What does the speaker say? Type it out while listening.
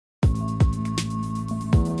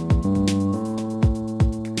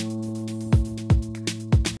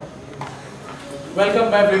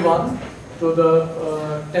Welcome everyone to the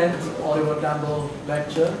 10th Oliver Tambo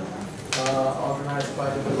lecture organized by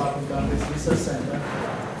the Department Countries Research Center.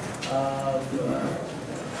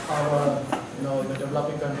 The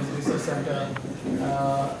Developing Countries Research Center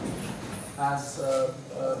has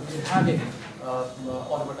been having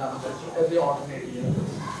Oliver Tambo lecture every alternate year,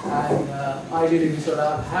 and ideally we should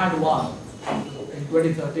have had one in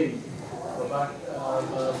 2013, but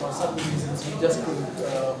for certain reasons we just couldn't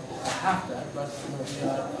have that. But we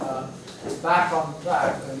are back on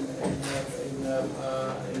track in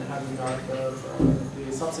having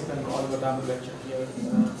the subsequent Oliver Tambo lecture here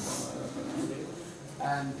today.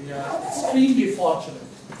 And we are extremely fortunate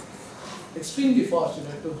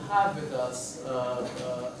to have with us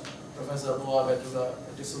Professor Boaventura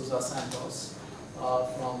de Sousa Santos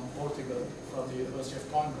from Portugal, from the University of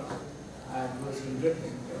Coimbra, and who has been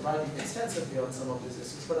writing extensively on some of these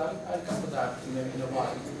issues, but I'll come to that in a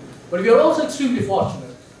while. But we are also extremely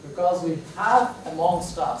fortunate because we have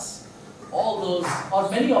amongst us all those, or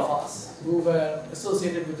many of us, who were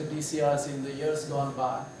associated with the DCRs in the years gone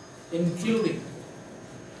by, including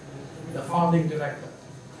the founding director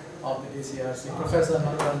of the DCRC, Professor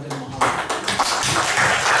Manurandhan Mohammed.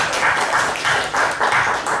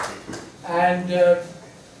 And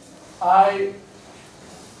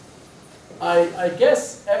I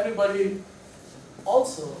guess everybody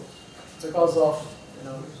also, because of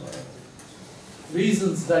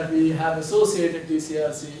reasons that we have associated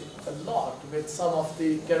DCRC a lot with some of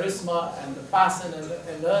the charisma and the passion and the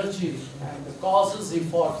energy and the causes he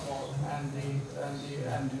fought for, and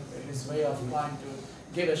his way of trying to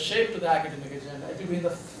give a shape to the academic agenda. It will be in the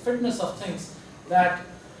fitness of things that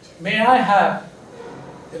may I have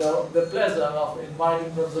the pleasure of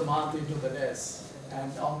inviting Professor Mahanti to the desk,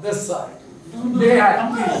 and on this side. May I?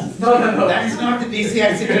 No. That is not the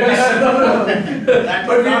DCRC tradition. No.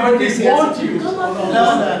 But we want you. No.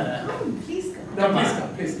 Please come. No,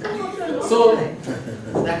 please come. So,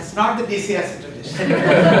 That's not the DCRC tradition.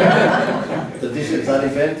 The DCRs are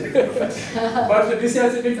invented, Professor. but the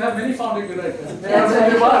DCRC didn't have many founding directors. There are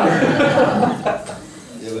only one.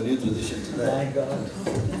 You have a new tradition today. My God.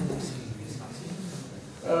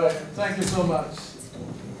 All right, thank you so much.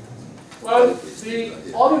 Well,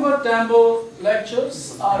 the Oliver Tambo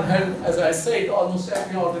lectures are held, as I said, almost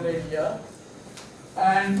every alternate year.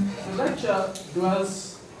 And the lecture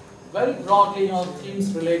dwells very broadly on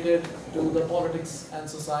themes related to the politics and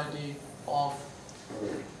society of,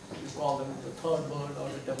 we call them the third world or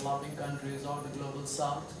the developing countries or the global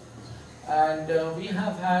south. And we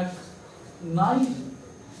have had 9,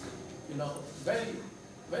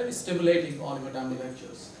 very stimulating Oliver Tambo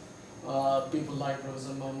lectures. People like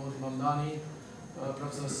Professor Mahmood Mamdani,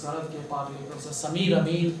 Professor Sarad K. Patil, Professor Samir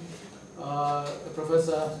Amin,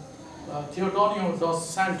 Professor Teodonio dos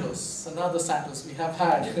Santos, another Santos we have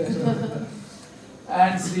had,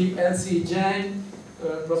 and L.C. Jain,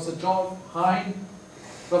 Professor George Hine,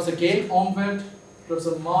 Professor Gail Omved,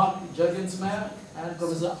 Professor Mark Juggensmeyer, and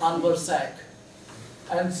Professor Anwar Saik.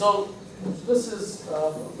 And so this is,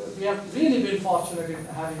 we have really been fortunate in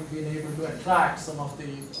having been able to attract some of the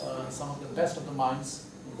best of the minds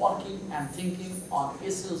working and thinking on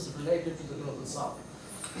issues related to the global south.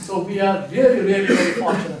 So we are really very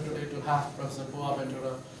fortunate today to have Professor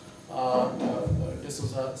Boaventura de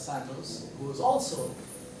Sousa Santos, who is also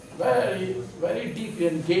very deeply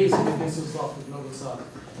engaged with issues of the global south.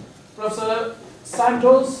 Professor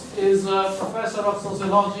Santos is a professor of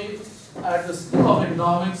sociology at the School of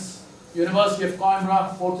Economics, University of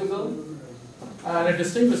Coimbra, Portugal, and a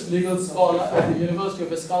distinguished legal scholar at the University of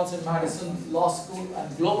Wisconsin-Madison Law School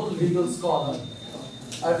and global legal scholar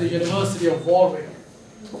at the University of Warwick.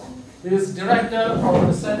 He is director of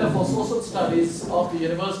the Center for Social Studies of the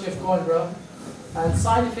University of Coimbra and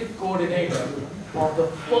scientific coordinator of the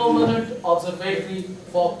Permanent Observatory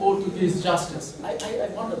for Portuguese Justice. I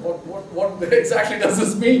wonder what exactly does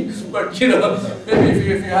this mean, but maybe if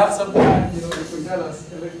you have some time, you could tell us.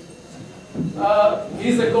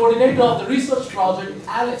 He's the coordinator of the research project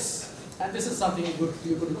ALICE, and this is something you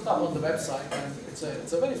could look up on the website, and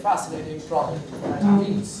it's a very fascinating project.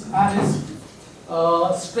 ALICE,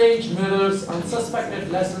 Strange Mirrors and Suspected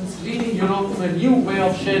Lessons, leading Europe to a new way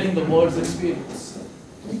of sharing the world's experience.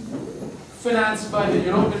 Financed by the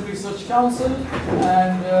European Research Council,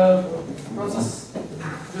 and Professor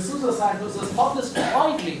de Sousa Santos has published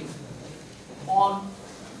widely on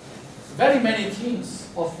very many themes,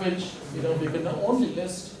 of which we can only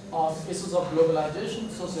list on issues of globalization,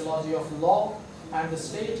 sociology of law and the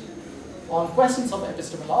state, on questions of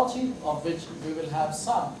epistemology, of which we will have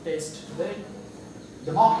some taste today,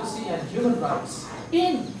 democracy and human rights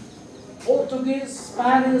in Portuguese,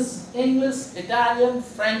 Spanish, English, Italian,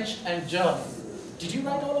 French, and German. Did you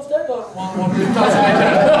write all of that, or what did you translate?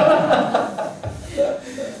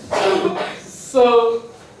 So,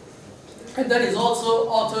 and then he's also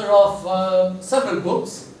author of several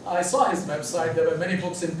books. I saw his website. There were many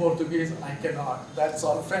books in Portuguese. I cannot. That's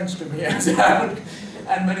all French to me, and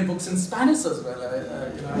many books in Spanish as well.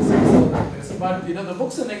 But the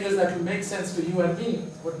books in English that will make sense to you and me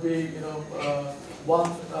would be,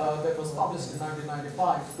 one that was published in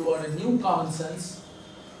 1995, Toward a New Common Sense: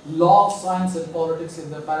 Law, Science, and Politics in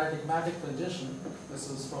the Paradigmatic Tradition. This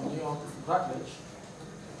is from New York Routledge.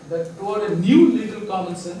 That Toward a New Legal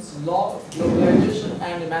Common Sense: Law, Globalization,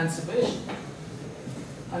 and Emancipation.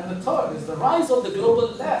 And the third is The Rise of the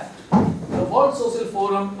Global Left, the World Social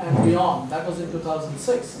Forum and Beyond. That was in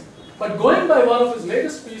 2006. But going by one of his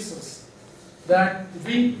latest pieces that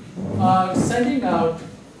we are sending out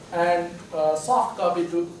and soft copy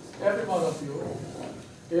to every one of you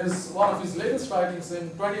is one of his latest writings in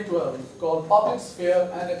 2012 called Public Sphere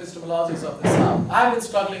and Epistemologies of the South. I've been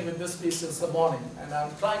struggling with this piece since the morning, and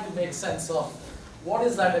I'm trying to make sense of what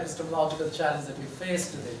is that epistemological challenge that we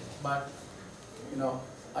face today. But,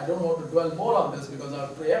 I don't want to dwell more on this because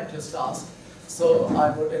I'll preempt his task. So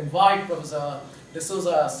I would invite Professor de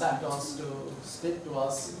Sousa Santos to speak to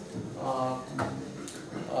us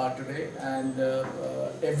today, and a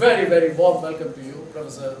very, very warm welcome to you,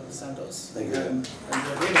 Professor Santos. Thank you. And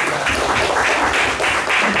we're really glad.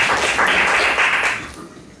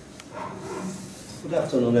 Good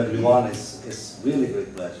afternoon, everyone. It's really a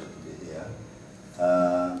great pleasure to be here.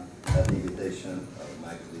 At the invitation of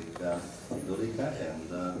my colleague Dorica and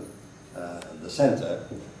the center.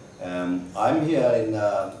 I'm here in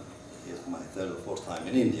it's my third or fourth time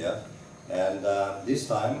in India, and this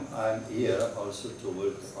time I'm here also to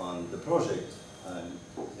work on the project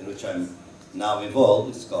in which I'm now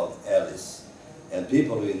involved. It's called ALICE, and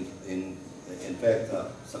people in fact are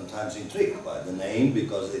sometimes intrigued by the name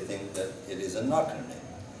because they think that it is an acronym,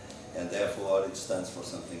 and therefore it stands for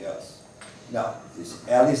something else. Now, it's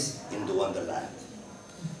Alice in the Wonderland.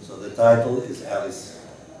 So the title is Alice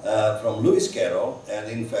from Lewis Carroll, and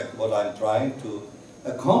in fact what I'm trying to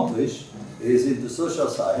accomplish is in the social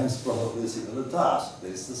science probably a similar task.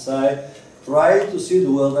 That is to say, try to see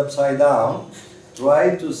the world upside down,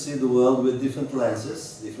 try to see the world with different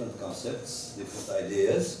lenses, different concepts, different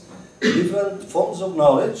ideas, different forms of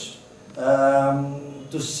knowledge,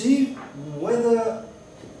 to see whether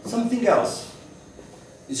something else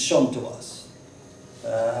is shown to us,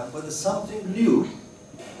 whether something new,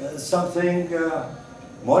 something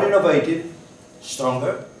more innovative,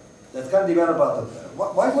 stronger, that can develop out of there.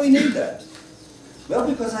 Why do we need that? Well,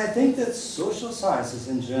 because I think that social sciences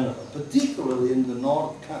in general, particularly in the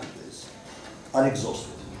North countries, are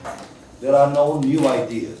exhausted. There are no new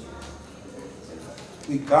ideas.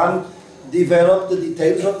 We can't develop the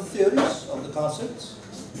details of the theories, of the concepts,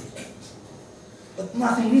 but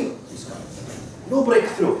nothing new is coming. No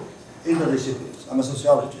breakthrough in the disciplines. I'm a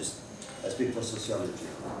sociologist. I speak for sociology,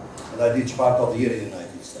 and I teach part of the year in the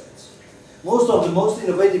United States. Most of the most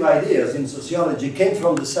innovative ideas in sociology came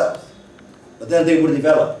from the South, but then they were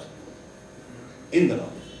developed in the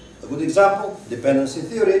North. A good example, dependency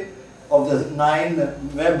theory. Of the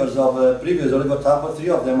 9 members of the previous Oliver Tambo, 3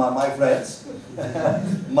 of them are my friends.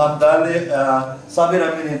 Mandani,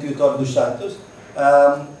 Samir Amin and Título dos Santos.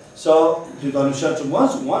 So Título dos Santos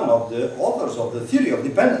was one of the authors of the theory of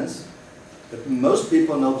dependence. But most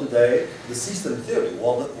people know today the system theory,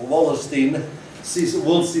 Wallerstein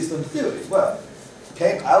world system theory. Well,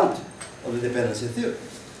 came out of the dependency theory.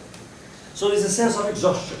 So there's a sense of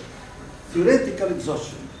exhaustion, theoretical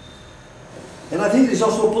exhaustion. And I think there's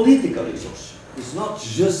also a political exhaustion. It's not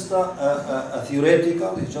just a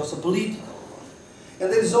theoretical, it's just a political one.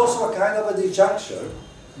 And there is also a kind of a disjuncture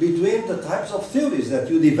between the types of theories that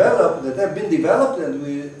you develop, that have been developed and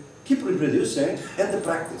we keep reproducing, and the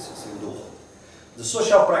practices in the world. The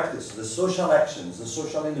social practice, the social actions, the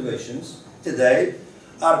social innovations today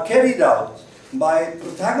are carried out by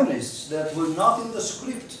protagonists that were not in the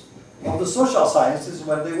script of the social sciences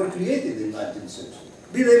when they were created in the 19th century.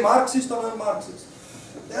 Be they Marxist or non-Marxist.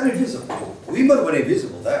 They are invisible. Women were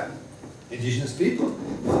invisible then. Indigenous people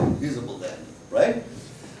were invisible then, right?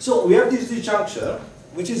 So we have this disjuncture,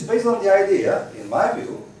 which is based on the idea, in my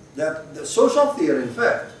view, that the social theory, in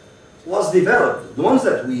fact, was developed, the ones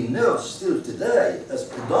that we know still today as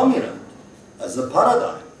predominant, as the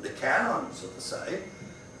paradigm, the canon, so to say,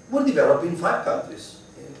 were developed in 5 countries,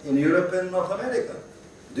 in Europe and North America,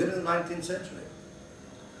 during the 19th century.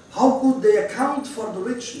 How could they account for the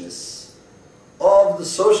richness of the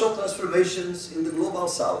social transformations in the global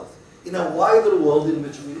South in a wider world in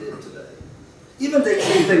which we live today. Even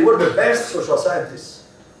if they were the best social scientists,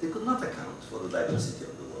 they could not account for the diversity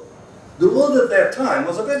of the world. The world at that time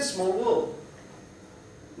was a very small world.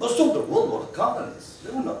 Most of the world were colonies.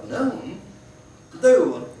 They were not known. They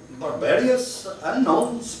were barbarous,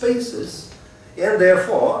 unknown spaces, and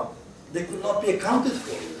therefore they could not be accounted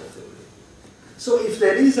for in the theory. So if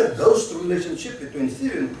there is a ghost relationship between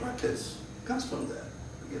theory and practice, it comes from there.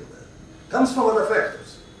 Forget that. It comes from other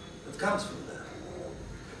factors. It comes from there.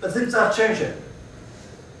 But things are changing.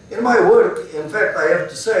 In my work, in fact, I have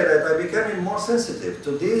to say that I became more sensitive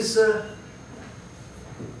to this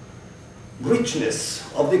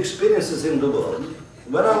richness of the experiences in the world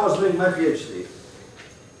when I was doing my PhD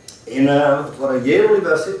for a Yale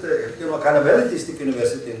University, kind of elitistic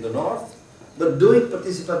university in the north, but doing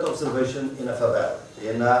participant observation in a favela,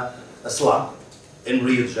 in a slum in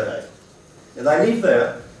Rio de Janeiro. And I lived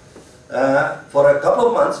there for a couple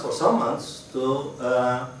of months, for some months,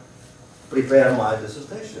 to prepare my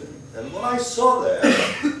dissertation. And what I saw there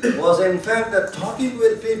was, in fact, that talking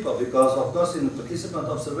with people, because of course in participant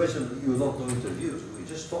observation you don't do interviews, we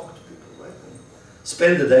just talk to people, right? And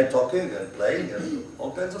spend the day talking and playing and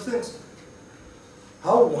all kinds of things.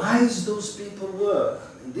 How wise those people were.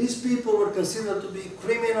 And these people were considered to be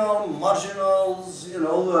criminal, marginals,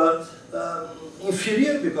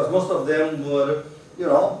 inferior, because most of them were,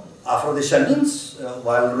 Afro-descendants,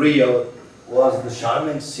 while Rio was the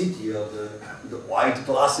charming city of the white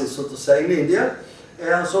classes, so to say, in India.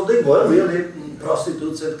 And so they were really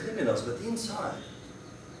prostitutes and criminals. But inside,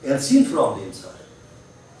 and seen from the inside,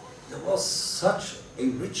 there was such a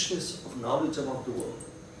richness of knowledge about the world,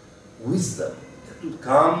 wisdom that would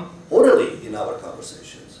come orally in our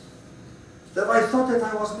conversations, that I thought that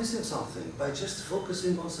I was missing something by just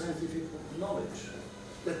focusing on scientific knowledge.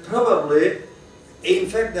 That probably, in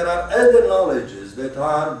fact, there are other knowledges that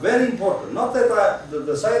are very important. Not that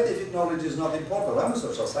the scientific knowledge is not important. I'm a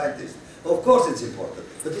social scientist. Of course it's important,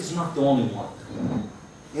 but it's not the only one.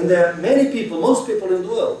 And there are many people, most people in the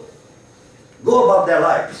world, go about their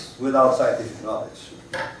lives without scientific knowledge.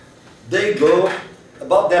 They go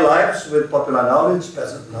about their lives with popular knowledge,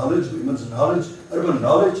 peasant knowledge, women's knowledge, urban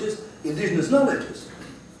knowledges, indigenous knowledges.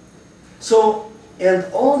 So, and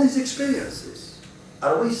all these experiences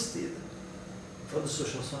are wasted from the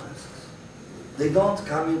social sciences. They don't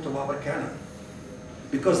come into our canon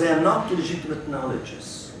because they are not legitimate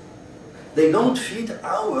knowledges. They don't fit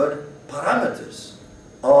our parameters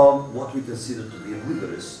of what we consider to be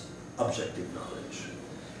rigorous objective knowledge.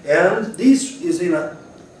 And this is in a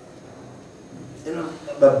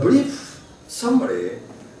brief summary,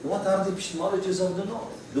 what are the epistemologies of the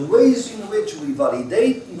North? The ways in which we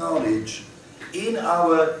validate knowledge in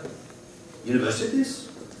our universities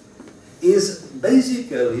is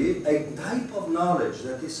basically a type of knowledge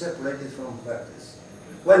that is separated from practice.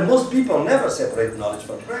 Well, most people never separate knowledge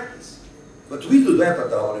from practice, but we do that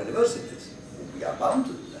at our universities. We are bound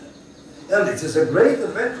to do that. And it is a great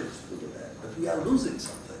advantage to do that, but we are losing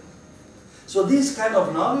something. So this kind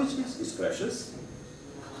of knowledge is precious,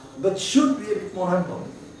 but should be a bit more humble,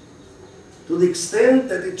 to the extent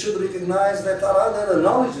that it should recognize that there are other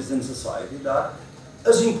knowledges in society that are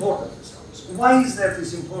as important as ours. Why is that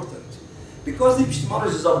important? Because the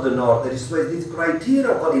epistemologies of the North, that is why these criteria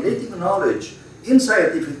of validating knowledge in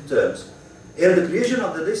scientific terms and the creation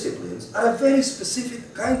of the disciplines are a very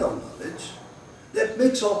specific kind of knowledge that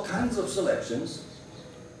makes all kinds of selections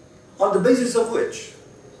on the basis of which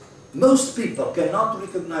most people cannot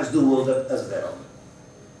recognize the world as their own.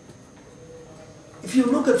 If you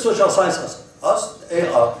look at social sciences,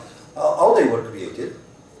 how they were created,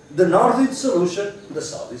 the North is the solution, the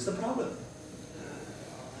South is the problem.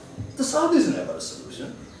 The South is never a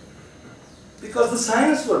solution, because the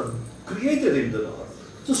science were created in the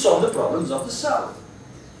North to solve the problems of the South,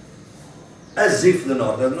 as if the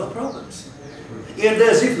North had no problems, and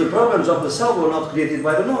as if the problems of the South were not created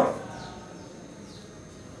by the North.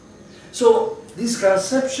 So these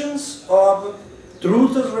conceptions of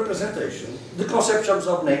truth as representation, the conceptions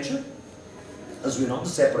of nature, as we know, the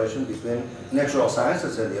separation between natural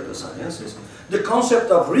sciences and the other sciences, the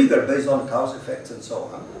concept of rigor based on cause, effects, and so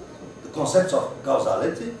on, the concepts of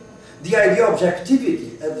causality, the idea of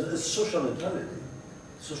objectivity as social neutrality.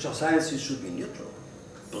 Social sciences should be neutral,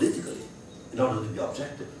 politically, in order to be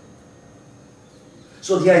objective.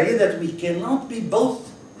 So the idea that we cannot be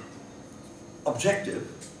both objective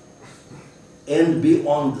and be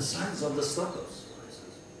on the sides of the struggles, for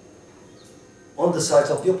instance, on the sides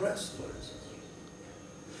of the oppressed, for instance.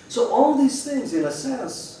 So all these things, in a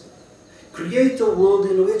sense, create a world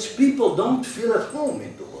in which people don't feel at home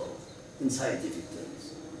in the world, in scientific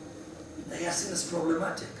terms. They are seen as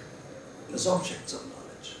problematic. as objects of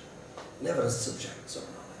knowledge, never as subjects of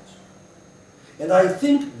knowledge. And I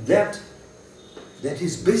think that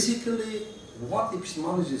is basically what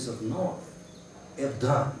epistemologies of North have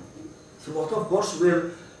done, throughout, of course,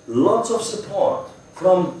 with lots of support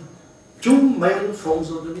from two main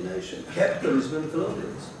forms of domination, capitalism and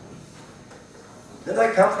colonialism. And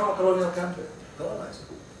I come from a colonial country, colonized.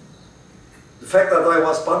 The fact that I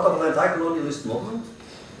was part of an anti-colonialist movement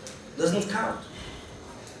doesn't count.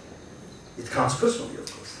 It counts personally, of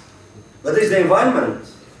course. But it's the environment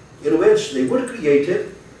in which they were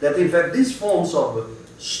created that, in fact, these forms of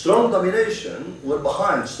strong domination were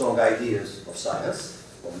behind strong ideas of science,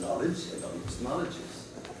 of knowledge, and of epistemologies.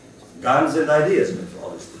 Guns and ideas went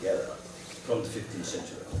always together from the 15th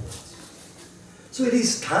century onwards. So it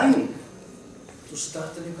is time to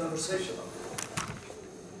start a new conversation.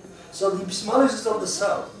 So the epistemologies of the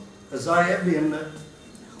South, as I have been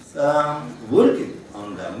working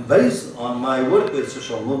on them, based on my work with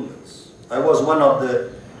social movements. I was one of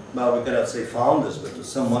the, well, we cannot say founders, but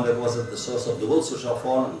someone that was at the source of the World Social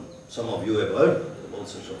Forum. Some of you have heard of the World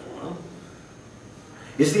Social Forum.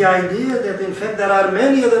 Is the idea that, in fact, there are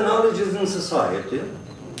many other knowledges in society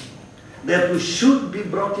that we should be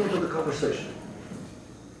brought into the conversation.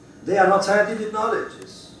 They are not scientific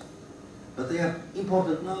knowledges, but they are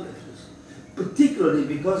important knowledges, particularly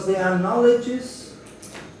because they are knowledges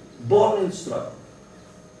born in struggle.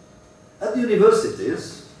 At the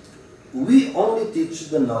universities, we only teach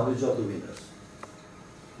the knowledge of the winners.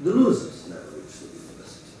 The losers never reach the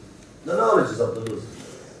university. The knowledges of the losers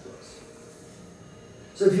never get to us.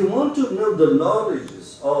 So if you want to know the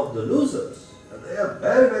knowledges of the losers, and they are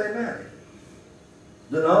very, very many,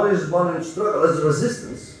 the knowledge is born in struggle as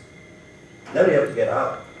resistance, then you have to get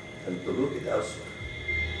out and to look it elsewhere.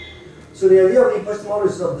 So the idea of the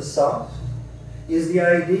epistemologies of the South is the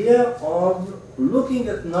idea of looking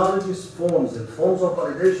at knowledge's forms and forms of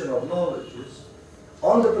validation of knowledges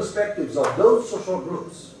on the perspectives of those social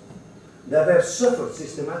groups that have suffered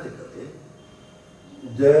systematically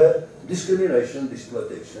the discrimination, the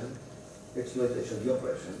exploitation, the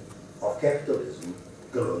oppression of capitalism,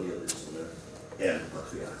 colonialism, and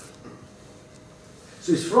patriarchy.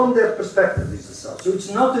 So it's from that perspective is the South. So it's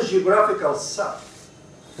not a geographical South.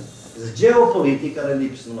 It's a geopolitical and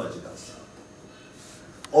epistemological South.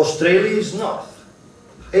 Australia is north.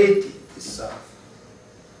 Haiti is south.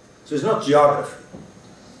 So it's not geography.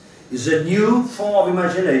 It's a new form of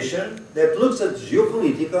imagination that looks at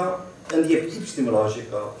geopolitical and the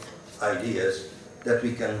epistemological ideas that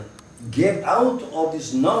we can get out of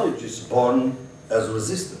these knowledges born as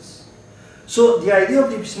resistance. So the idea of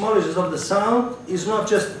the epistemologies of the South is not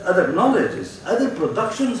just other knowledges, other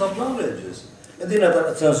productions of knowledges. And in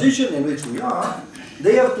a transition in which we are,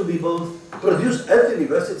 they have to be both produced at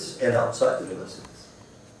universities and outside universities.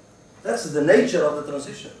 That's the nature of the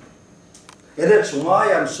transition. And that's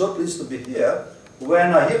why I'm so pleased to be here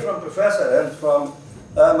when I hear from Professor and from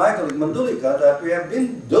my colleague Mandulika that we have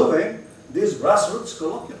been doing this grassroots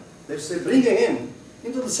colloquium. They say bringing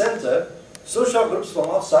into the center social groups from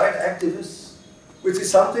outside, activists, which is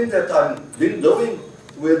something that I've been doing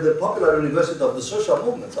with the popular University of the Social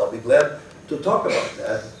Movements. I'll be glad to talk about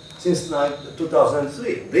that since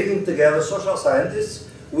 2003, bringing together social scientists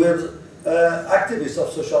with activists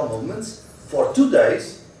of social movements for 2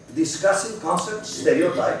 days, discussing concepts,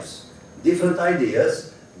 stereotypes, different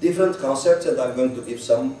ideas, different concepts, and I'm going to give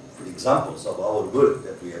some examples of our work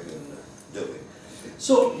that we have been doing.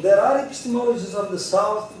 So there are epistemologies of the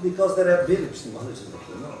South because there have been epistemologies of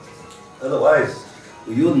the North. Otherwise,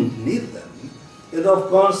 we wouldn't need them. And of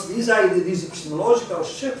course, these epistemological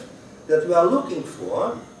shift that we are looking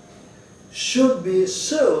for should be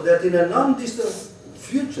so that in a non-distant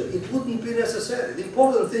future it wouldn't be necessary. The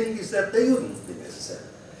important thing is that they wouldn't be necessary.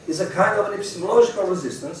 It's a kind of an epistemological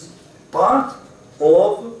resistance, part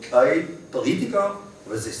of a political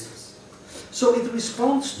resistance. So it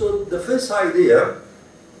responds to the first idea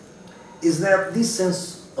is that this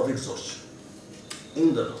sense of exhaustion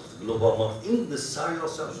in the North, global North, in the social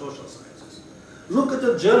sciences. Look at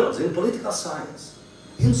the journals in political science,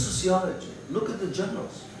 in sociology. Look at the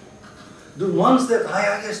journals. The ones that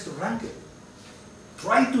are highest ranked.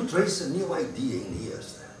 Try to trace a new idea in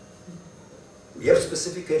years there. We have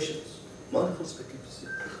specifications, wonderful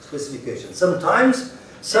specifications. Sometimes,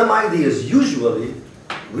 some ideas, usually,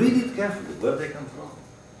 read it carefully, where they come from.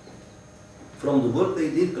 From the work they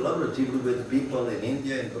did collaboratively with people in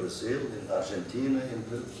India, in Brazil, in Argentina, in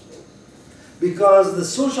Peru. Because the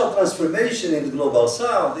social transformation in the Global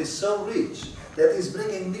South is so rich that it's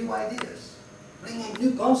bringing new ideas, bringing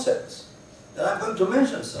new concepts. And I'm going to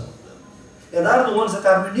mention some of them. And are the ones that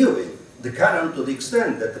are renewing the canon to the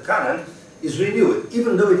extent that the canon is renewed,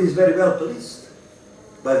 even though it is very well policed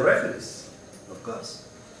by the referees, of course.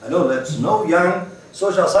 I know there's no young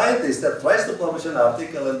social scientist that tries to publish an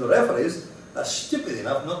article and the referees are stupid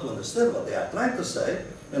enough not to understand what they are trying to say,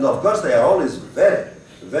 and of course they are always very,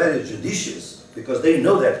 very judicious because they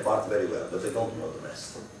know that part very well, but they don't know the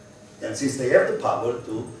rest. And since they have the power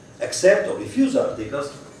to accept or refuse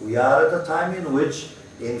articles, we are at a time in which,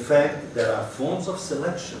 in fact, there are forms of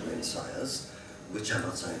selection in science which are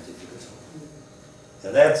not scientific at all.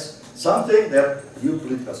 And that's something that you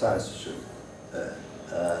political science should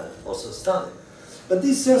also study. But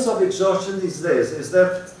this sense of exhaustion these days is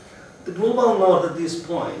that the global north at this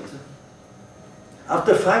point,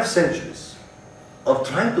 after 5 centuries of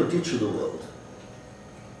trying to teach the world,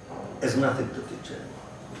 has nothing to teach anymore.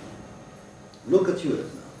 Look at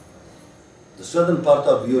Europe now. The southern part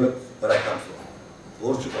of Europe, where I come from,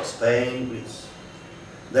 Portugal, Spain, Greece,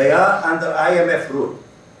 they are under IMF rule.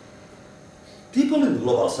 People in the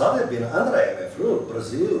global south have been under IMF rule,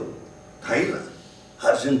 Brazil, Thailand,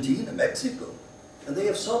 Argentina, Mexico, and they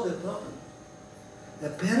have solved their problem.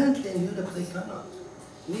 Apparently in Europe they cannot.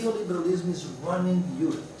 Neoliberalism is running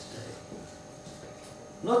Europe today.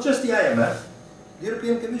 Not just the IMF, the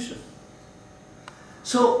European Commission.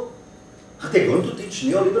 So, are they going to teach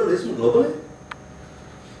neoliberalism globally?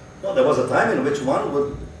 No, there was a time in which one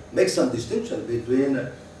would make some distinction between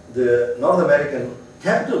the North American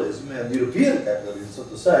capitalism and European capitalism, so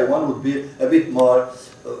to say. One would be a bit more,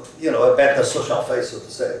 a better social face, so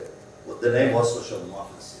to say. Well, the name was social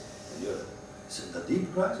democracy in Europe. It's in the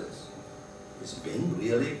deep crisis. It's being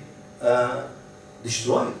really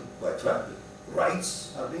destroyed, quite frankly.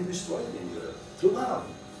 Rights are being destroyed in Europe throughout.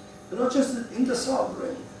 And not just in the south,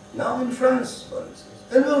 really. Now in France, for instance.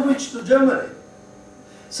 And we'll reach to Germany.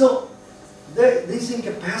 So, this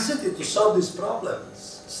incapacity to solve these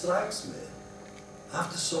problems strikes me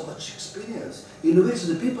after so much experience, in which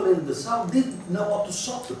the people in the south didn't know how to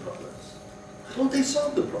solve the problems. How don't they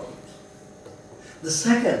solve the problems? The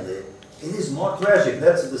secondly, it is more tragic.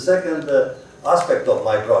 That's the second aspect of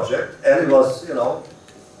my project, and it was,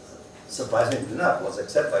 surprisingly enough, was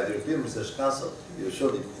accepted by the European Research Council. You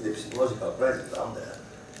showed the Epistemological Prize down there.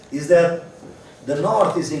 Is that the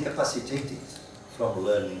North is incapacitated from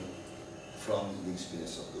learning from the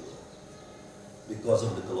experience of the world because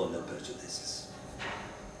of the colonial prejudices.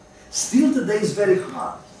 Still today is very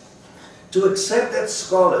hard to accept that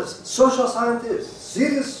scholars, social scientists,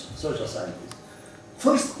 serious social scientists,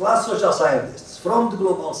 first-class social scientists from the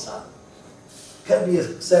global south can be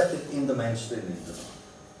accepted in the mainstream in the North.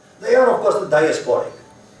 They are, of course, the diasporic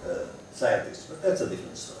scientists, but that's a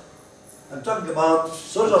different story. I'm talking about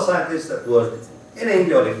social scientists that work in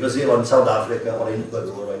India or in Brazil or in South Africa or in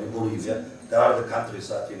Ecuador or in Bolivia. There are the countries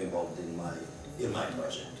that are involved in my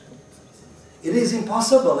project. It is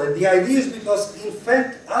impossible, and the idea is because, in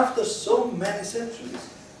fact, after so many centuries,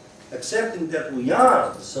 accepting that we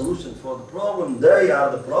are the solution for the problem, they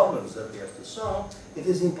are the problems that we have to solve, it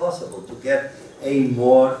is impossible to get a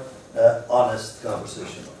more honest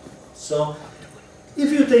conversation. So,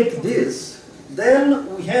 if you take this,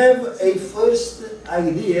 then we have a first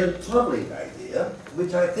idea, troubling idea,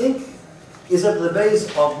 which I think is at the base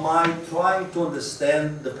of my trying to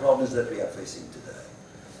understand the problems that we are facing today.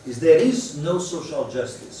 Is there is no social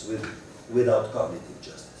justice without cognitive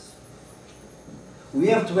justice. We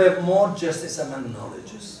have to have more justice among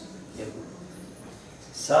knowledges,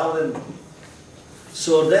 south and north,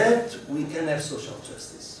 so that we can have social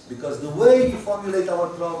justice. Because the way you formulate our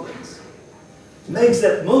problems makes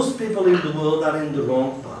that most people in the world are in the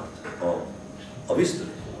wrong part of history.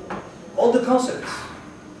 All the concepts.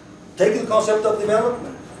 Take the concept of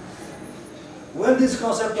development. When this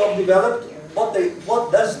concept of developed,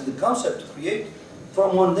 what does the concept create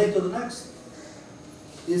from one day to the next?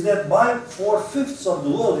 Is that by 4/5 of the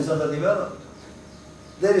world is underdeveloped.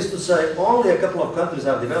 That is to say, only a couple of countries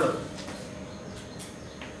are developed.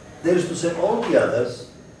 That is to say, all the others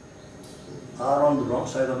are on the wrong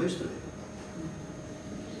side of history.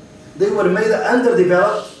 They were made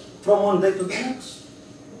underdeveloped from one day to the next.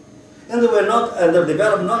 And they were not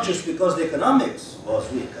underdeveloped not just because the economics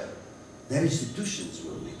was weaker. Their institutions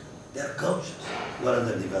were weaker. Their cultures were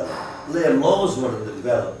underdeveloped. Their laws were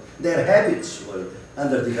underdeveloped. Their habits were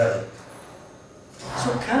underdeveloped.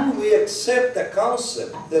 So can we accept a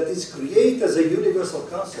concept that is created as a universal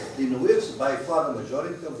concept in which by far the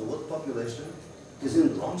majority of the world population is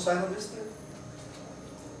in the wrong side of history?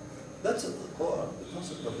 That's at the core of the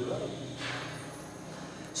concept of development.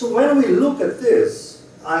 So when we look at this,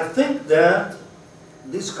 I think that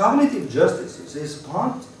this cognitive justice is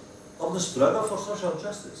part of the struggle for social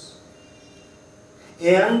justice.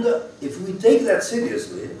 And if we take that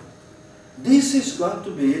seriously, this is going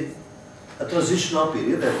to be a transitional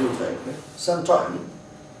period that will take some time,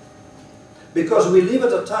 because we live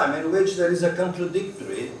at a time in which there is a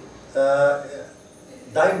contradictory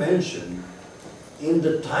dimension in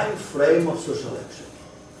the time frame of social action.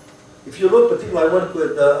 If you look, particularly, I work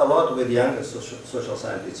with, a lot with younger social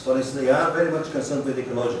scientists. For instance, they are very much concerned with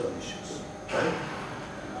ecological issues. Right?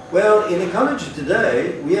 Well, in ecology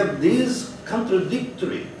today, we have these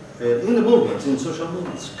contradictory, in the movements, in social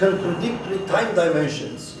movements, contradictory time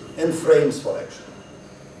dimensions and frames for action.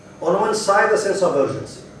 On one side, a sense of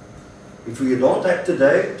urgency. If we don't act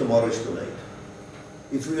today, tomorrow is too late.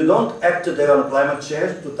 If we don't act today on climate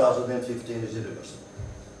change, 2015 is irreversible.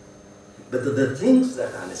 But the things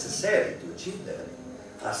that are necessary to achieve that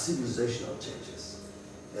are civilizational changes.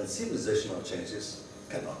 And civilizational changes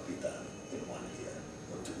cannot be done in 1 year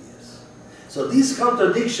or 2 years. So these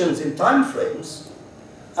contradictions in time frames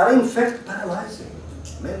are in fact paralyzing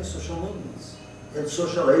many social movements and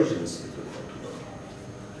social agencies.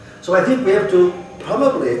 So I think we have to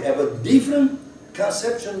probably have a different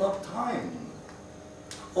conception of time,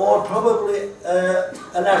 or probably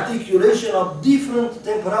an articulation of different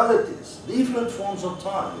temporalities, different forms of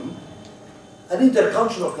time, an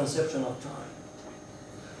intercultural conception of time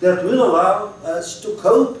that will allow us to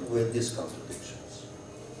cope with these contradictions.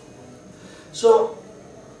 So,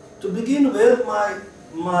 to begin with,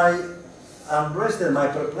 my unrest and my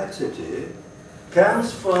perplexity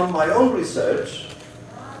comes from my own research,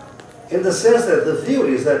 in the sense that the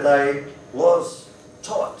theories that I was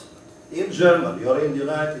taught in Germany or in the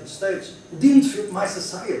United States didn't fit my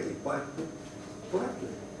society quite correctly.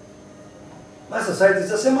 My society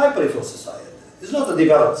is a semi-peripheral society. It's not a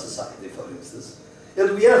developed society, for instance.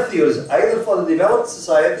 And we have theories either for the developed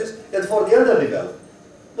societies and for the underdeveloped.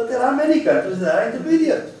 But there are many countries that are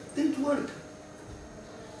intermediate. Didn't work.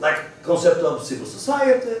 Like concept of civil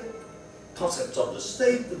society, concepts of the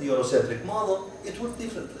state, the Eurocentric model, it worked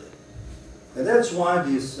differently. And that's why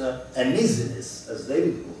this uneasiness, as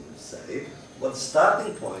David would say, was the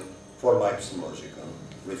starting point for my epistemological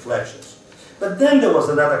reflections. But then there was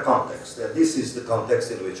another context, and this is the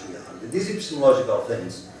context in which we are. These epistemological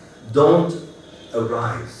things don't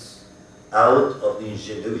arise out of the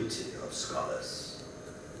ingenuity of scholars.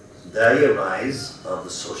 They arise of the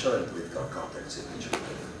social and political context in which we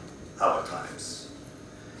live, our times.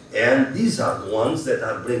 And these are the ones that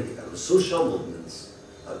are bringing the social movements,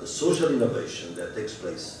 the social innovation that takes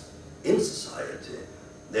place in society,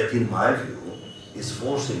 that in my view is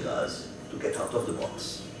forcing us to get out of the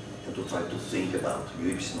box and to try to think about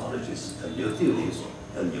new epistemologies and new theories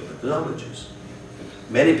and new methodologies.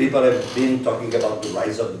 Many people have been talking about the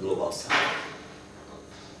rise of the global south.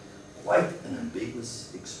 Quite an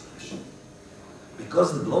ambiguous expression,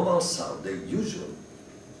 because the global south they usually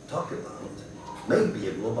talk about may be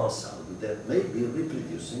a global south that may be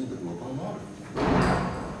reproducing the global north.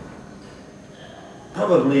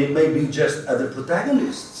 Probably it may be just other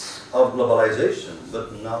protagonists of globalization,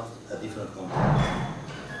 but not a different context.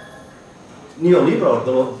 Neoliberal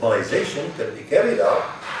globalization can be carried out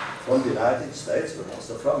from the United States, but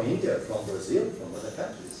also from India, from Brazil, from other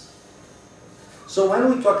countries. So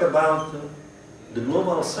when we talk about the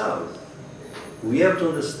global south, we have to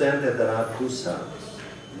understand that there are two souths,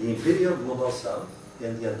 the imperial global south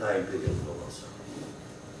and the anti-imperial global south.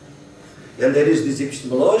 And there is this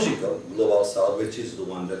epistemological global south, which is the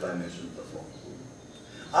one that I mentioned before.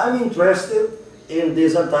 I'm interested in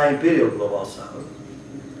this anti-imperial global south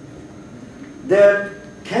that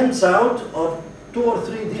comes out of 2 or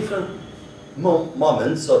 3 different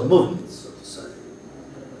moments or movements, so to say.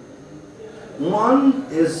 One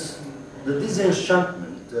is the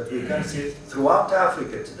disenchantment that we can see throughout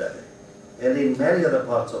Africa today and in many other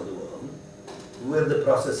parts of the world with the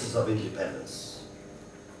processes of independence.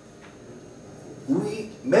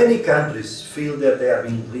 Many countries feel that they are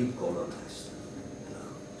being recolonized.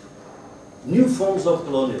 New forms of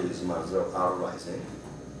colonialism are rising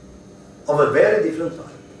of a very different type.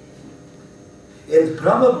 And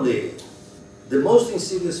probably the most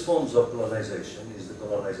insidious forms of colonization is the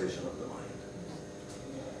colonization of the mind.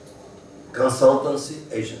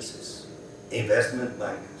 Consultancy agencies, investment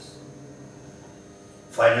bankers,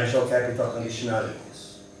 financial capital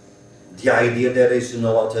conditionalities, the idea that there is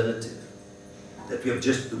no alternative, that we have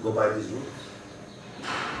just to go by these rules,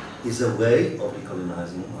 is a way of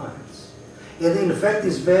recolonizing minds. And in fact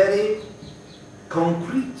is very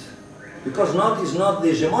concrete, because it's not the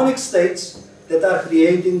hegemonic states that are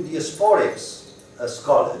creating diasporics as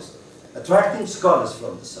scholars, attracting scholars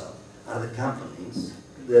from the south, are the companies,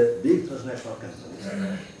 the big transnational companies,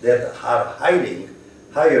 that are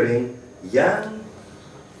hiring young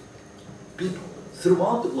people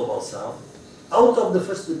throughout the global south out of the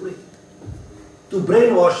first degree, to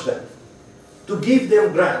brainwash them, to give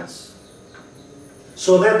them grants,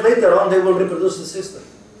 so that later on they will reproduce the system.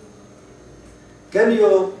 Can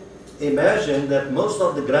you imagine that most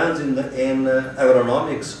of the grants in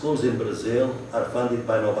agronomic schools in Brazil are funded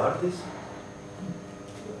by Novartis,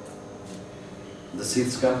 the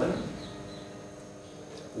seeds company?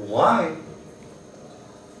 Why?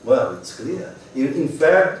 Well, it's clear. In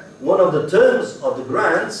fact, one of the terms of the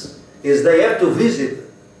grants is they have to visit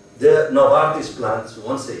the Novartis plants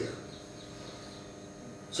once a year.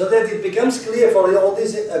 So that it becomes clear for all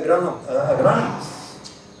these agronomists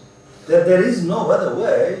that there is no other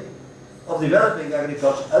way of developing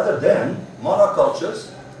agriculture other than monocultures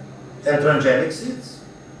and transgenic seeds.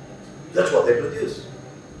 That's what they produce.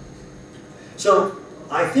 So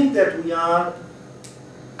I think that we are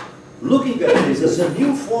looking at this as a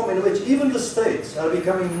new form in which even the states are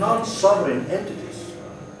becoming non-sovereign entities.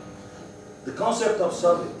 The concept of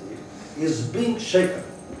sovereignty is being shaken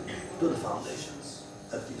to the foundations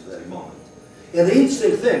at this very moment. And the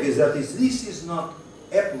interesting thing is that this is not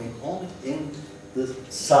happening only in the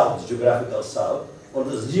South, geographical South, or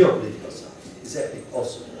the geopolitical South. It's happening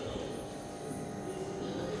also in the North.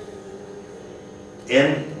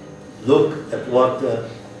 And look at what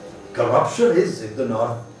corruption is in the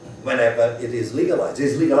North whenever it is legalized.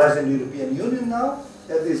 It's legalized in the European Union now,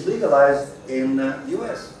 and it is legalized in the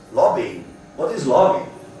US. Lobbying. What is lobbying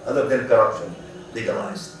other than corruption?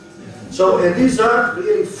 Legalized. So these are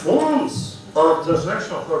really forms of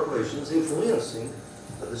transnational corporations influencing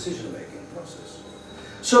the decision-making process.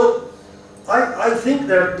 So I think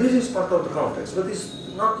that this is part of the context, but it's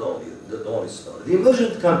not the only story. The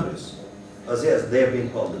emergent countries, as they have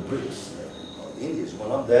been called the BRICS, they have been called India is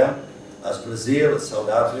one of them, as Brazil, South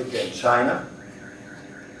Africa, and China.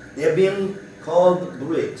 They have been called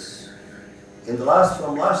BRICS.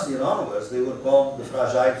 From last year onwards, they were called the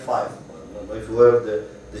Fragile Five. I don't know if you heard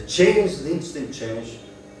the change, the interesting change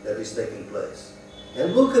that is taking place.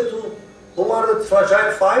 And look at who are the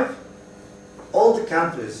Fragile Five? All the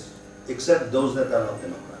countries except those that are not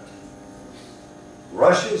democratic.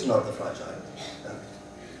 Russia is not the fragile country.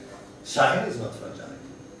 China is not fragile.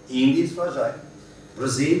 India is fragile.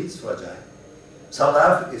 Brazil is fragile. South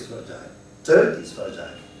Africa is fragile. Turkey is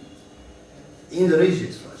fragile. Indonesia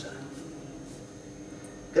is fragile.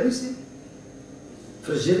 Can you see?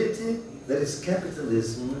 Fragility, that is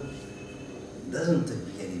capitalism, doesn't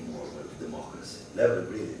agree anymore with democracy. Never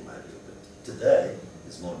agreed in my view, but today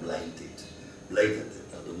it's more blatant.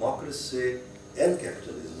 Now, democracy and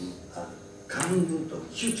capitalism are coming into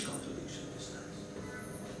a huge contradiction these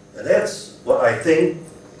days. And that's what I think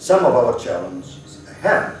some of our challenges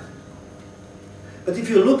have. But if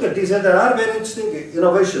you look at this, and there are very interesting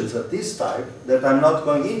innovations of this type that I'm not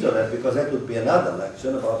going into that because that would be another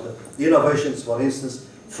lecture about the innovations, for instance,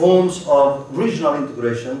 forms of regional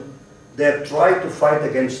integration that try to fight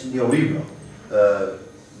against neoliberal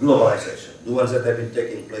globalization. The ones that have been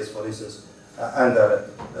taking place, for instance, under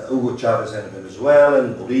Hugo Chavez in Venezuela,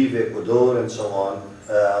 and Bolivia, Ecuador, and so on,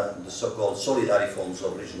 the so-called solidary forms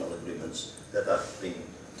of regional agreements that are being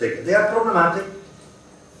taken. They are problematic.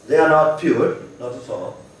 They are not pure, not at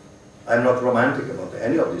all. I'm not romantic about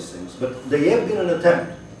any of these things, but they have been an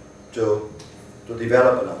attempt to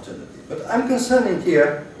develop an alternative. But I'm concerning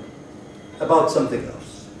here about something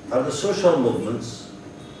else. Are the social movements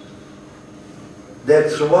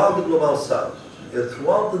that throughout the global South,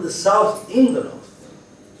 throughout the South in the North,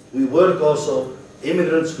 we work also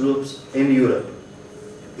immigrants groups in Europe,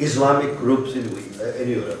 Islamic groups in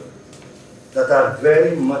Europe, that are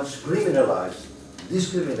very much criminalized,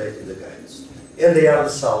 discriminated against, and they are the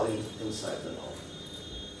South inside the North,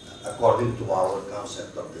 according to our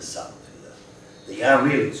concept of the South. They are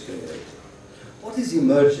really discriminated. What is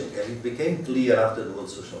emerging, and it became clear after the World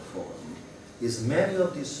Social Forum, is many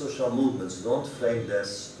of these social movements don't frame their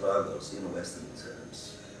struggles in Western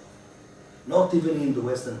terms, not even in the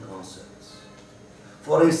Western concepts.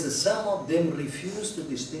 For instance, some of them refuse to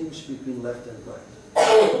distinguish between left and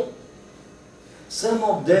right. Some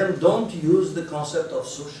of them don't use the concept of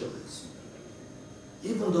socialism,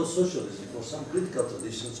 even though socialism for some critical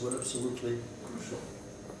traditions were absolutely crucial.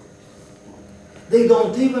 They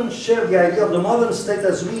don't even share the idea of the modern state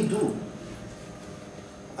as we do.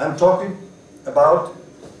 I'm talking about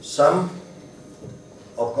some,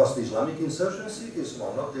 of course, the Islamic insurgency is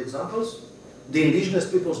one of the examples. The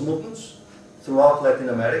indigenous peoples' movements throughout Latin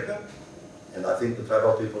America, and I think the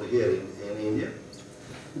tribal people here in India,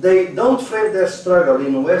 they don't frame their struggle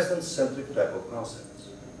in Western-centric type of concepts.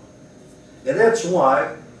 And that's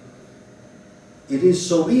why it is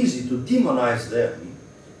so easy to demonize them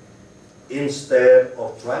instead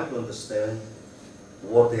of trying to understand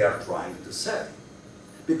what they are trying to say.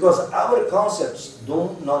 Because our concepts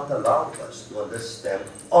do not allow us to understand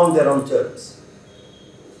on their own terms.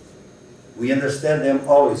 We understand them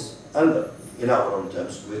always in our own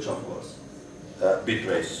terms, which of course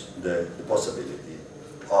betrays the possibility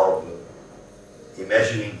of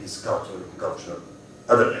imagining this cultural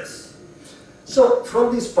otherness. So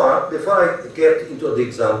from this part, before I get into the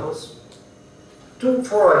examples,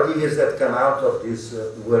 4 ideas that come out of this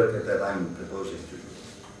work that I'm proposing to you.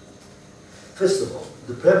 First of all,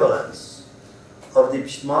 the prevalence of the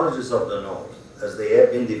epistemologies of the North, as they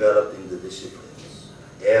have been developed in the disciplines,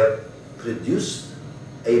 have produced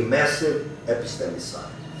a massive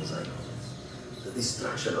epistemicide, as I call it, the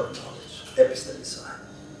destruction of knowledge, epistemicide.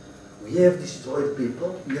 We have destroyed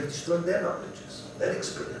people, we have destroyed their knowledges, their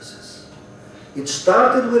experiences. It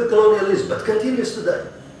started with colonialism, but continues today.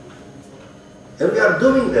 And we are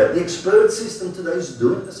doing that. The expert system today is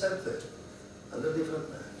doing the same thing, under different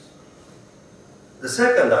names. The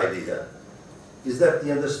second idea is that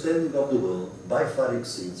the understanding of the world by far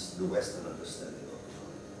exceeds the Western understanding of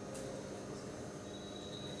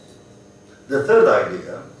the world. The third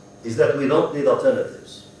idea is that we don't need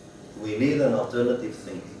alternatives. We need an alternative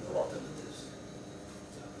thinking of alternatives.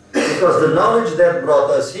 Because the knowledge that brought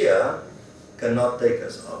us here cannot take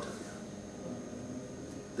us out of here.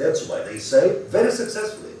 That's why they say, very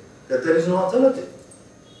successfully, that there is no alternative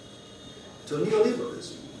to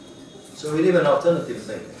neoliberalism. So we need an alternative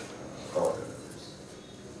thinking of alternatives.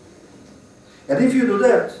 And if you do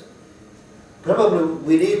that, probably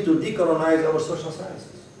we need to decolonize our social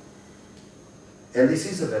sciences. And this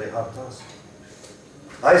is a very hard task.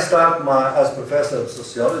 I start as professor of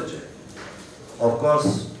sociology, of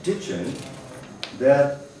course, teaching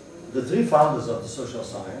that the 3 founders of the social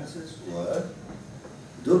sciences were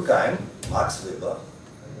Durkheim, Max Weber,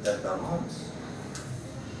 and Karl Marx.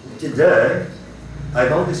 Today, I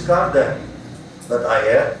don't discard them, but I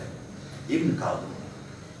add Ibn Khaldun.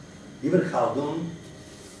 Ibn Khaldun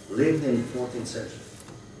lived in the 14th century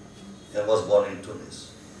and was born in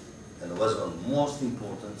Tunis, and was one of the most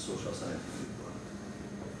important social scientific work.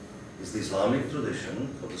 It's the Islamic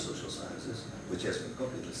tradition for the social sciences, which has been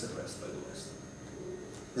completely suppressed by the West.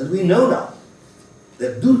 And we know now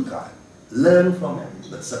that Durkheim learned from him,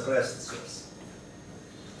 but suppressed the source.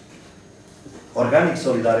 Organic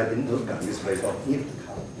solidarity in Durkheim is based on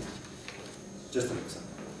Intercultural. Just an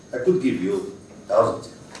example. I could give you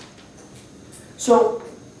thousands. So,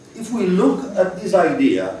 if we look at this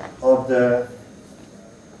idea of the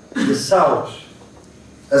South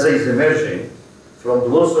as it is emerging from the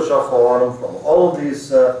World Social Forum, from all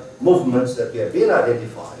these movements that we have been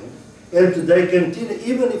identifying, and today continue,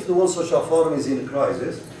 even if the World Social Forum is in a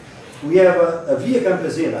crisis, we have a Via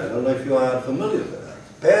Campesina. I don't know if you are familiar with that.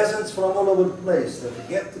 Peasants from all over the place that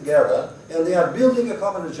get together and they are building a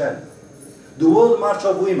common agenda. The World March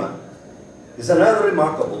of Women is another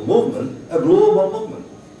remarkable movement, a global movement.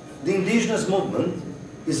 The indigenous movement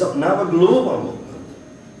is now a global movement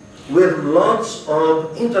with lots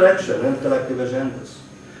of interaction and collective agendas.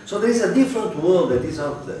 So there is a different world that is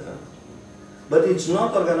out there, but it's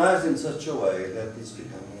not organized in such a way that it's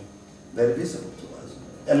becoming very visible to us.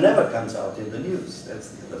 And never comes out in the news. That's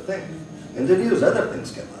the other thing. In the news, other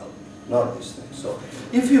things come out, not these things. So,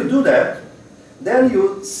 if you do that, then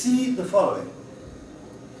you see the following.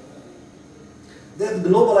 That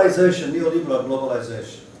globalization, neoliberal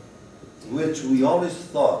globalization, which we always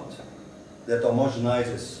thought that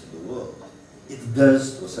homogenizes the world, it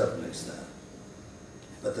does to a certain extent.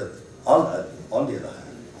 But on the other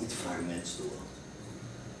hand, it fragments the world.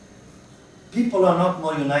 People are not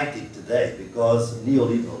more united today because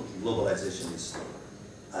neoliberal globalization is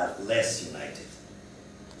are less united,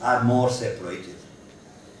 are more separated.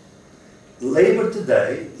 Labor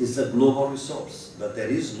today is a global resource, but there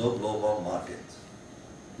is no global market,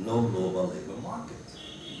 no global labor market.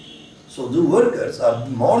 So the workers are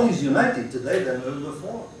more disunited today than ever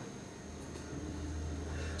before.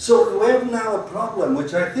 So we have now a problem,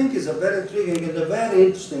 which I think is a very intriguing and a very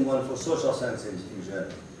interesting one for social science in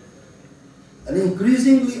general. An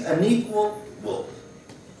increasingly unequal world.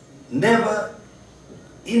 Never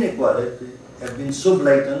inequality have been so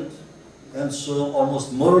blatant and so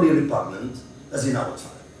almost morally repugnant as in our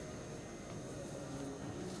time.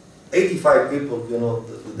 85 people, you know,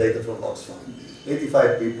 the data from Oxfam,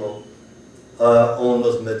 85 people own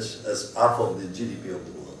as much as half of the GDP of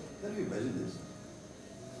the world. Can you imagine this?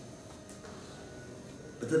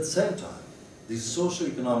 But at the same time, this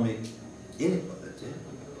socio-economic inequality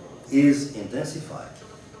is intensified,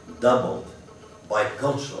 doubled by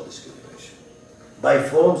cultural discrimination, by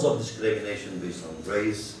forms of discrimination based on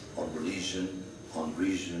race, on religion, on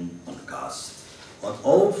region, on caste, on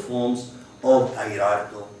all forms of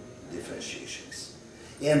hierarchical differentiations.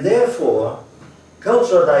 And therefore,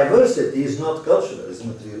 cultural diversity is not cultural, it's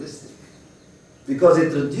materialistic. Because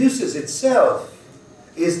it reduces itself,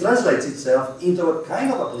 it translates itself into a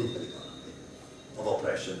kind of a political economy of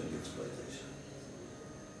oppression and exploitation.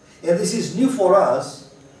 And this is new for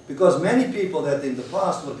us, because many people that in the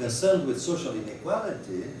past were concerned with social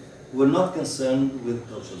inequality were not concerned with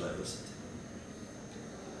cultural diversity.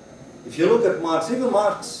 If you look at Marx, even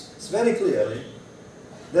Marx, it's very clearly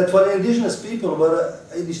that for indigenous people were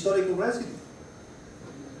a historical residue,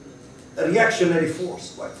 a reactionary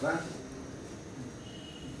force, quite frankly.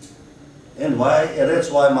 And that's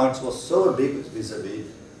why Marx was so big vis-a-vis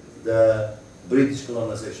the British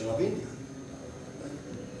colonization of India.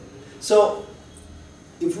 So,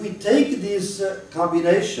 if we take this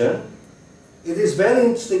combination, it is very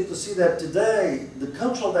interesting to see that today the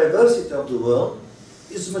cultural diversity of the world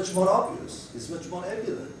is much more obvious, it's much more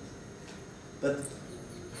evident. But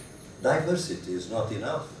diversity is not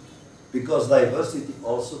enough, because diversity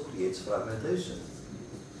also creates fragmentation.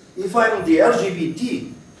 If I'm the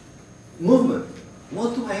LGBT movement,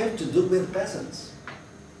 what do I have to do with peasants?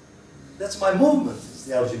 That's my movement, it's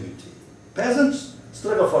the LGBT. Peasants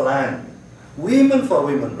struggle for land, women for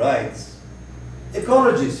women's rights,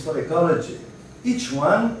 ecologists for ecology. Each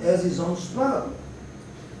one has his own struggle,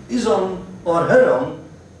 his own or her own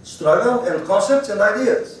struggle and concepts and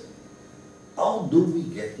ideas. How do we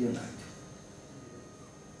get united?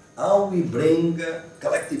 How we bring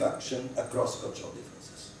collective action across cultural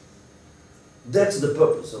differences? That's the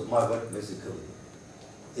purpose of my work, basically,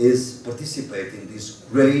 is participate in this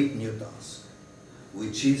great new task,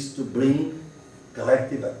 which is to bring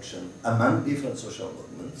collective action among different social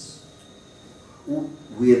movements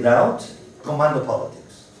without commando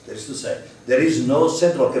politics. That is to say, there is no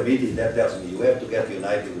central committee that tells me you have to get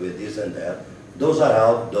united with this and that. Those are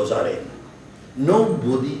out, those are in.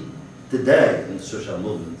 Nobody today in the social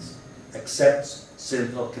movements accepts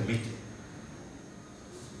central committee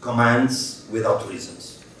commands without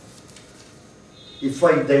reasons. If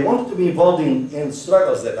they want to be involved in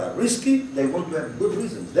struggles that are risky, they want to have good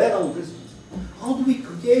reasons, their own reasons. How do we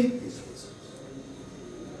create these reasons?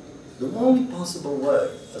 The only possible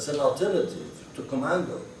way as an alternative to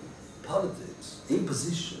commando politics,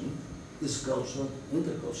 imposition, is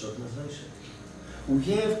intercultural translation. We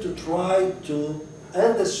have to try to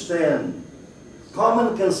understand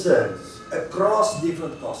common concerns across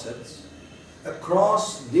different concepts,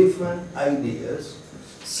 across different ideas.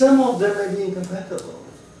 Some of them may be incompatible,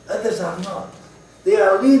 others are not. They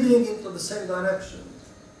are leading into the same direction,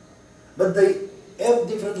 but they have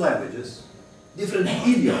different languages, different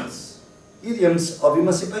idioms of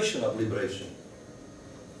emancipation, of liberation.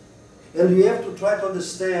 And we have to try to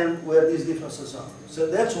understand where these differences are. So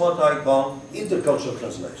that's what I call intercultural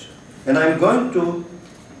translation. And I'm going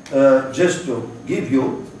to just to give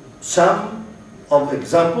you some of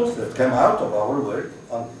examples that come out of our work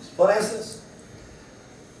on this. For instance,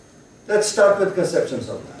 let's start with conceptions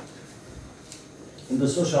of land. In the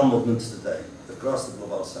social movements today, across the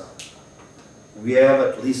global south, we have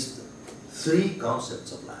at least 3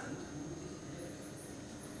 concepts of land.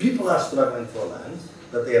 People are struggling for land,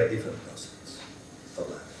 but they have different concepts of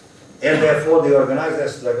land. And therefore, they organize their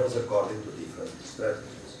struggles according to different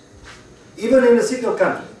strategies. Even in a single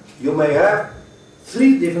country, you may have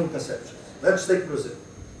 3 different conceptions. Let's take Brazil.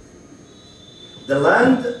 The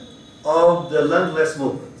land of the landless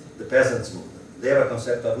movement, the peasants movement, they have a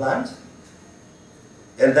concept of land,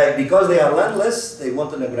 and because they are landless, they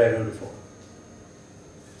want an agrarian reform.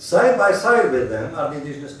 Side by side with them are the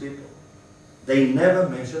indigenous people. They never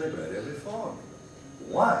mention agrarian reform.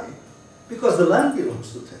 Why? Because the land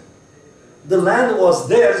belongs to them. The land was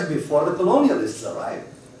theirs before the colonialists arrived.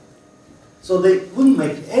 So they wouldn't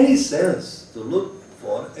make any sense to look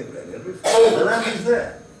for agrarian reform. The land is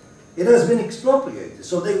there. It has been expropriated,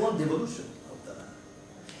 so they want devolution of the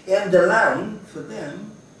land. And the land, for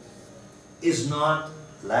them, is not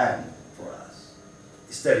land for us.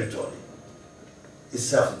 It's territory. It's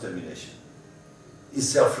self-determination. It's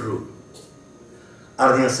self-rule.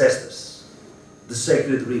 Are the ancestors, the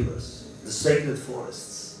sacred rivers, the sacred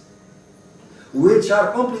forests, which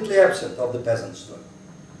are completely absent of the peasant struggle.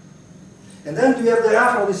 And then we have the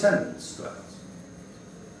Afro-descendant struggles,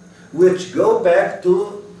 which go back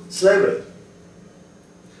to slavery.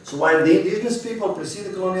 So while the indigenous people precede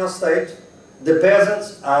the colonial state, the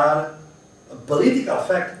peasants are a political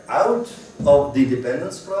fact out of the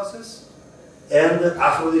independence process, and the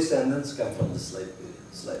Afro-descendants come from the slavery,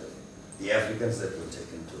 the Africans that were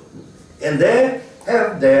taken too. And they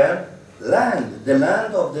have their land, the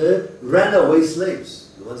land of the runaway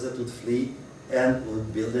slaves, the ones that would flee and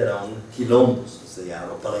would build their own quilombos, as they are,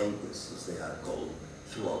 or palenques, as they are called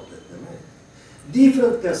throughout Latin America.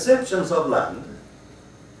 Different conceptions of land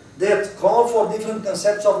that call for different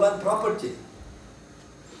concepts of land property.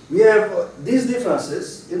 We have these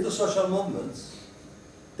differences in the social movements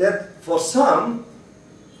that for some,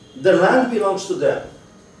 the land belongs to them.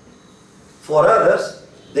 For others,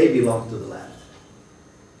 they belong to the land.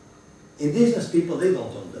 Indigenous people, they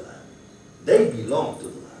don't own the land. They belong to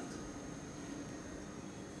the land.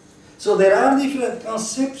 So there are different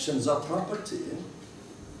conceptions of property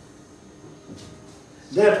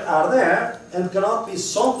that are there and cannot be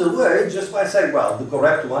solved away just by saying, well, the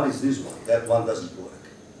correct one is this one, that one doesn't work.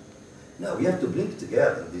 No, we have to bring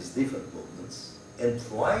together these different movements and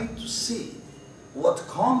try to see what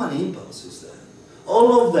common impulse is there.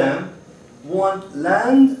 All of them want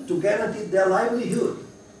land to guarantee their livelihood,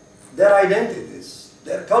 their identities,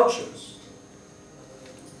 their cultures.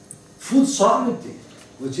 Food sovereignty,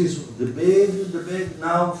 which is the big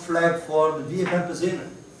now flag for the Via Campesina,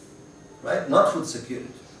 right? Not food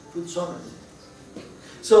security, food sovereignty.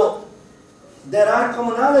 So there are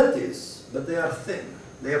commonalities, but they are thin.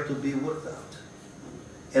 They have to be worked out.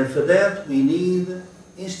 And for that, we need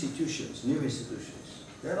institutions, new institutions.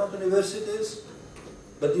 They're not universities,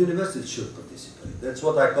 but the universities should participate. That's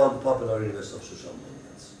what I call the popular university of social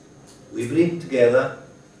movements. We bring together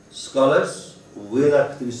scholars with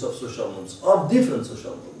activists of social movements, of different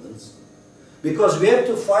social movements, because we have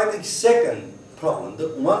to fight a second problem.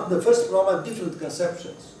 The first problem, different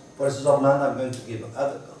conceptions. For instance, of land, I'm going to give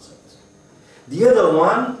other concepts. The other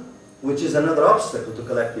one, which is another obstacle to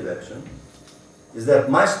collective action, is that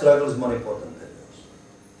my struggle is more important than yours.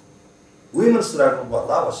 Women's struggle,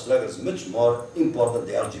 well, our struggle is much more important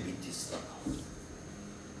than the LGBT struggle.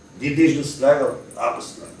 The indigenous struggle, our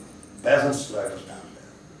struggle. Peasant struggle down there.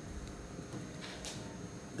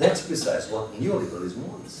 That's precisely what neoliberalism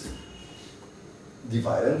wants.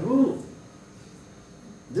 Divide and rule.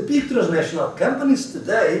 The big transnational companies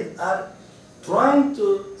today are trying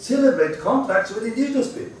to celebrate contracts with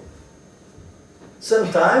indigenous people.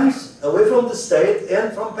 Sometimes away from the state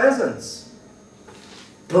and from peasants,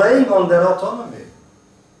 playing on their autonomy.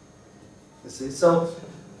 You see, so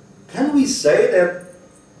can we say that,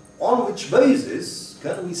 on which basis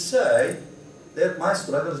can we say that my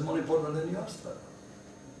struggle is more important than your struggle?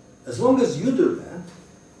 As long as you do that,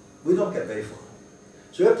 we don't get very far.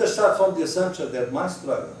 So you have to start from the assumption that my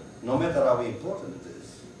struggle, no matter how important it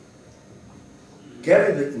is,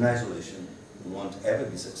 carried in isolation, won't ever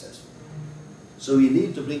be successful. So we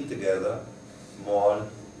need to bring together more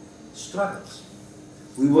struggles.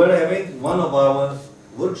 We were having one of our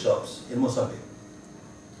workshops in Mozambique,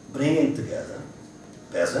 bringing together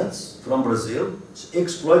peasants from Brazil,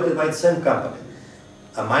 exploited by the same company.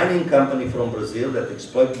 A mining company from Brazil that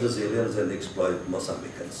exploit Brazilians and exploit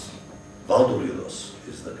Mozambicans. Valduridos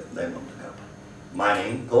is the name of the company.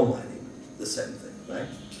 Mining, coal mining, the same thing, right?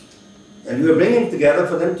 And we were bringing together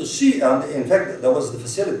for them to see, and in fact, that was the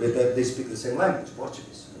facility that they speak the same language,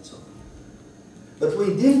 Portuguese, and so on. But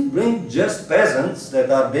we didn't bring just peasants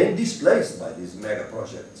that are being displaced by these mega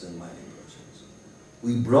projects and mining projects.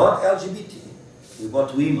 We brought LGBT, we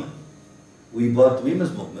brought women, we brought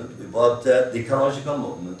women's movement, we brought the ecological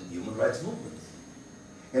movement, human rights movement.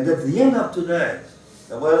 And at the end of today,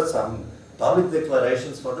 there were some public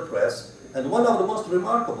declarations for the press, and one of the most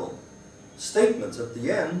remarkable statements at the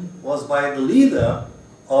end was by the leader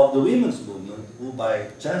of the women's movement, who by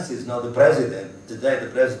chance is now the president, today the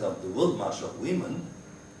president of the World March of Women,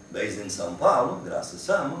 based in São Paulo, Graça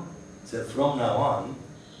Samo, said from now on,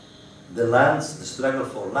 the struggle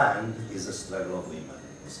for land is a struggle of women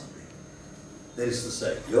or something. That is to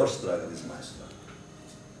say, your struggle is my struggle.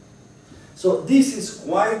 So this is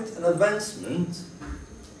quite an advancement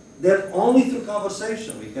that only through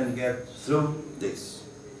conversation we can get through this.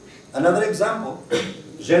 Another example,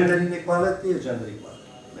 gender inequality, gender equality,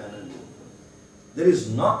 man and woman. There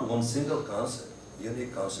is not one single concept,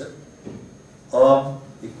 unique concept of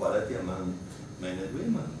equality among men and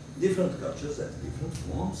women. Different cultures have different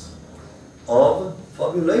forms of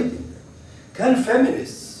formulating them. Can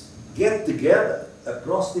feminists get together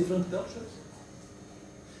across different cultures?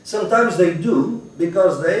 Sometimes they do,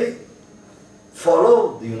 because they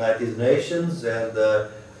follow the United Nations and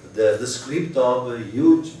the script of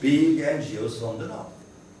huge, big NGOs from the north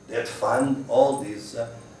that fund all these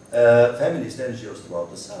feminist NGOs throughout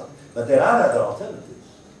the south. But there are other alternatives.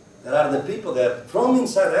 There are the people that, from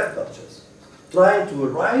inside their cultures, trying to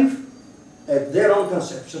arrive at their own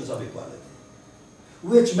conceptions of equality,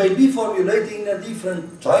 which may be formulating in a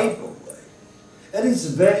different type of way. And it's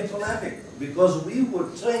very polemical, because we were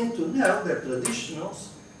trained to know that traditionals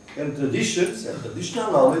and traditions and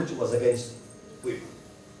traditional knowledge was against women.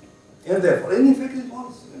 And therefore, and in fact it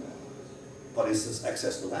was. For instance,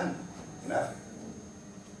 access to land in Africa.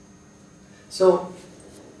 So,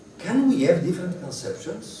 can we have different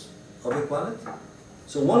conceptions of equality?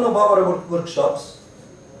 So one of our workshops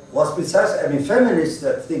was precisely, feminists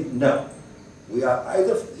that think, no, we are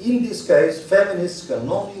either, in this case, feminists can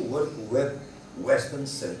only work with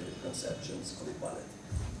Western-centric conceptions of equality.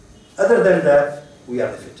 Other than that, we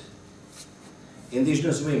are defeated.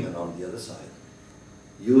 Indigenous women, on the other side,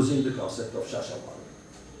 using the concept of Shashawarli.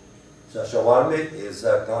 Shashawarli is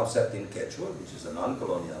a concept in Quechua, which is a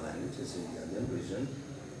non-colonial language, it's in the Andean region,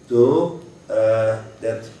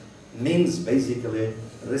 that means basically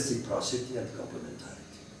reciprocity and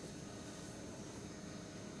complementarity.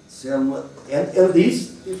 So, and these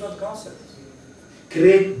different concepts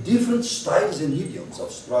create different styles and idioms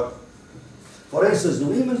of struggle. For instance, the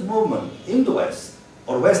women's movement in the West,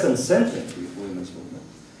 or Western-centric women's movement,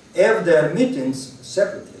 have their meetings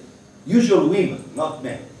separately. Usually women, not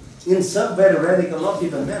men. In some very radical, not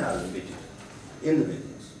even men are admitted in the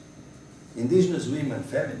meetings. Indigenous women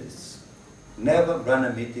feminists never run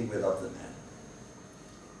a meeting without the men.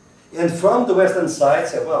 And from the Western side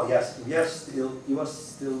say, well, yes, you are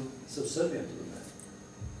still subservient to the men.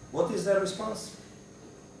 What is their response?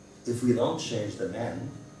 If we don't change the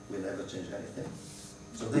men, we never change anything.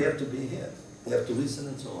 So they have to be here. They have to listen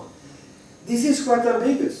and so on. This is quite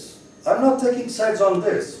ambiguous. I'm not taking sides on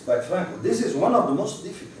this, quite frankly. This is one of the most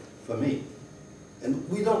difficult for me. And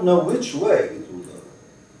we don't know which way it will go.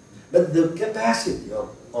 But the capacity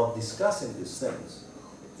of discussing these things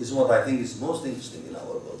is what I think is most interesting in our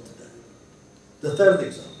world today. The third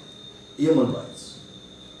example, human rights.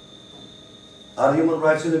 Are human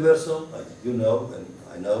rights universal? You know, and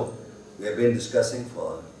I know, we have been discussing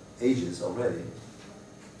for ages already.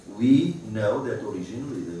 We know that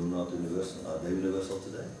originally they were not universal. Are they universal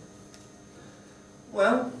today?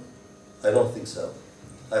 Well, I don't think so.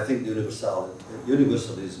 I think the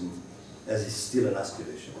universalism is still an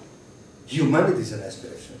aspiration. Humanity is an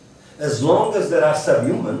aspiration. As long as there are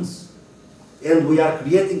subhumans, and we are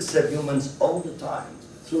creating subhumans all the time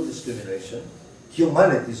through discrimination,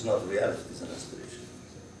 humanity is not reality, it's an aspiration.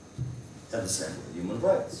 And the same with human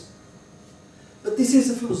rights. But this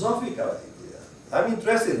is a philosophical idea. I'm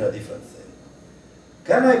interested in a different thing.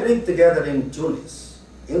 Can I bring together in Tunis,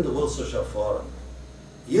 in the World Social Forum,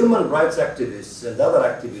 human rights activists and other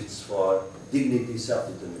activists for dignity,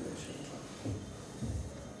 self-determination?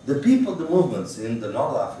 The people, the movements in the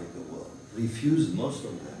North African world refused, most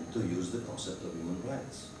of them, to use the concept of human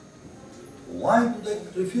rights. Why do they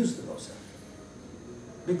refuse the concept?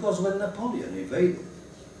 Because when Napoleon invaded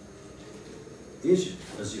Egypt,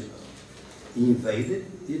 as you know, he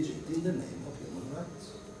invaded Egypt in the name of human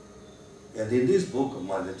rights. And in this book of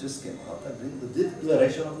mine that just came out, I bring the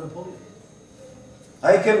Declaration of Napoleon.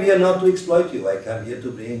 I came here not to exploit you, I came here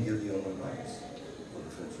to bring you the human rights for the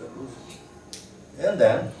French Revolution. And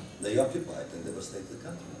then they occupied and devastated the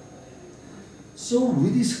country. So we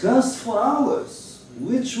discussed for hours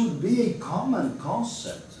which would be a common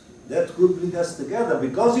concept that could bring us together,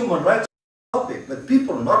 because human rights is a topic, but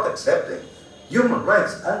people not accepting human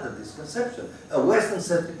rights under this conception, a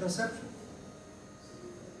Western-centric conception.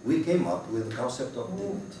 We came up with the concept of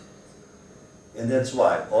dignity. And that's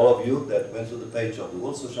why all of you that went to the page of the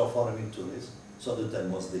World Social Forum in Tunis saw the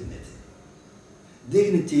term was dignity.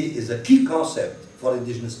 Dignity is a key concept for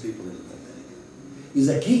indigenous people in the community. It's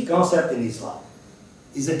a key concept in Islam.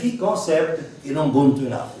 It's a key concept in Ubuntu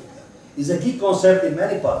in Africa. It's a key concept in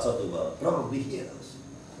many parts of the world, probably here also.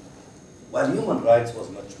 While human rights was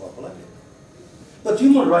much more polemic. But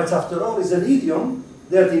human rights, after all, is an idiom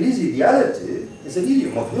that in its ideality is an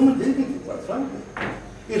idiom of human dignity, quite frankly.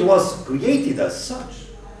 It was created as such,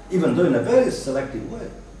 even though in a very selective way,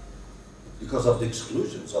 because of the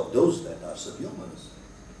exclusions of those that are subhumans.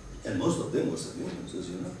 And most of them were subhumans, as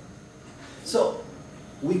you know. So,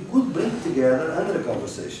 we could bring together under a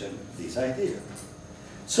conversation this idea.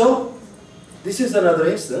 So, this is another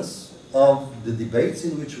instance of the debates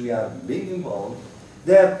in which we are being involved,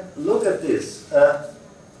 that, look at this,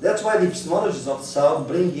 that's why the epistemologies of the South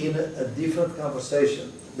bring in a different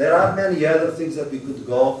conversation. There are many other things that we could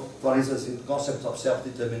go, for instance, in the concept of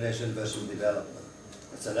self-determination versus development.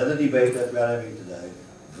 It's another debate that we are having today,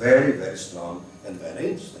 very, very strong and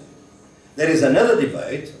very interesting. There is another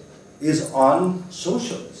debate, is on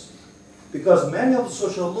socialism. Because many of the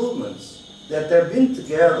social movements that have been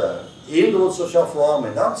together in the World Social Forum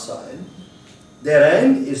and outside, their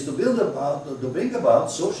aim is to bring about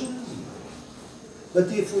socialism.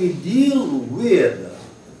 But if we deal with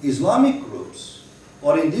Islamic groups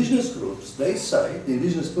or indigenous groups, they say, the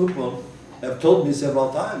indigenous people have told me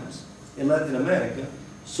several times, in Latin America,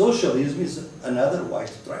 socialism is another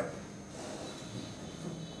white trap.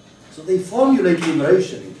 So they formulate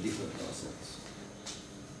liberation into different concepts.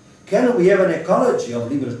 Can we have an ecology of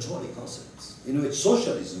liberatory concepts, in which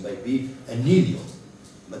socialism may be an idiom,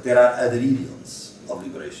 but there are other idioms of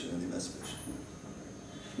liberation and emancipation?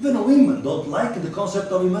 Even women don't like the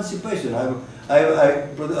concept of emancipation. I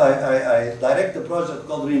direct a project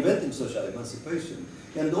called Reinventing Social Emancipation,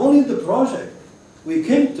 and only in the project we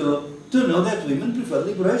came to know that women prefer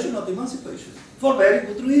liberation, not emancipation, for very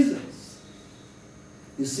good reasons.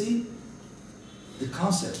 You see, the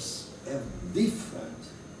concepts have different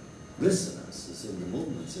resonances in the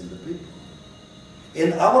movements in the people.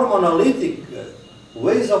 And our monolithic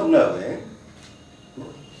ways of knowing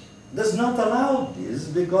does not allow this,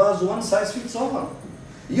 because one size fits all.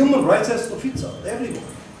 Human rights has to fit all, everyone.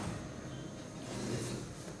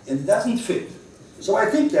 And it doesn't fit. So I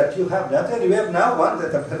think that you have that, and you have now one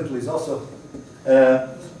that apparently is also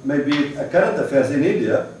maybe a current affairs in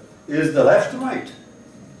India, is the left-right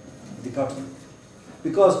dichotomy.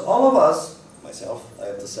 Because all of us, myself, I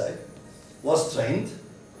have to say, was trained,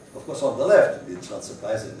 of course, on the left. It's not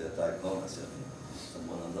surprising that I call myself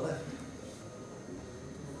someone on the left.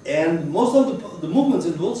 And most of the movements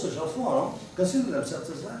in the World Social Forum consider themselves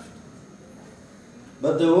as left.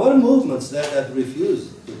 But there were movements that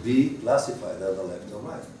refused to be classified as the left or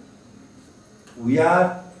right. We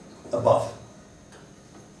are above.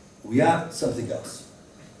 We are something else.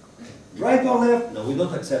 Right or left? No, we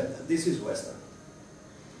don't accept that. This is Western.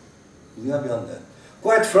 We are beyond that.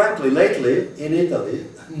 Quite frankly, lately in Italy,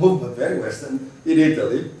 a movement very Western in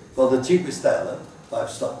Italy, called the Cinque Stelle, 5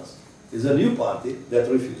 stars, is a new party that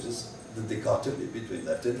refuses the dichotomy between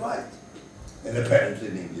left and right. And apparently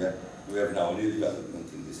in India, we have now a new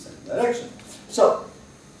development in this same direction. So,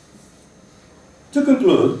 to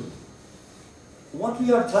conclude, what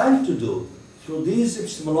we are trying to do through these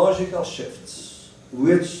epistemological shifts,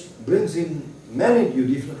 which brings in many new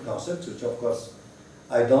different concepts, which of course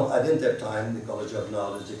I didn't have time, the ecology of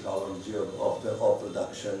knowledge, ecology of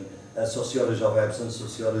production, sociology of absence,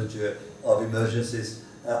 sociology of emergencies,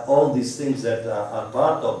 all these things that are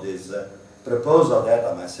part of this proposal that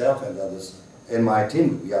I myself and others in my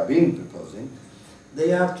team we are proposing,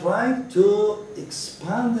 they are trying to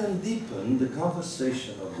expand and deepen the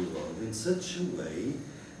conversation of the world in such a way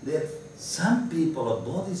that some people or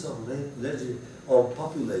bodies of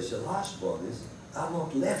population, large bodies, are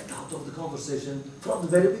not left out of the conversation from the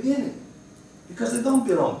very beginning, because they don't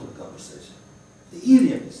belong to the conversation. The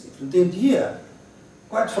idiom is different. And here,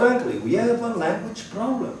 quite frankly, we have a language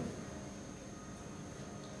problem,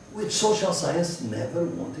 which social science never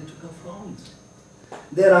wanted to confront.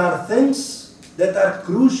 There are things that are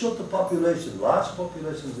crucial to population, large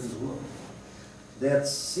populations in the world, that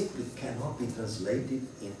simply cannot be translated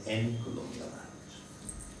in any colloquial language.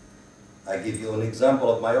 I give you an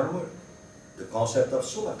example of my own work. The concept of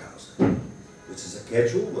summa causa, which is a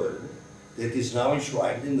casual word that is now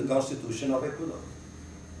enshrined in the Constitution of Ecuador.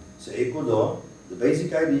 So Ecuador, the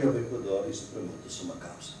basic idea of Ecuador is to promote the summa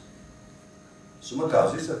causa. Summa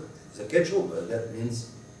causa is a casual word that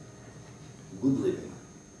means good living.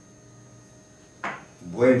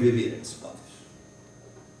 Buen vivir in Spanish.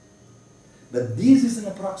 But this is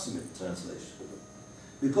an approximate translation,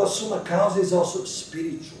 because summa causa is also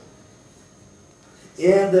spiritual.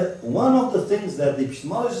 And one of the things that the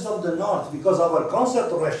epistemologists of the North, because our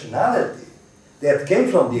concept of rationality that came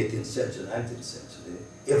from the 18th century, 19th century,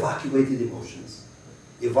 evacuated emotions,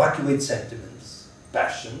 evacuated sentiments,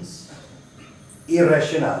 passions,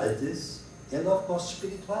 irrationalities, and of course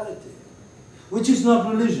spirituality, which is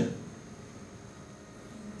not religion.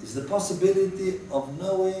 It's the possibility of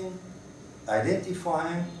knowing,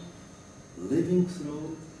 identifying, living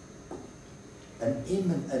through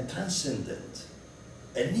a transcendent,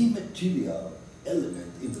 an immaterial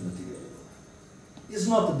element in the material world. It's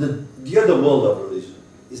not the other world of religion,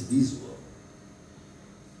 it's this world.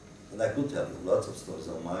 And I could tell you lots of stories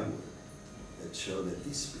of my work that show that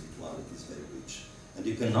this spirituality is very rich. And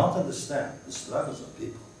you cannot understand the struggles of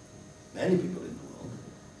people, many people in the world,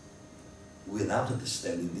 without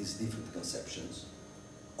understanding these different conceptions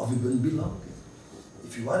of even belonging.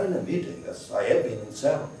 If you are in a meeting, as I have been in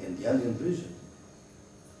several, in the Andean region,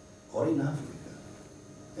 or in Africa,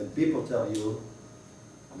 and people tell you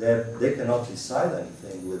that they cannot decide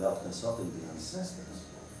anything without consulting the ancestors.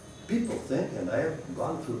 People think, and I have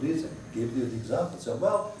gone through this and give you the example, say,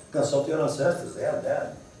 well, consult your ancestors, they are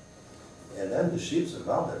dead. And then the chiefs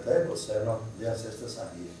around the table say, no, the ancestors are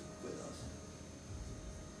here with us.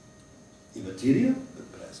 Immaterial,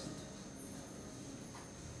 but present.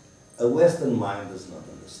 a Western mind does not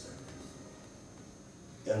understand.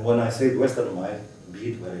 And when I say Western mind,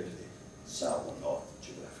 be it very clear, south or north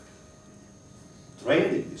geographically.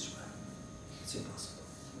 Trained in this way, it's impossible.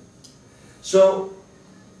 So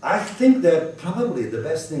I think that probably the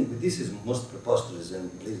best thing, this is most preposterous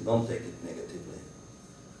and please don't take it negatively.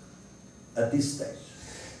 At this stage,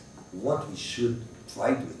 what we should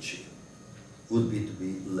try to achieve would be to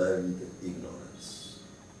be learned ignorance.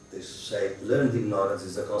 They say learned ignorance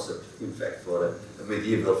is a concept, in fact, for a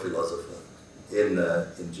medieval philosopher in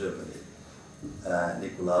Germany,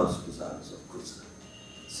 Nikolaus Cusanus of Cusa.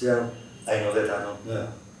 So I know that I don't know.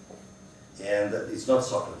 And it's not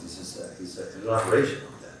Socrates, it's an elaboration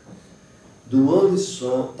of that. The world is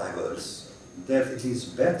so diverse that it is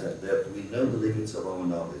better that we know the limits of our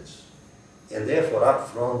knowledge. And therefore, up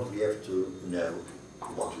front, we have to know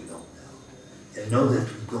what we don't know. And know that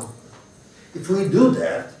we don't know. If we do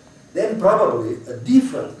that, then probably a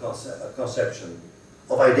different conception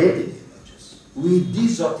of identity emerges. We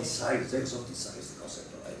exoticize the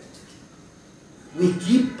concept of identity. We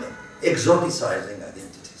keep exoticizing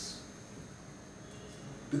identities.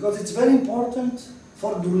 Because it's very important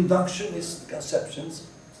for the reductionist conceptions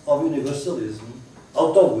of universalism,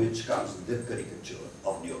 out of which comes the caricature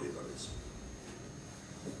of neoliberalism.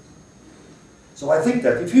 So I think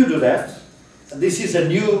that if you do that, this is a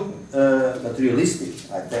new materialistic,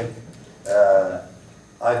 I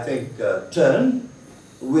think, turn,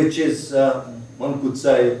 which is, one could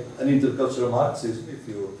say, an intercultural Marxism,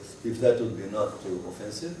 if that would be not too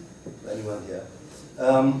offensive to anyone here.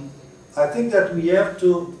 I think that we have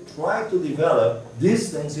to try to develop these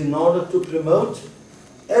things in order to promote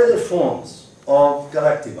other forms of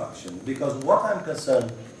collective action. Because what I'm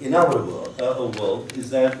concerned in our world is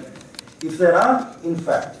that if there are, in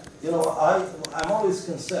fact, I'm always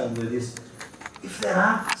concerned with this, if there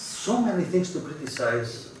are so many things to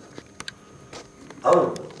criticize our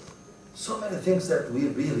world, so many things that we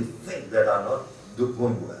really think that are not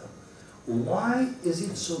going well, why is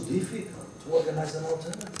it so difficult to organize an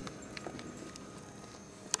alternative?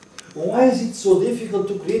 Why is it so difficult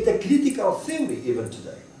to create a critical theory even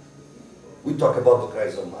today? We talk about the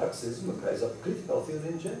crisis of Marxism, the crisis of critical theory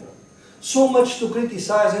in general. So much to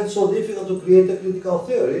criticize and so difficult to create a critical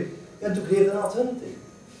theory and to create an alternative.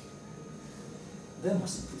 There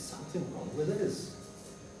must be something wrong with this.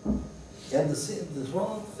 And the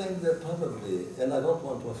wrong thing that probably, and I don't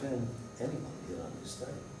want to offend anyone here on this stage,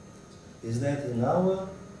 is that in our,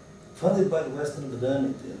 funded by the Western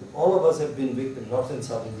modernity, all of us have been victims, north and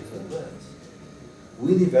south in different ways.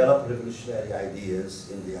 We develop revolutionary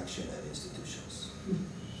ideas in reactionary institutions.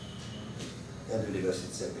 And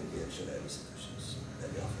universities have been reactionary institutions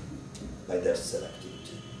very often, by their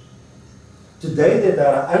selectivity. Today that they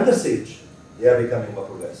are under siege, they are becoming more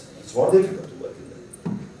progressive. It's more difficult to work in that,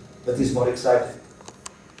 but it's more exciting.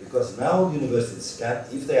 Because now universities can,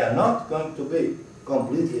 if they are not going to be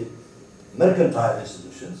completely mercantile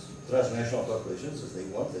institutions, transnational corporations as they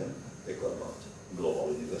want them, they call about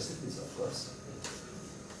global universities, of course.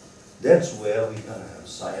 That's where we can have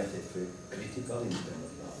scientific, critical,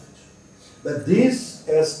 independent knowledge. But this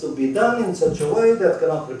has to be done in such a way that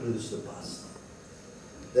cannot reproduce the past.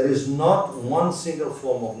 There is not one single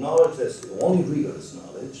form of knowledge that's the only rigorous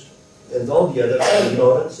knowledge, and all the others are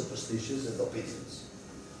ignorant, superstitious, and opinions.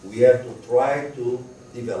 We have to try to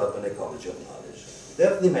develop an ecology of knowledge.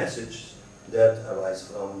 That's the message that arises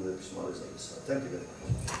from the Epistemologies. So thank you very much.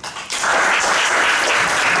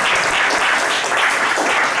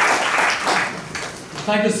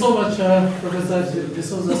 Thank you so much, Professor de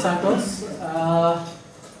Sousa Santos.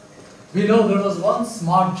 We know there was one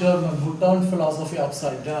smart German who turned philosophy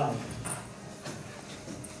upside down.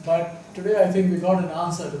 But today I think we got an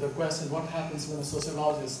answer to the question, what happens when a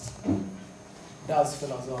sociologist does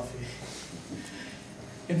philosophy?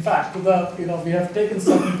 In fact, we have taken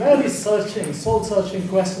some very searching, soul-searching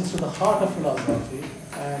questions to the heart of philosophy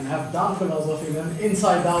and have done philosophy in an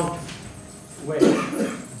inside-out way,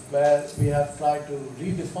 where we have tried to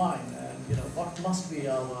redefine and what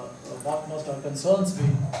must our concerns be?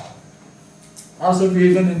 How should we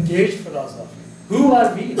even engage philosophy? Who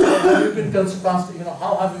are we? How have we been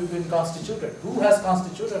how have we been constituted? Who has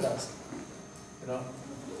constituted us?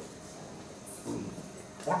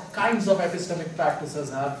 What kinds of epistemic practices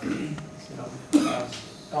have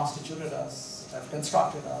constituted us, have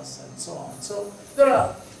constructed us, and so on. So there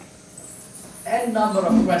are n number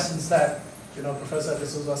of questions that Professor de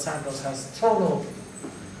Sousa Santos has thrown open.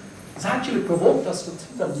 It's actually provoked us to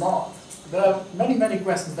think a lot. There are many, many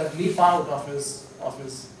questions that leap out of his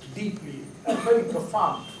deeply and very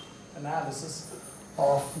profound analysis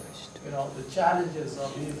of the challenges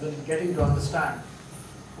of even getting to understand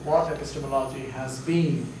what epistemology has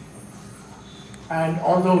been. And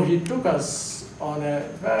although he took us on a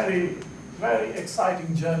very, very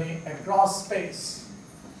exciting journey across space,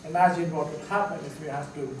 imagine what would happen if we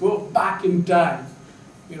have to go back in time,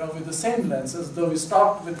 you know, with the same lenses, though we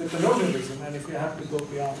stopped with the colonialism, and if we have to go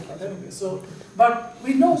beyond it. But anyway, so, but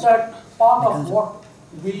we know that part of what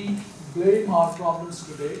we blame our problems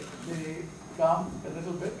today, they come a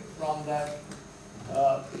little bit from that,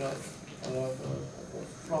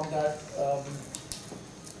 from that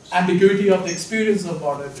ambiguity of the experience of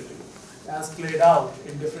modernity as played out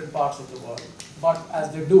in different parts of the world, but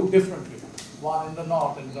as they do differently, one in the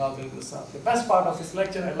north and the other in the south. The best part of his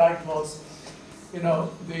lecture I liked was, the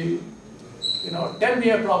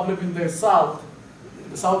 10-year problem in the south.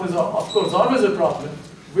 The south is, of course, always a problem,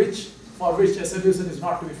 for which a solution is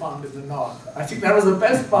not to be found in the north. I think that was the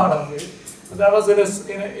best part of it. But that was,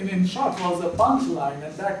 in short, was a punchline,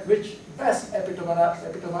 and that which best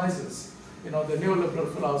epitomizes, the neoliberal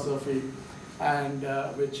philosophy, and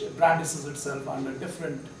which brandishes itself under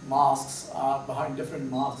different masks, behind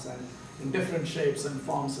different masks, and in different shapes and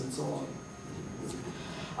forms and so on.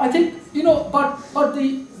 I think, but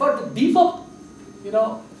the deeper,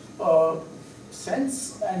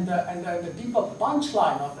 sense and the deeper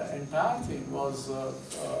punchline of the entire thing was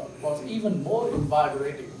even more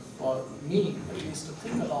invigorating for me, at least, to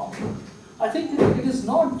think along. I think it is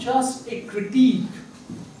not just a critique,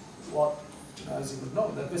 as you would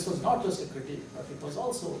know, that this was not just a critique, but it was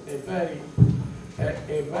also a very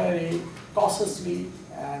cautiously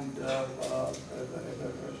and a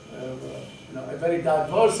very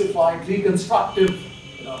diversified, reconstructive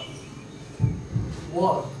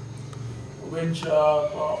work, which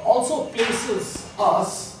also places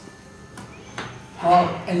us,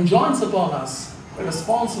 enjoins upon us a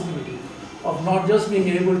responsibility of not just being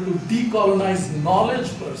able to decolonize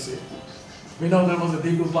knowledge per se. We know there is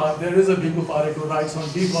a Digu Parekh who writes on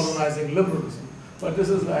decolonizing liberalism, but this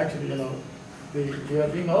is actually, we are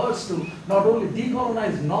being urged to not only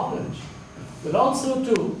decolonize knowledge, but also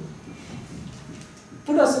to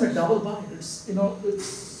put us in a double bind. And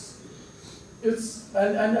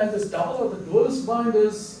this double or the dualist bind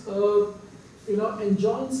is,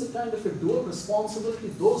 enjoins a kind of a dual responsibility.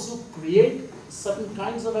 Those who create certain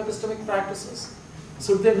kinds of epistemic practices,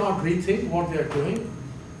 should they not rethink what they are doing?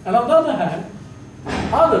 And on the other hand,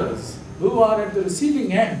 others who are at the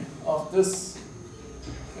receiving end of this,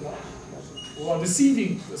 who are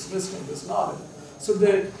receiving this wisdom, this knowledge,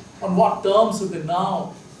 on what terms should they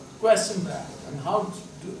now question that, and how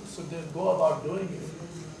should they go about doing it?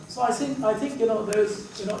 So I think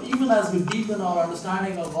there's, even as we deepen our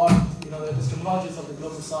understanding of what, the epistemologies of the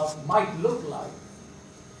Global South might look like,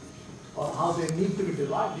 or how they need to be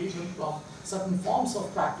derived even from certain forms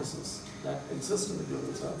of practices that exist in the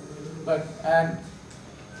Global South. And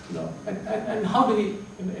how do we,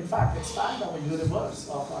 in fact, expand our universe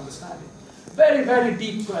of understanding? Very, very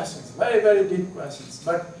deep questions, very, very deep questions.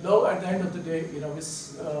 But though at the end of the day,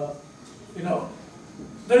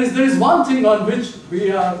 there is one thing on which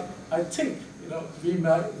we are, I think, we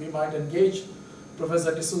might engage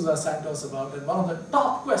Professor de Sousa Santos about, and one of the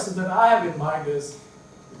top questions that I have in mind is,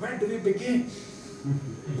 where do we begin?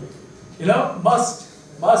 Must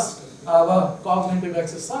our cognitive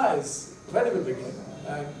exercise, where do we begin?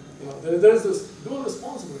 And there is this dual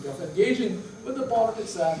responsibility of engaging with the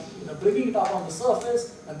politics and bringing it up on the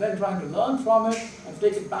surface and then trying to learn from it and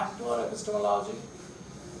take it back to our epistemology,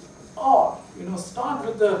 or start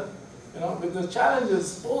with the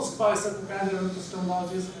challenges posed by certain kinds of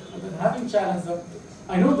epistemologies and then having challenged them.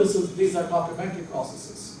 I know these are complementary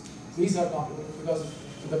processes. These are complementary because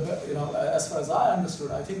as far as I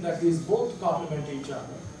understood, I think that these both complement each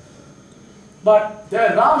other. But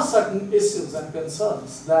there are certain issues and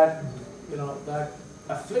concerns that that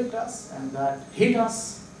afflict us and that hit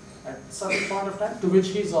us at a certain point of time, to which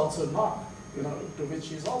he's also not, to which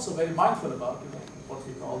he's also very mindful about, what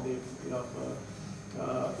we call the,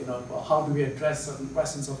 how do we address certain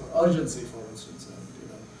questions of urgency, for instance. And,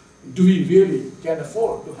 do we really can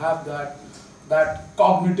afford to have that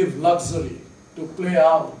cognitive luxury to play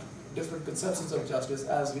out different conceptions of justice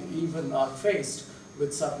as we even are faced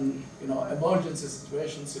with certain, emergency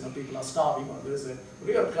situations, people are starving, or there is a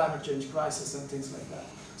real climate change crisis and things like that.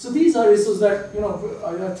 So these are issues that,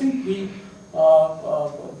 I think we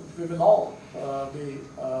will all be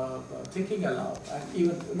thinking aloud, and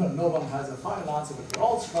even no one has a final answer, but we're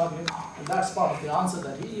all struggling, and that's part of the answer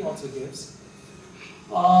that he also gives.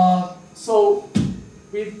 So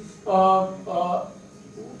we,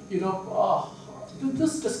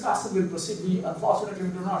 this discussion will proceed. We unfortunately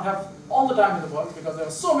do not have all the time in the world because there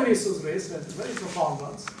are so many issues raised and very profound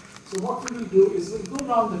ones. So what we will do is we'll go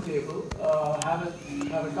around the table, have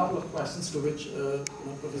a couple of questions to which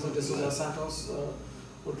Professor de Sousa Santos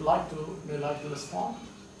may like to respond,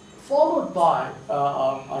 followed by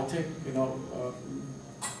I think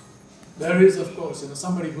there is of course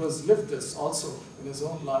somebody who has lived this also in his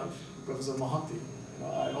own life, Professor Mohanty.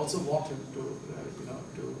 I also want him to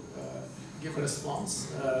give a response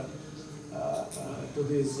to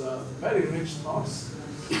these very rich thoughts.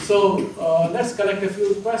 So let's collect a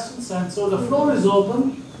few questions, and so the floor is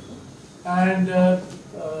open, and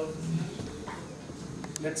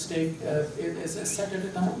let's take is a set at a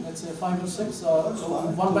time. Let's say 5 or 6,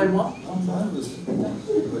 one by one.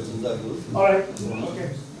 All right.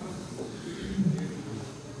 Okay.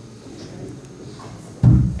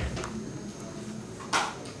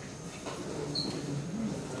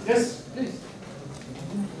 Yes, please.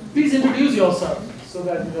 Please introduce yourself so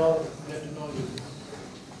that we all get to know you.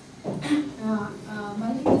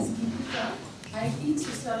 My name is Geeta. I teach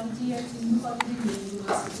sociology at University,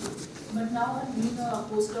 but now I'm doing a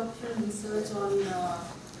postdoctoral research on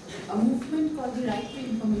a movement called the Right to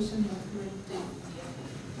Information movement in India.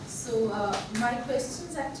 So my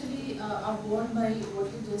questions actually are born by what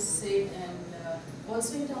you just said, and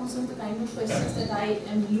also in terms of the kind of questions that I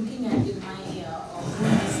am looking at in my own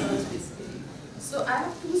research basically. So I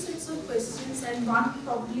have 2 sets of questions, and one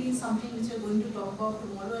probably is something which we are going to talk about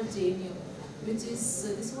tomorrow at JNU, which is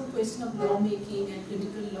this whole question of lawmaking and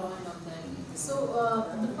critical law and all that. So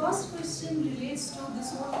the first question relates to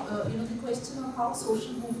this whole, the question of how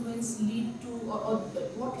social movements lead to, or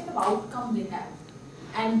what kind of outcome they have.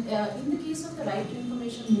 And in the case of the Right to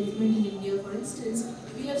Information movement in India, for instance,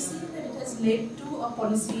 we have seen that it has led to a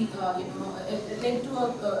policy, led to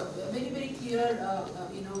a very, very clear,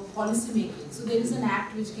 policy making. So there is an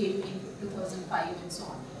act which came in 2005 and so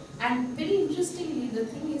on. And very interestingly, the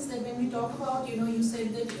thing is that when we talk about, you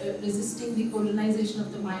said that resisting the colonization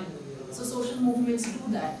of the mind. So social movements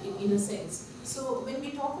do that in a sense. So when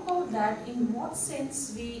we talk about that, in what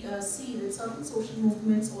sense we see that certain social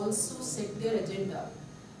movements also set their agenda?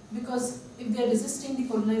 Because if they are resisting the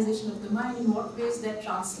colonization of the mind, in what ways that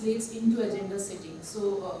translates into agenda setting?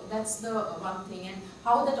 So that's the one thing, and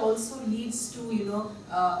how that also leads to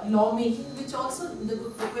lawmaking. Which also the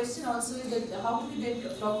question also is that how do we then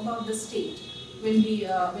talk about the state when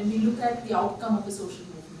we look at the outcome of a social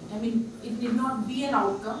movement? I mean, it need not be an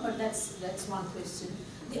outcome, but that's one question.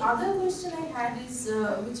 The other question I had is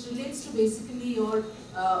which relates to basically your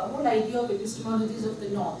whole idea of epistemologies of the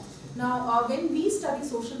North. Now, when we study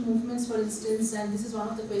social movements, for instance, and this is one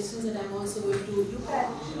of the questions that I'm also going to look at,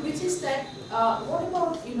 which is that what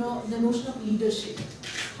about the notion of leadership?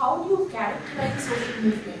 How do you characterize social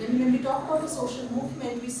movement? I mean, when we talk about a social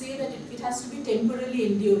movement, we say that it has to be temporally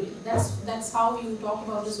enduring. That's how you talk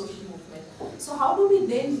about a social movement. So how do we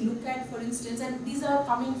then look at, for instance, and these are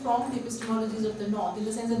coming from the epistemologies of the North, in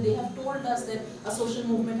the sense that they have told us that a social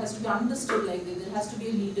movement has to be understood like this. There has to be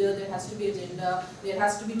a leader, there has to be agenda,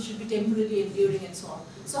 it should be temporarily enduring and so on.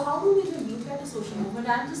 So how do we then look at a social movement?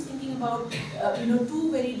 I'm just thinking about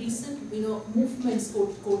 2 very recent movements,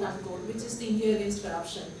 quote unquote, which is the India Against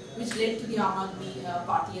Corruption, which led to the Aam Aadmi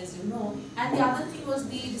Party, as you know, and the other thing was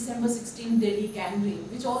the December 16 Delhi gang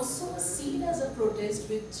rape, which also was seen as a protest,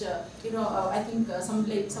 which I think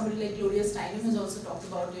somebody like Gloria Steinem has also talked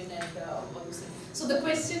about it, and so the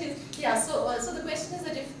question is, so the question is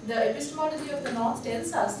that if the epistemology of the North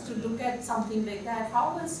tells us to look at something like that,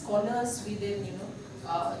 how as scholars we then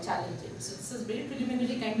challenge it? So this is very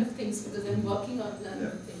preliminary kind of things, because I'm working on the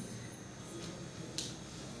thing.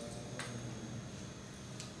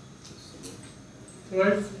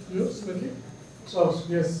 Right, yes, quickly. So,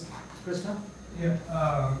 yes, Krishna? Yeah,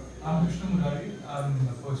 I'm Krishna Murari. I'm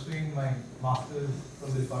pursuing my master's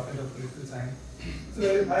from the Department of Political Science. So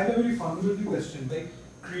I have a very fundamental question, like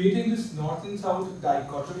creating this North and South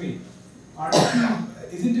dichotomy,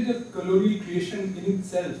 isn't it a colonial creation in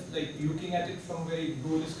itself, like looking at it from a very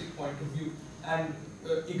dualistic point of view and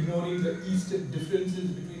ignoring the differences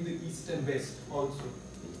between the East and West also?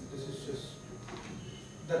 This is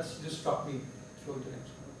that's just struck me.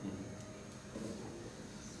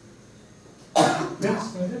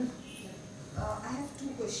 Yes, I have 2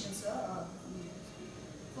 questions, sir.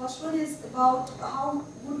 First one is about how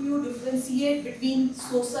would you differentiate between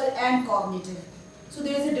social and cognitive? So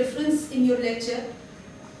there is a difference in your lecture.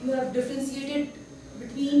 You have differentiated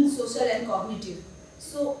between social and cognitive.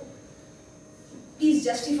 So please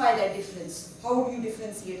justify that difference. How would you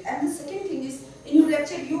differentiate? And the second thing is, in your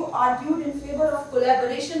lecture you argued in favor of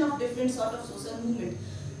collaboration of different sort of social movement.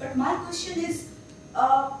 But my question is,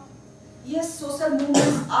 yes, social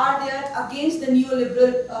movements are there against the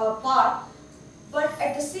neoliberal part, but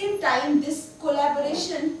at the same time, this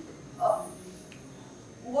collaboration,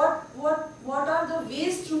 what are the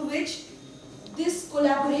ways through which these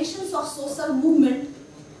collaborations of social movement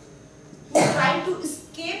will try to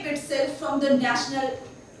escape itself from the national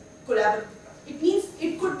collaboration? It means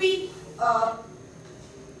it could be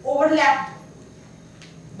overlapped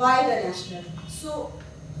by the national. So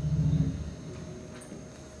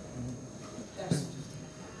that's it.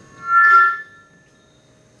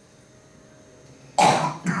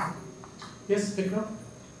 Yes, Vikram?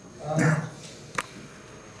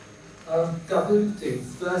 Couple of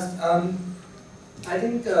things. First, I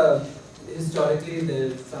think historically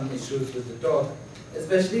there's some issues with the talk,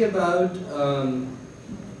 especially about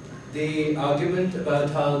the argument about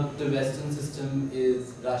how the Western system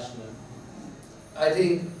is rational. I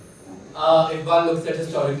think if one looks at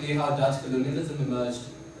historically how Dutch colonialism emerged,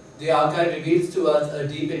 the archive reveals to us a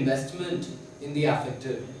deep investment in the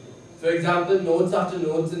affective. For example, notes after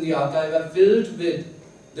notes in the archive are filled with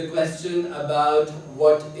the question about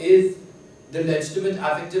what is the legitimate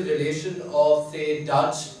affective relation of, say,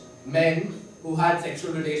 Dutch men who had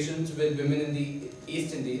sexual relations with women in the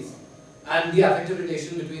East Indies, and the affective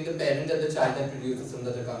relation between the parent and the child that produces from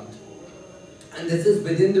that account. And this is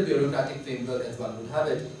within the bureaucratic framework as one would have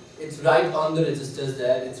it. It's right on the registers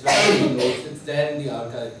there, it's right in the notes, it's there in the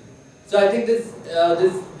archive. So I think this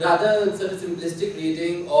rather sort of simplistic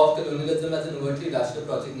reading of colonialism as an overtly rational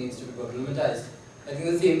project needs to be problematized. I think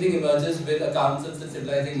the same thing emerges with accounts of the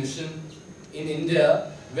civilizing mission in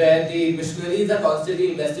India, where the missionaries are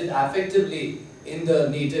constantly invested affectively in the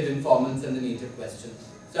native informants and the native questions.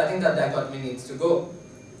 So I think that dichotomy needs to go.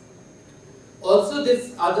 Also,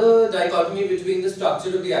 this other dichotomy between the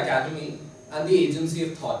structure of the academy and the agency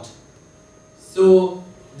of thought. So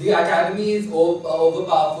the academy is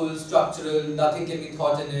overpowerful, structural, nothing can be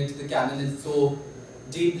taught in it, the canon is so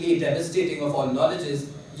deeply devastating of all knowledges,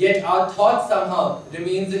 yet our thought somehow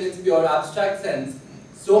remains in its pure abstract sense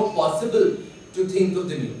so possible to think of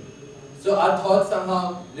the new. So our thoughts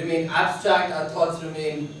somehow remain abstract, our thoughts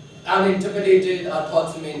remain uninterpolated, our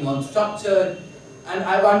thoughts remain non-structured, and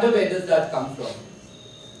I wonder where does that come from.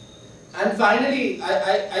 And finally,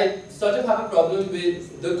 I sort of have a problem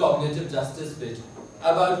with the cognitive justice bit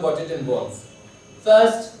about what it involves.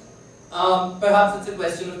 First, perhaps it's a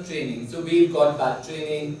question of training. So we've got bad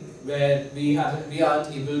training where we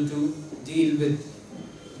aren't able to deal with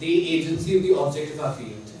the agency of the object of our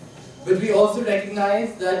field. But we also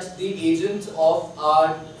recognize that the agents of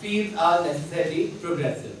our field are necessarily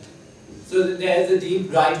progressive. So there is a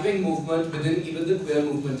deep right-wing movement within even the queer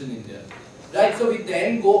movement in India. Right, so we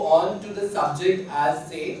then go on to the subject as,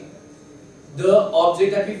 say, the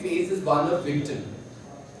object that we face is one of victim.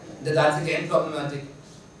 That's again problematic.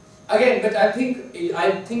 Again, but I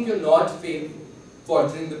think you're not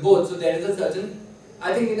faltering the boat. So there is a certain,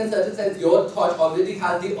 I think in a certain sense, your thought already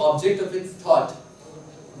has the object of its thought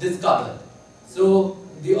discovered. So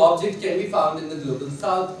the object can be found in the global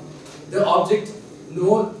south. The object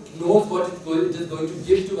knows what it is going to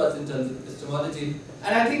give to us in terms of epistemology.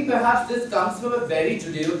 And I think perhaps this comes from a very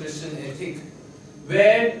Judeo-Christian ethic,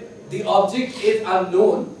 where the object is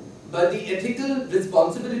unknown, but the ethical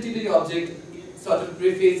responsibility to the object sort of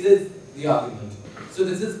prefaces the argument. So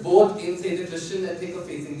this is both in, say, the Christian ethic of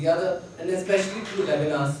facing the other, and especially through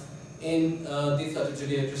Levinas in the sort of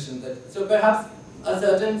Judeo-Christian. So perhaps a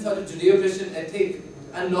certain sort of Judeo-Christian ethic,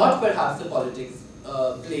 and not perhaps the politics,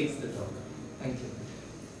 plagues the talk. Thank you.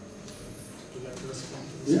 Would you like to respond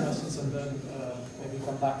to these questions and then maybe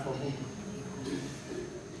come back for me?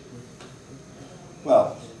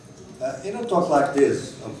 Well, in a talk like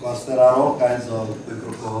this, of course, there are all kinds of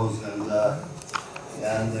quiproquos,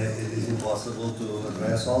 and it is impossible to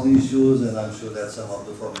address all the issues, and I'm sure that some of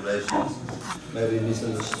the formulations may be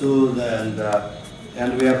misunderstood,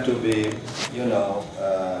 and we have to be, you know,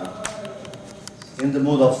 in the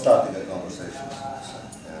mood of starting a conversation,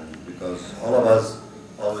 and because all of us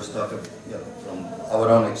always talk, you know, from our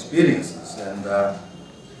own experiences,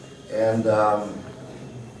 and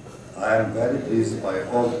I am very pleased by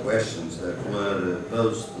all the questions that were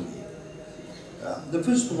posed to me. The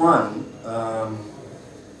first one,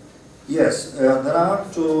 yes, there are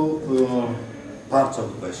two parts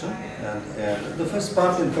of the question, and the first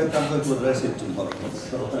part, in fact, I'm going to address it tomorrow.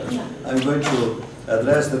 So I'm going to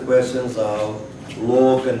address the questions of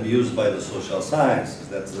law can be used by the social sciences.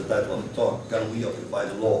 That's the title of the talk. Can we occupy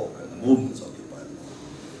the law? Can the movements occupy the law?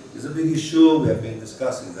 It's a big issue. We have been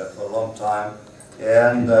discussing that for a long time,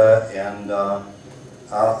 and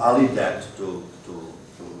I'll leave that to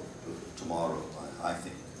tomorrow, I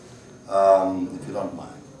think, if you don't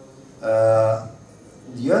mind.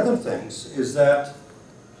 The other things is that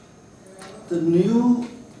the new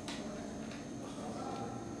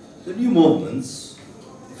movements,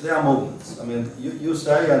 if they are movements, I mean, you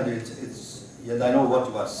say, and I know what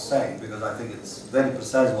you are saying, because I think it's very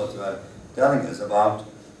precise what you are telling us about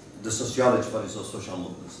the sociology, for instance, of social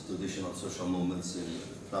movements, traditional social movements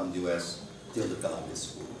from the US till the Columbia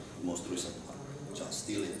School, the most recent one, John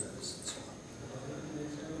Steele and so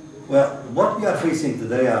on. Well, what we are facing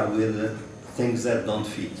today are with things that don't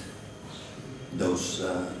fit those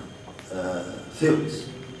theories.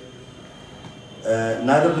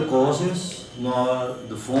 Neither the causes nor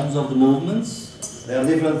the forms of the movements, they are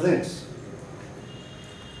different things.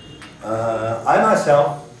 I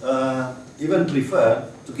myself even prefer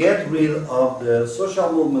to get rid of the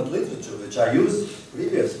social movement literature, which I used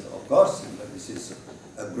previously, of course. This is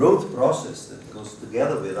a growth process that goes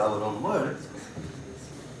together with our own work.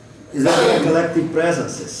 Is that collective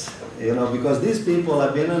presences, you know, because these people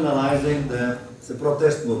have been analyzing the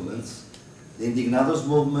protest movements, the Indignados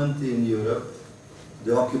movement in Europe,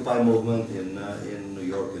 the Occupy movement in New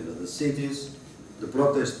York and other cities, the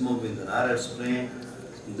protest movement in Arab Spring,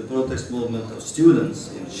 the protest movement of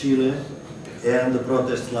students in Chile, and the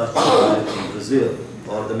protest last July in Brazil,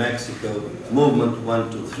 or the Mexico movement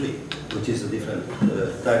 123, which is a different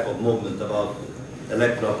type of movement about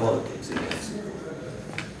electoral politics in Mexico.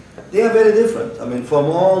 They are very different. I mean, from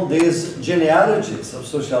all these genealogies of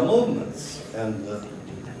social movements, and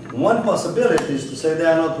one possibility is to say they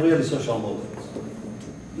are not really social movements.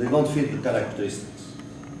 They don't fit the characteristics.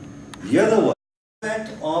 The other one, the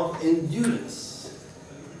fact of endurance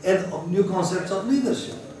and of new concepts of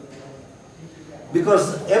leadership.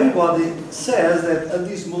 Because everybody says that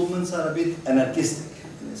these movements are a bit anarchistic,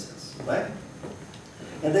 in a sense, right?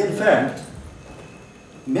 And in fact,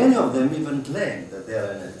 many of them even claim that they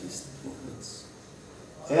are anarchistic movements.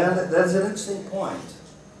 And that's an interesting point,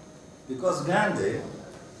 because Gandhi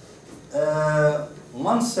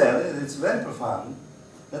once said, and it's very profound,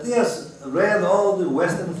 that he has read all the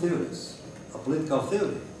Western theories of political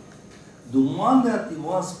theory. The one that he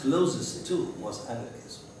was closest to was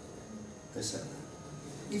anarchism. He said that.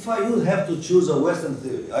 If I would have to choose a Western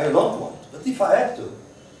theory, I don't want, but if I had to,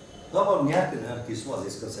 probably anarchism was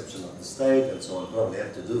his conception of the state and so on, probably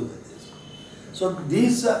had to do with this. So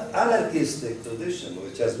this anarchistic tradition,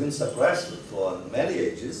 which has been suppressed for many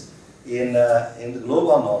ages in the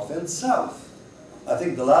global north and south, I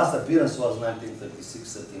think the last appearance was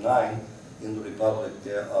 1936-39 in the Republic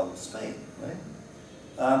of Spain,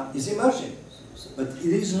 right? Is emerging, but it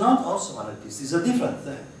is not also anarchist. It's a different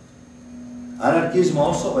thing. Anarchism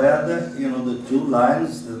also had, the two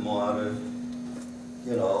lines, the more,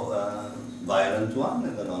 violent one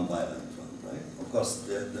and the non-violent one, right? Of course,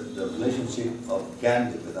 the relationship of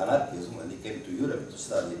Gandhi with anarchism, when he came to Europe to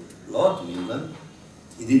study law to England,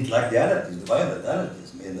 he didn't like the anarchism, the violent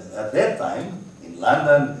anarchism. And at that time, in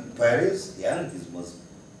London, in Paris, the anarchism was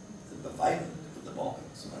violent with the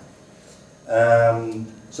bombings, right?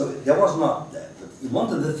 So there was not that. But he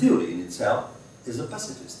wanted the theory in itself is a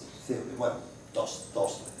pacifist theory. Well, Tolstoy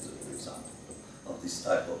is a good example of this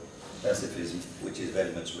type of pacifism, which is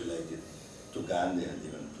very much related to Gandhi and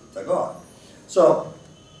even to Tagore. So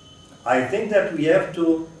I think that we have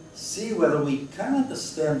to see whether we can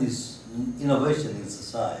understand this innovation in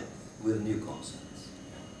society with new concepts,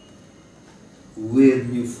 with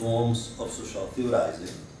new forms of social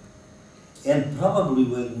theorizing, and probably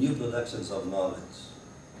with new productions of knowledge.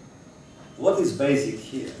 What is basic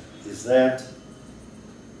here is that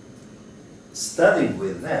studying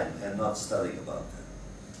with them and not studying about them.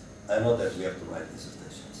 I know that we have to write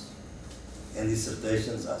dissertations. And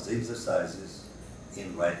dissertations are exercises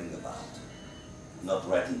in writing about, not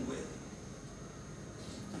writing with.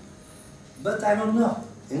 But I don't know,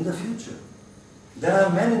 in the future, there are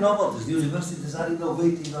many novelties. The universities are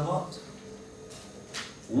innovating a lot.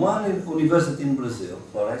 One university in Brazil,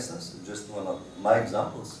 for instance, just one of my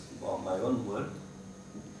examples of my own work,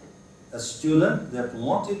 a student that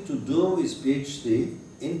wanted to do his PhD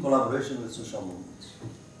in collaboration with social movements.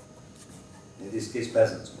 In this case,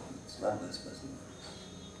 peasants' movements, land-based peasant movements.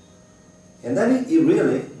 And then he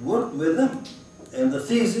really worked with them. And the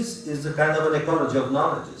thesis is a kind of an ecology of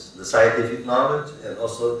knowledges, the scientific knowledge and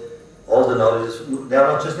also all the knowledges. They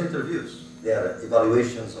are not just interviews, they are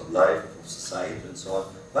evaluations of life, of society, and so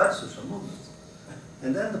on, by social movements.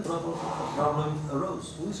 And then the problem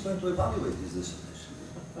arose. Who is going to evaluate this dissertation?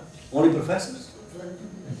 Only professors?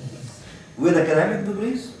 With academic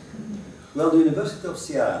degrees? Well, the University of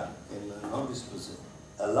Ceará in Northeast Brazil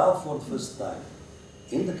allowed for the first time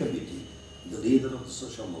in the committee the leader of the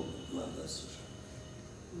social movement, land-based social.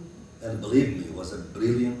 And believe me, it was a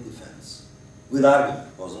brilliant defense. With argument,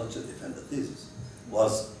 it was not just defend the thesis.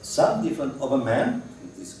 was some different of a man, in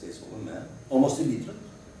this case of a man, almost illiterate,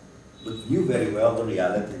 but knew very well the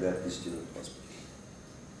reality that this student was.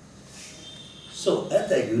 So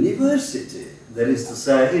at a university, that is to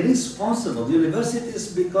say, it is possible,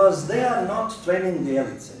 universities, because they are not training the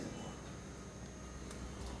elites anymore.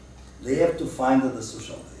 They have to find the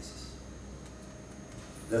social basis.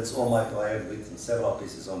 That's all I have written several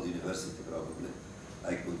pieces on the university, probably.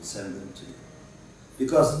 I could send them to you.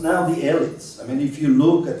 Because now the elites, I mean, if you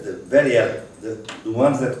look at the very elite, the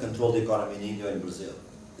ones that control the economy in India and Brazil,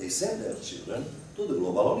 they send their children to the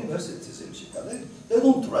global universities in Chicago. They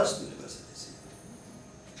don't trust universities here.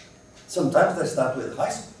 Sometimes they start with high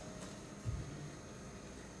school,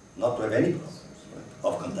 not to have any problems, right,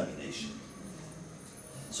 of contamination.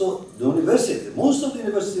 So the university, most of the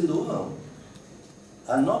universities in the world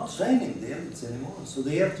are not training the elites anymore. So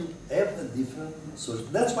they have to have a different social.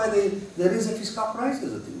 That's why there is a fiscal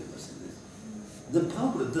crisis at the universities. The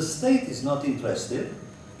public, the state is not interested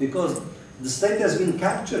because the state has been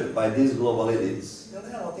captured by these global elites, and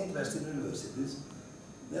they are not interested in universities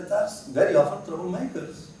that are very often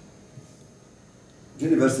troublemakers.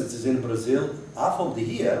 Universities in Brazil, half of the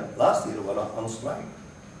year, last year, were on strike.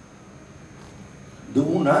 The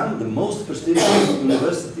UNAM, the most prestigious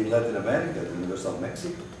university in Latin America, the University of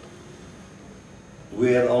Mexico,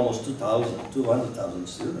 we had almost 200,000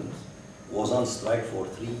 students, was on strike for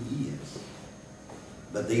 3 years.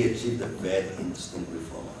 But they achieved a very interesting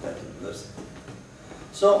reform of that university.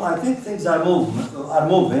 So I think things are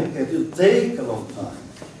moving. It will take a long time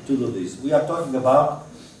to do this. We are talking about,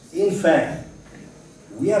 in fact,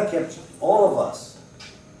 we are captured, all of us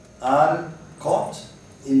are caught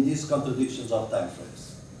in these contradictions of time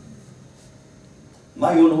frames.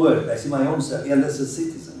 My own work, I see my own self, and as a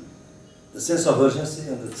citizen, the sense of urgency,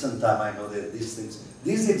 and at the same time I know that these things,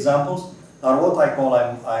 these examples are what I call,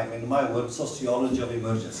 I'm in my work, sociology of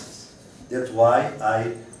emergencies. That's why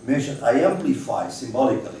I amplify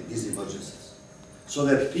symbolically these emergencies, so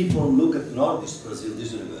that people look at Northeast Brazil,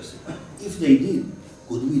 this university. If they did,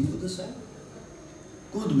 could we do the same?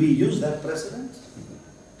 Could we use that precedent?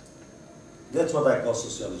 That's what I call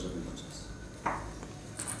sociology of emergencies.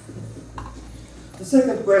 The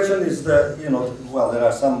second question is well, there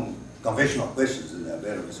are some conventional questions in there,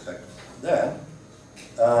 very respectful there,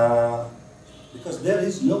 because there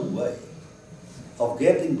is no way of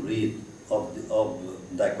getting rid of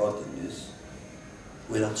dichotomies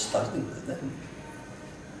without starting with them.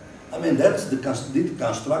 I mean, that's the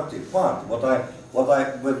constructive part. What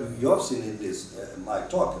you have seen in this, my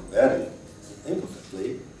talk, very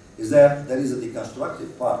imperfectly, is that there is a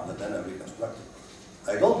deconstructive part, but then a reconstructive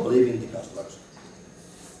part. I don't believe in deconstruction.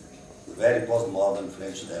 The very postmodern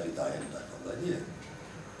French Derridian type of idea.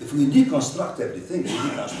 If we deconstruct everything, we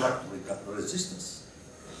deconstruct resistance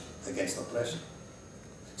against oppression.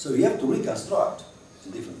 So you have to reconstruct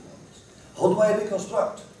in different forms. How do I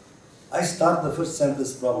reconstruct? I start the first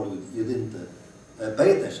sentence, probably you didn't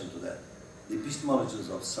pay attention to that. The epistemologies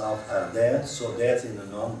of South are there, so that in the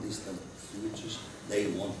non-distant futures they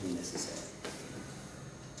won't be necessary.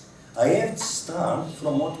 I have to start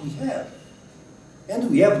from what we have. And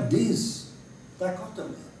we have this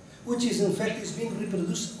dichotomy, which is in fact is being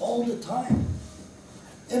reproduced all the time.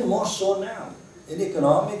 And more so now, in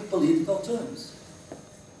economic, political terms.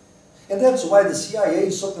 And that's why the CIA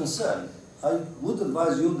is so concerned. I would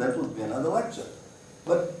advise you that would be another lecture.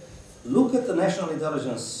 But look at the National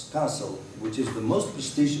Intelligence Council, which is the most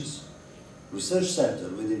prestigious research center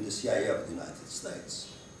within the CIA of the United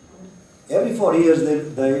States. Every 4 years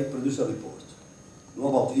they produce a report.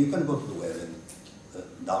 Global, you can go to the web and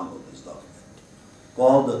download this document,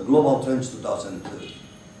 called the Global Trends 2030.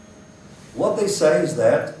 What they say is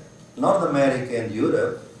that North America and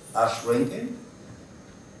Europe are shrinking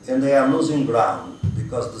and they are losing ground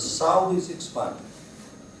because the South is expanding.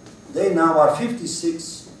 They now are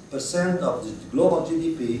 56% of the global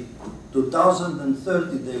GDP.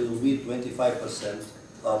 2030 they will be 25%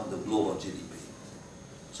 of the global GDP.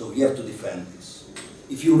 So we have to defend this.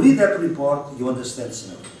 If you read that report, you understand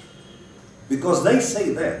scenario. Because they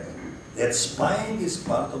say that spying is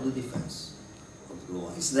part of the defense of the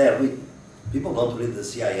global. It's there written. People don't read the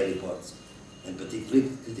CIA reports, and particularly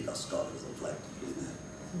critical scholars don't like to read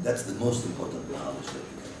that. That's the most important knowledge that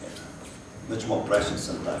we can get. Much more precious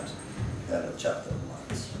sometimes than a chapter of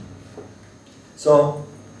Marx. So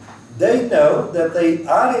they know that they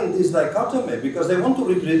are in this dichotomy because they want to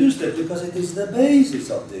reproduce that because it is the basis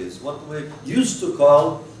of this, what we used to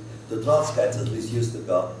call, the Trotskyites at least used to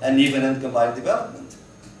call, uneven and combined development.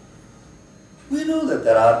 We know that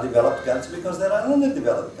there are developed countries because there are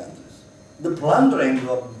underdeveloped countries. The plundering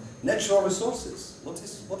of natural resources, what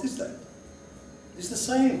is that? It's the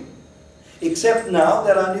same. Except now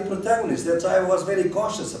there are new protagonists. That's why I was very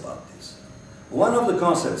cautious about this. One of the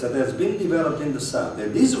concepts that has been developed in the South,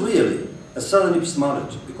 and this is really a Southern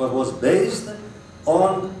epistemology, because it was based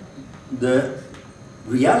on the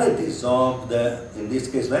realities of the, in this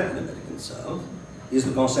case, Latin American South, is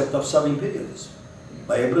the concept of sub-imperialism.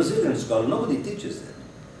 By a Brazilian scholar, nobody teaches that.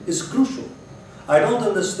 It's crucial. I don't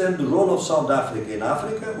understand the role of South Africa in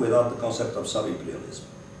Africa without the concept of sub-imperialism.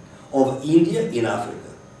 Of India in Africa.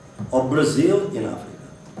 Of Brazil in Africa.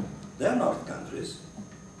 They are not countries.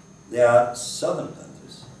 They are southern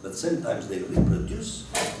countries. But sometimes they reproduce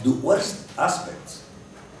the worst aspects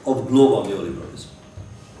of global neoliberalism.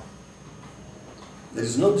 There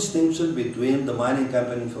is no distinction between the mining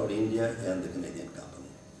company for India and the Canadian company.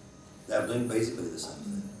 They are doing basically the same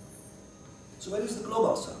thing. So where is the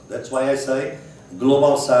global South? That's why I say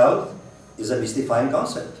global South is a mystifying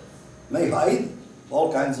concept. May hide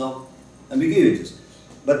all kinds of ambiguities.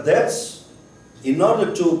 But that's, in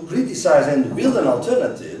order to criticize and build an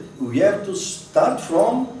alternative, we have to start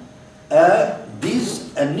from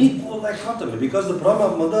this unequal dichotomy. Because the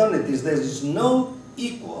problem of modernity is there is no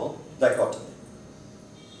equal dichotomy.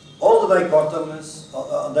 All the dichotomies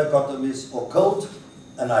occult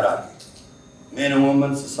an hierarchy. Man and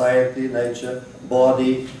woman, society, nature,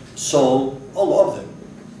 body, soul, all of them,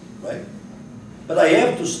 right? But I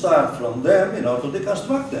have to start from them in order to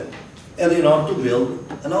deconstruct them, and in order to build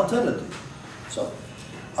an alternative. So,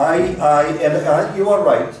 you are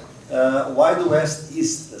right. Why the West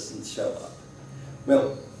East doesn't show up?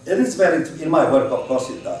 Well, it is very, in my work, of course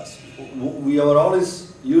it does. We are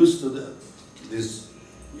always used to this,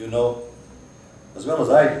 you know, as well as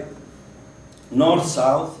I do,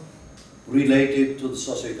 North-South related to the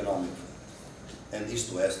socioeconomic fact, and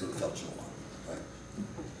East-West to the cultural one. Right?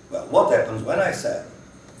 Well, what happens when I said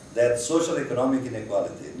that social economic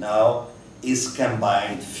inequality now is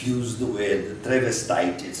combined, fused with,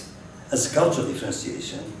 travestited as cultural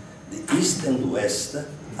differentiation, the East and the West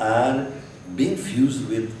are being fused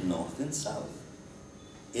with North and South.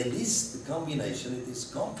 And this, the combination, it is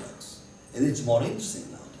complex, and it's more interesting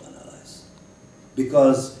now to analyze.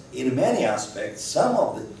 Because in many aspects, some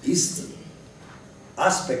of the Eastern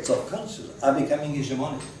aspects of culture are becoming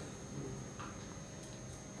hegemonic.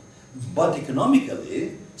 But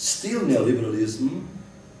economically, still neoliberalism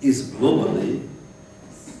is globally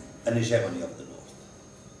an hegemony of the North.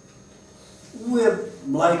 We're,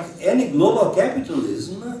 like any global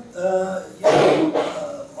capitalism,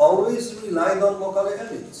 always relied on local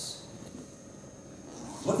elites.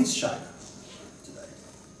 What is China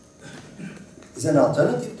today? Is an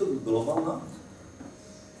alternative to the global North?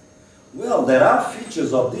 Well, there are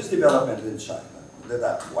features of this development in China that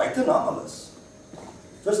are quite anomalous.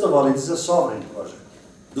 First of all, it is a sovereign project,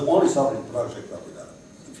 the only sovereign project of development,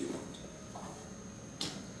 if you want.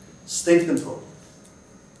 State control,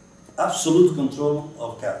 absolute control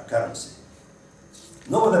of currency.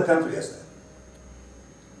 No other country has that.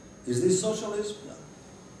 Is this socialism? No.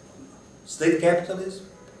 State capitalism?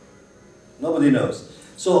 Nobody knows.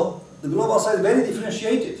 So the global side is very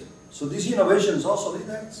differentiated. So these innovations also lead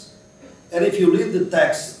acts. And if you read the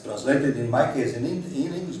text, translated in my case in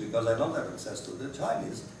English, because I don't have access to the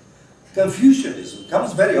Chinese, Confucianism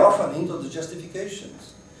comes very often into the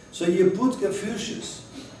justifications. So you put Confucius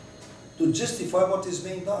to justify what is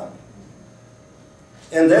being done.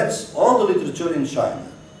 And that's all the literature in China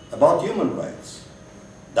about human rights,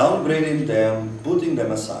 downgrading them, putting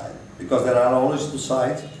them aside, because there are always two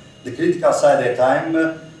sides. The critical side that I'm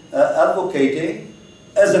advocating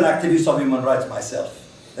as an activist of human rights myself.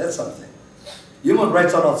 That's something. Human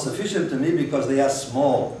rights are not sufficient to me because they are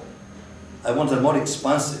small. I want a more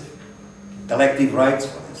expansive, collective rights,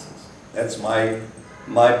 for instance. That's my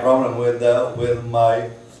problem with my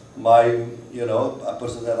you know, a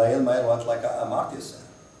person that I admire much like Amartya Sen.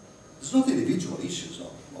 It's not individual issues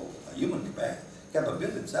of human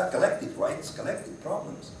capabilities. They are collective rights, collective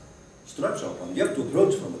problems, structural problems. You have to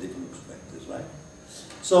approach from a different perspective, right?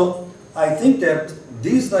 So I think that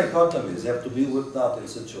these dichotomies have to be worked out in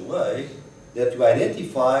such a way that you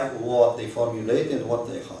identify what they formulate and what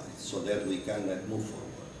they hide, so that we can move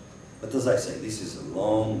forward. But as I say, this is a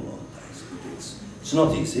long, long task. It's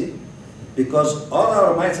not easy, because all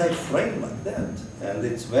our minds are framed like that, and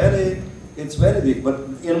it's very big. But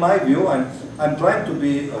in my view, I'm trying to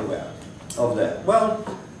be aware of that. Well,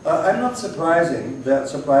 I'm not surprised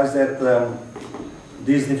that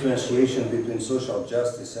this differentiation between social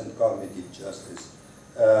justice and cognitive justice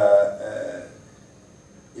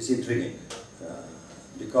is intriguing,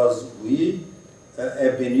 because we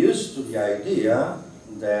have been used to the idea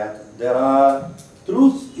that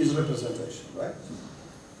truth is representation, right?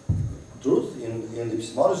 Truth, in the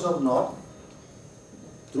epistemologies of North,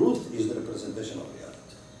 truth is the representation of reality.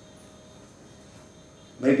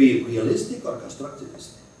 Maybe realistic or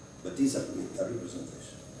constructivistic, but it's a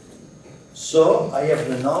representation. So I have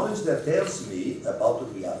the knowledge that tells me about the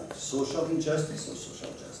reality, social injustice or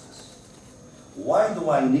social justice. Why do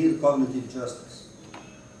I need cognitive justice?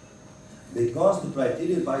 Because the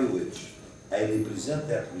criteria by which I represent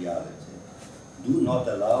that reality do not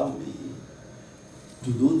allow me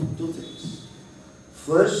to do two things.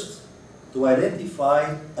 First, to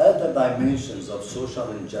identify other dimensions of social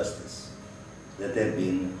injustice that have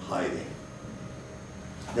been hiding,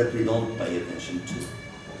 that we don't pay attention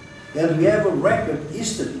to. And we have a record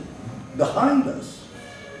history behind us.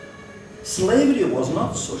 Slavery was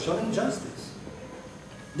not social injustice.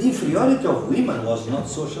 The inferiority of women was not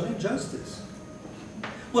social injustice.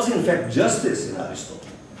 It was in fact justice in Aristotle,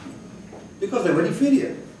 because they were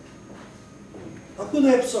inferior. How could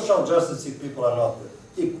they have social justice if people are not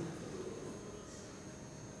equal?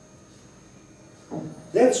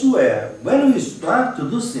 That's where, when we start to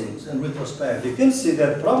do things in retrospect, you can see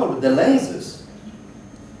that probably the lenses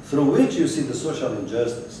through which you see the social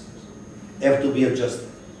injustice have to be adjusted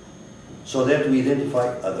so that we identify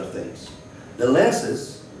other things. The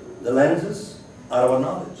lenses are our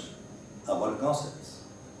knowledge, our concepts.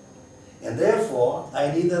 And therefore,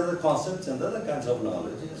 I need other concepts and other kinds of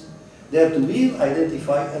knowledges that will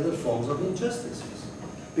identify other forms of injustices.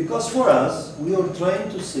 Because for us, we are trying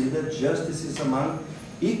to see that justice is among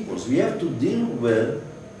equals. We have to deal with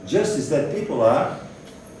justice that people are,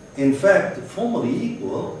 in fact, formally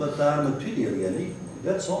equal, but are materially unequal.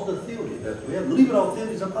 That's all the theory that we have. Liberal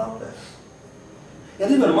theories about that.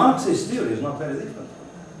 And even Marxist theory is not very different.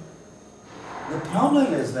 The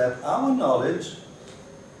problem is that our knowledge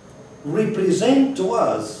represents to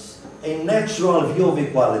us a natural view of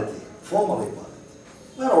equality, formal equality.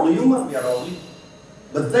 We are all human, we are all equal.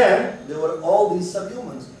 But then, there were all these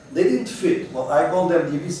subhumans. They didn't fit. Well, I call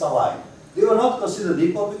them divisa line. They were not considered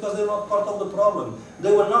equal because they were not part of the problem.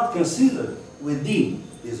 They were not considered within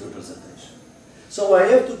this representation. So I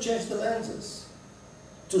have to change the lenses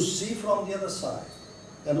to see from the other side.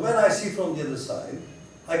 And when I see from the other side,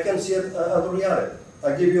 I can see a reality.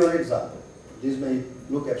 I'll give you an example. This may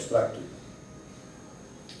look abstract to you.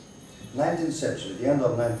 19th century, the end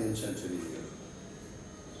of 19th century here.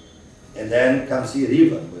 And then comes here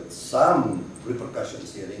even with some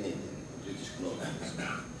repercussions here in India, in British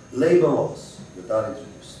colonialism. Labor laws that are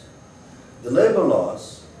introduced. The labor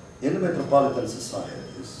laws in the metropolitan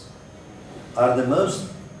societies are the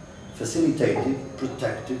most facilitated,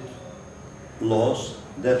 protected laws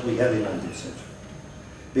that we had in the 19th century.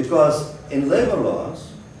 Because in labor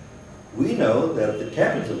laws, we know that the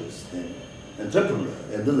capitalist and entrepreneur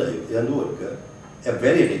and the labor and the worker have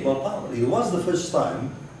very equal power. It was the first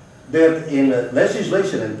time that in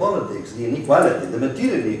legislation and politics, the inequality, the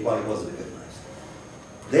material inequality was recognized.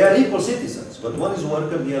 They are equal citizens, but one is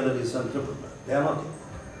worker, the other is entrepreneur. They are not equal.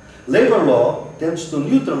 Labor law tends to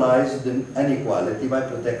neutralize the inequality by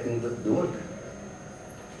protecting the worker.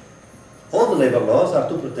 All the labor laws are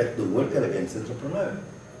to protect the worker against the entrepreneur.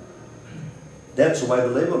 That's why the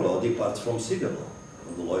labor law departs from civil law.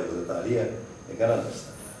 The lawyers that are here, they can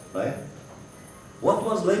understand, right? What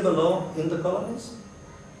was labor law in the colonies?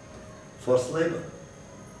 Forced labor.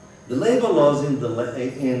 The labor laws in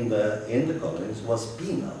the colonies was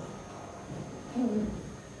penal.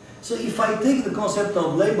 So if I take the concept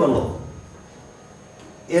of labor law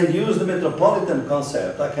and use the metropolitan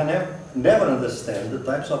concept, I can never understand the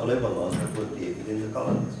types of labor laws that were created in the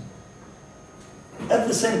colonies. At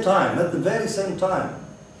the same time, at the very same time,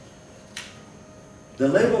 the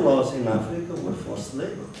labor laws in Africa were forced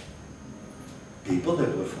labor. People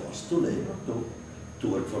that were forced to labor, to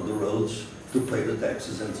work for the roads, to pay the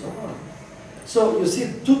taxes and so on. So you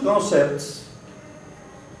see two concepts,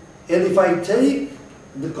 and if I take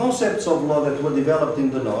the concepts of law that were developed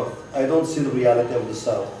in the North, I don't see the reality of the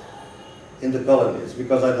South in the colonies,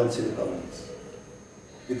 because I don't see the colonies.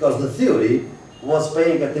 Because the theory was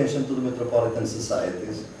paying attention to the metropolitan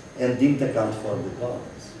societies and didn't account for the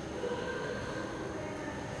colonies.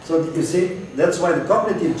 So you see, that's why the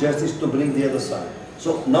cognitive justice to bring the other side.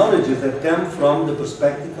 So knowledges that come from the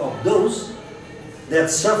perspective of those that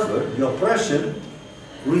suffer the oppression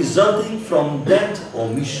resulting from that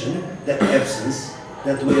omission, that absence,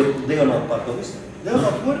 that they are not part of history. They are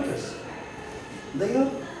not workers. They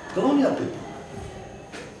are colonial people.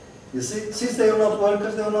 You see, since they are not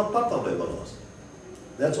workers, they are not part of labor laws.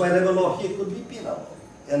 That's why labor law here could be penal,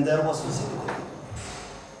 and there was facilitated.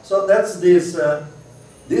 So that's this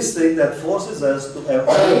thing that forces us to have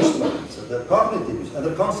other instruments, other cognitive,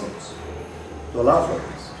 other concepts to allow for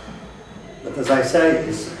this. But as I say,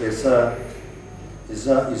 it's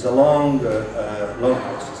a long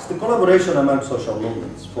process. The collaboration among social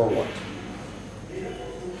movements, for what?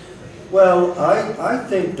 Well, I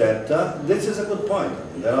think that this is a good point.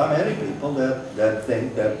 There are many people that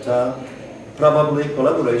think that probably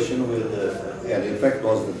collaboration with, and in fact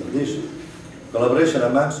was the condition, collaboration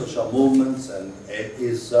among social movements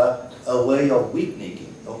is a way of weakening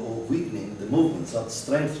the movements, not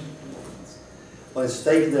strengthening the movements. Let's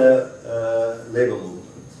take the labor movement.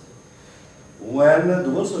 When the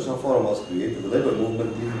World Social Forum was created, the labor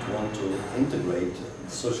movement didn't want to integrate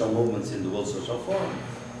social movements in the World Social Forum,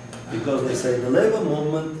 because they say the labor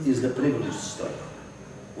movement is the privileged struggle.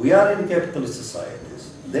 We are in capitalist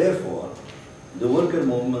societies, therefore the workers'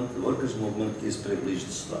 movement is privileged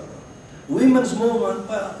struggle. Women's movement,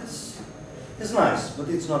 well, it's nice, but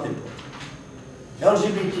it's not important.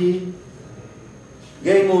 LGBT,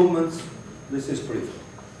 gay movements, this is peripheral.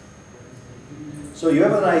 So you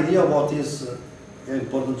have an idea of what is an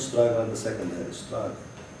important struggle and the secondary struggle.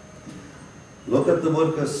 Look at the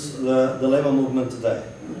workers, the labor movement today.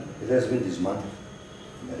 It has been dismantled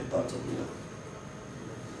in many parts of the world.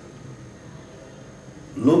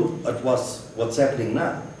 Look at what's happening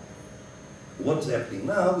now. What's happening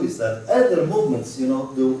now is that other movements, you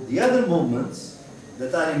know, the other movements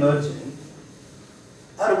that are emerging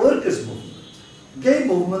are workers' movements. Gay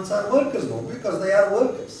movements are workers' movements because they are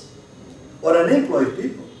workers or unemployed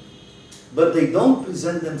people. But they don't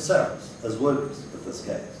present themselves as workers, but as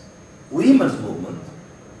gays. Women's movement,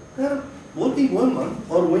 they are working women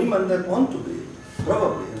or women that want to be,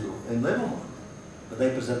 probably in labor market, but they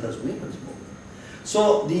present as women's movement.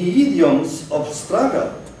 So the idioms of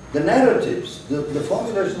struggle, the narratives, the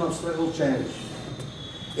formulation of struggle change.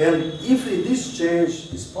 And if this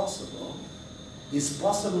change is possible, it's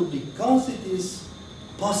possible because it is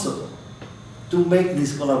possible to make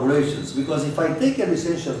these collaborations. Because if I take an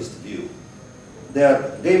essentialist view,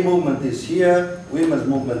 that gay movement is here, women's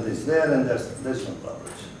movement is there, and there's no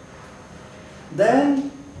collaboration,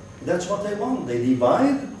 then that's what they want. They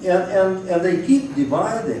divide, and they keep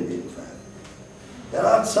dividing, in fact. There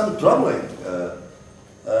are some troubling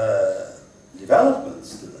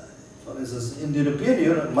developments today. For instance, in the European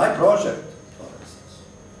Union, my project, for instance,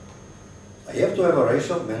 I have to have a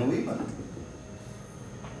ratio of men and women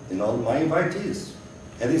in all my invitees.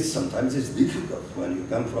 And sometimes it's difficult when you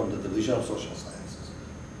come from the division of social sciences.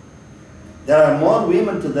 There are more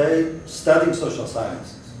women today studying social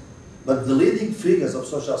sciences, but the leading figures of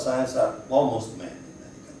social science are almost men in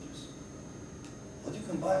many countries. How do you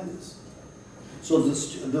combine this? So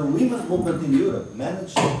the women's movement in Europe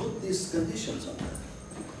managed to put these conditions on that.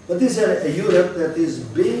 But this is a Europe that is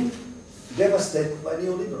being devastated by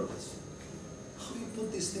neoliberalism. How do you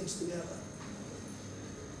put these things together?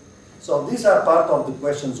 So these are part of the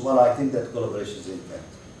questions. Well, I think that collaboration is in fact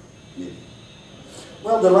needed.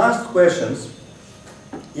 Well, the last questions,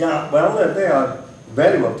 yeah, well, they are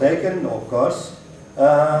very well taken, of course,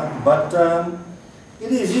 but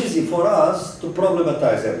it is easy for us to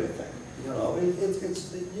problematize everything. You know, we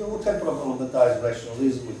can problematize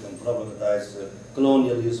rationalism, we can problematize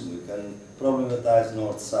colonialism, we can problematize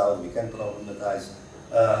North-South, we can problematize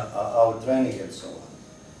our training and so on.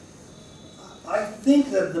 I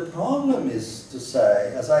think that the problem is to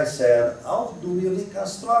say, as I said, how do we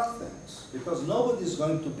reconstruct things? Because nobody is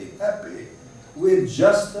going to be happy with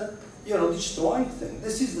just, destroying things.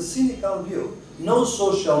 This is the cynical view. No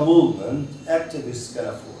social movement activists can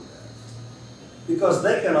afford that. Because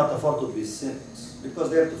they cannot afford to be cynics. Because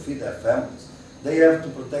they have to feed their families. They have to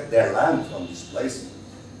protect their land from displacement.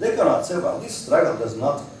 They cannot say, well, this struggle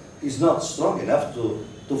is not strong enough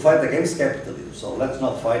to fight against capitalism, so let's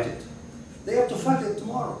not fight it. They have to fight it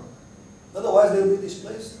tomorrow. Otherwise, they'll be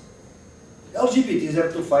displaced. LGBTs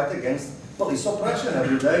have to fight against police oppression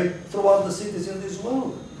every day throughout the cities in this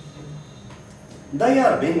world. They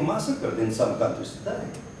are being massacred in some countries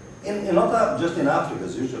today. Not just in Africa,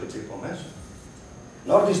 as usually people mention.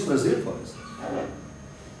 Northeast Brazil, for instance.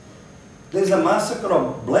 There is a massacre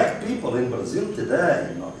of black people in Brazil today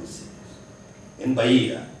in northeast cities. In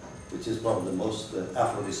Bahia, which is probably the most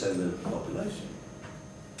Afro-descendant population.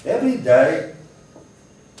 Every day,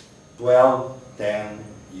 12, 10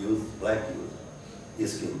 youth, black youth,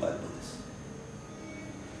 is killed by police.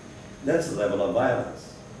 That's the level of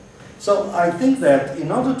violence. So I think that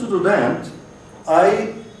in order to do that,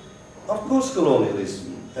 of course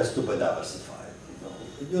colonialism has to be diversified.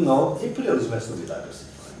 Imperialism has to be diversified.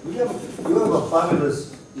 You have a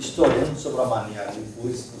fabulous historian, Subramanian, who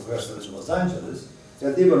is a professor in Los Angeles,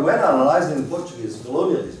 that even when analyzing Portuguese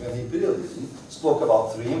colonialism and imperialism, spoke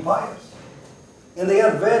about 3 empires. And they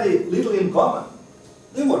had very little in common.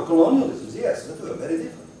 They were colonialisms, yes, but they were very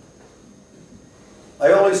different.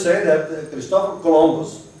 I always say that Christopher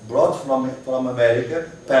Columbus brought from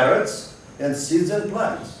America parrots and seeds and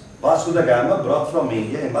plants. Vasco da Gama brought from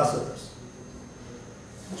India ambassadors.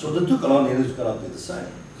 So the two colonialisms cannot be the same.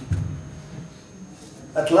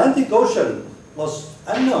 Atlantic Ocean was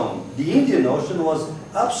unknown. The Indian Ocean was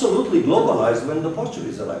absolutely globalized when the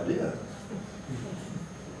Portuguese arrived here.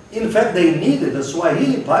 In fact, they needed a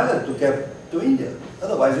Swahili pilot to get to India.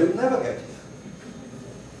 Otherwise, they would never get here.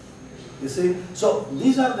 You see? So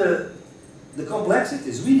these are the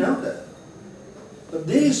complexities. We know that. But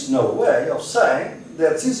there is no way of saying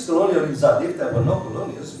that since colonialism are different, there were no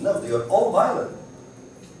colonialism. No, they are all violent.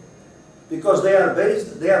 Because they are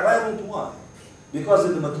violent. Why? Because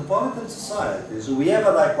in the metropolitan societies, we have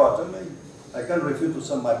a dichotomy. I can refer to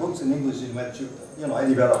some of my books in English in which, I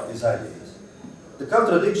developed these ideas. The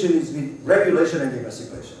contradiction is between regulation and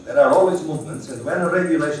emancipation. There are always movements, and when a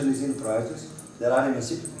regulation is in crisis, there are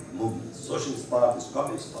emancipatory movements, socialist parties,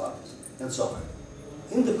 communist parties, and so on.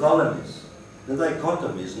 In the colonies, the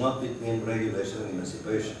dichotomy is not between regulation and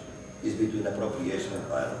emancipation, it's between appropriation and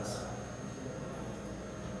violence.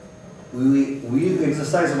 We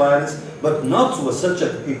exercise violence, but not to such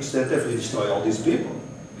an extent that we destroy all these people,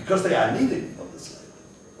 because they are needed of the slave,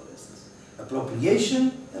 for instance.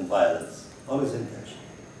 Appropriation and violence, always in tension.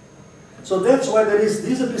 So that's why there is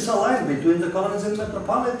this abyssal line between the colonies and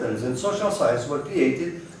metropolitans, and social science were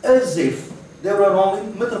created as if they were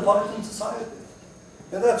only metropolitan society.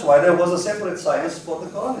 And that's why there was a separate science for the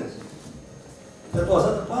colonies. That was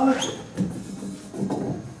anthropology.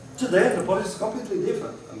 Today, anthropology is completely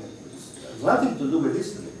different. I mean, it has nothing to do with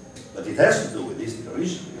history, but it has to do with history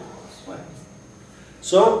originally. Right?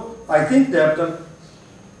 So, I think that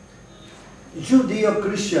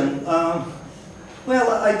Judeo-Christian,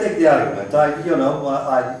 well, I take the argument.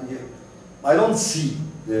 I don't see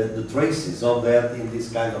the traces of that in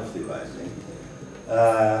this kind of theorizing.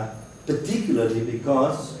 Particularly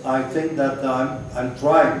because I think that I'm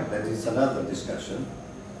trying, that is another discussion,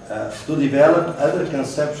 to develop other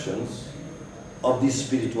conceptions of this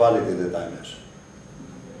spirituality that I mentioned.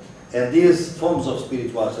 And these forms of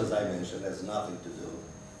spirituality, as I mentioned, has nothing to do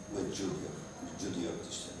with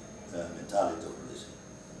Judeo-Christian mentality of religion.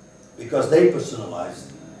 Because they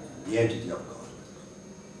personalize the entity of God.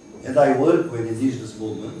 And I work with indigenous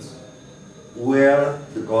movements where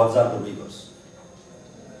the gods are the rivers,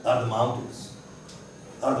 are the mountains,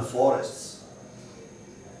 are the forests.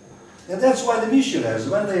 And that's why the missionaries,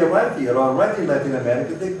 when they arrived here or arrived in Latin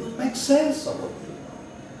America, they could make sense of it.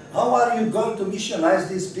 How are you going to missionize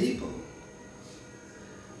these people?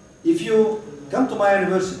 If you come to my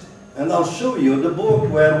university, and I'll show you the book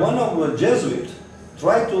where one of the Jesuits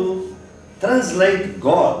tried to translate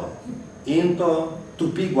God into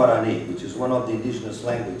Tupi-Guarani, which is one of the indigenous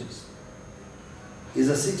languages. It's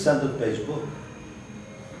a 600-page book.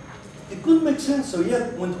 It couldn't make sense, so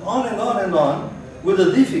yet went on and on and on with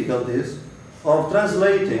the difficulties of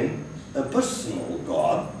translating a personal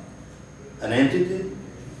God, an entity,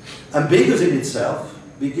 ambiguous in itself,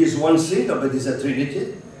 because one single, but it's a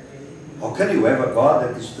trinity. How can you have a God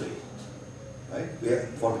that is three? Right? Yeah,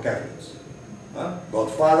 for the Catholics.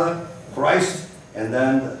 God Father, Christ, and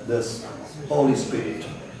then this Holy Spirit.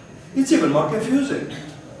 It's even more confusing.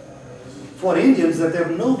 For Indians that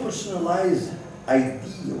have no personalized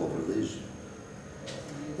idea of religion.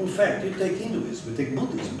 In fact, you take Hinduism, you take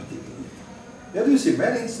Buddhism particularly. There you see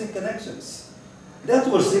very interesting connections. That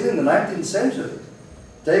was seen in the 19th century.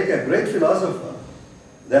 Take a great philosopher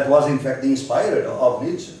that was in fact the inspirer of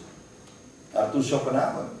Nietzsche, Arthur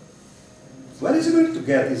Schopenhauer. Where is he going to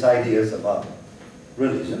get his ideas about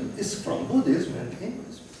religion? It's from Buddhism and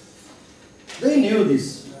Hinduism. They knew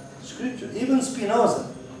this scripture. Even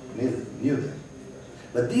Spinoza knew that.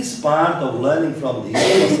 But this part of learning from the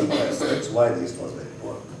East was suppressed. That's why this was very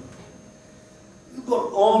important. You go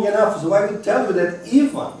long enough, so I will tell you that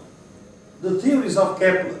even the theories of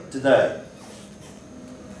Kepler today,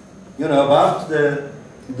 about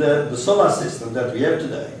the solar system that we have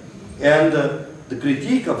today, and the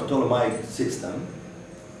critique of Ptolemaic system,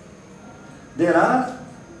 there are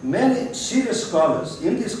many serious scholars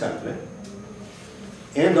in this country,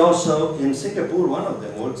 and also in Singapore, one of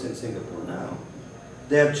them works in Singapore now,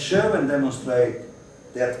 that show and demonstrate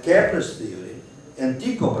that Kepler's theory and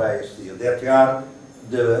Tycho Brahe's theory, that are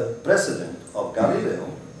the precedent of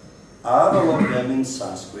Galileo, are all of them in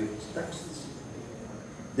Sanskrit texts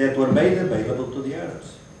that were made available to the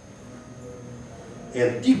Arabs.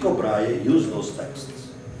 And Tycho Brahe used those texts.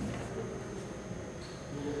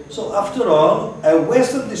 So after all, a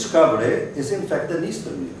Western discovery is in fact an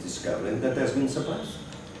Eastern discovery that has been suppressed.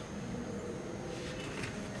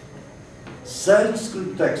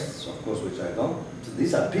 Sanskrit texts, of course, which I don't,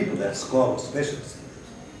 these are people that scholars, specialists,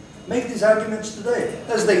 make these arguments today.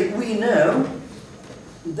 As we know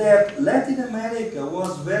that Latin America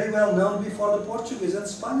was very well known before the Portuguese and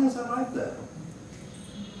Spaniards arrived there.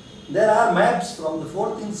 There are maps from the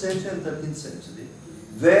 14th century and 13th century,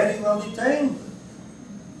 very well detailed.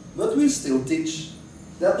 But we still teach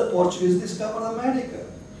that the Portuguese discovered America,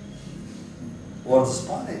 or the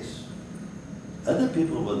Spanish. Other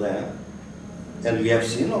people were there, and we have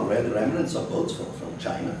seen already remnants of boats from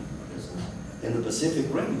China, in the Pacific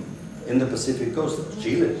Rim, in the Pacific coast of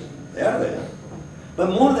Chile. They are there. But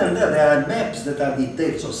more than that, there are maps that are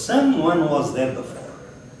detailed, so someone was there before.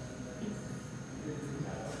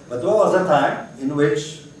 But there was a time in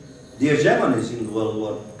which the hegemonies in the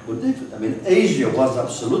world were different. I mean, Asia was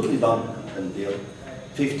absolutely dominant until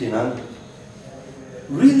 1500.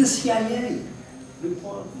 Read the CIA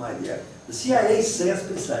report, my dear. The CIA says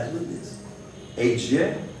precisely this.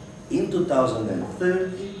 Asia, in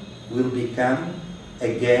 2030, will become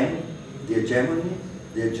again the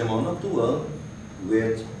hegemon of the world,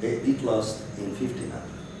 which it lost in 1500.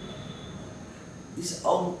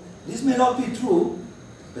 This may not be true,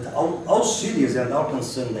 but how serious and how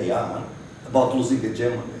concerned they are about losing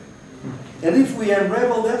hegemony. And if we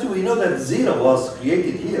unravel that, we know that zero was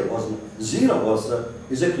created here. Zero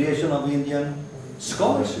is a creation of Indian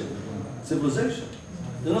scholarship, civilization.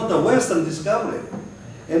 You know, the Western discovery.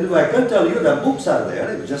 And I can tell you that books are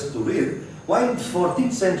there, just to read. Why in the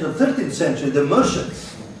 14th century, 13th century, the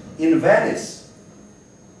merchants in Venice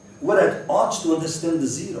were at odds to understand the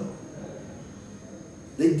zero.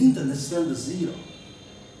 They didn't understand the zero.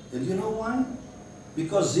 And you know why?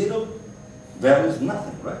 Because zero values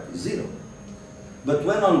nothing, right? Zero. But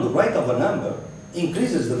when on the right of a number,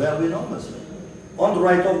 increases the value enormously. On the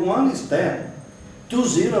right of 1 is 10. 2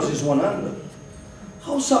 zeros is 100.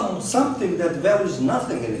 How something that values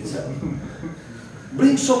nothing in itself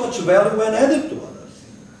brings so much value when added to others?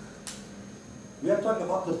 We are talking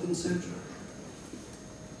about the 13th century.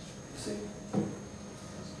 See?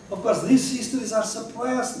 Of course, these histories are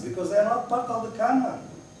suppressed because they are not part of the canon.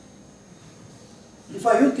 If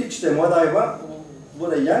I would teach them what I want,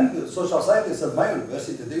 what a young social scientist at my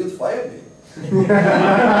university, they would fire me.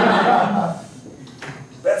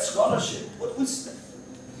 Bad scholarship. What was that?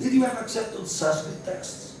 Did you have accepted Sanskrit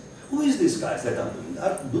texts? Who is these guys that are doing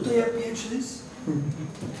that? Do they have PhDs?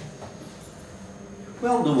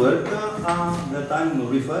 Well, the work that I'm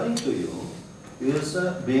referring to you is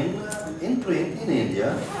being in print in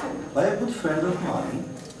India by a good friend of mine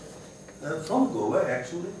from Goa,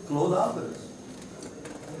 actually, Claude Alvarez.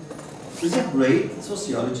 He's a great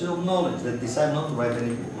sociologist of knowledge that decided not to write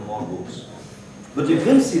any more books. But you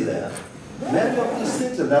can see there many of these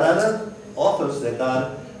things. There are other authors that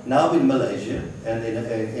are now in Malaysia and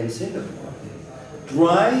in Singapore,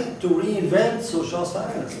 try to reinvent social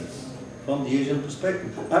sciences from the Asian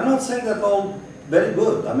perspective. I'm not saying that all very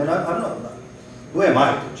good. I mean, I'm not. Who am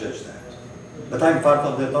I to judge that? But I'm part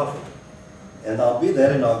of that offer. And I'll be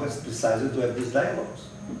there in August precisely to have these dialogues.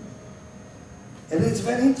 And it's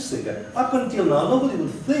very interesting. Up until now, nobody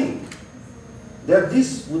would think that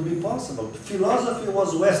this would be possible. Philosophy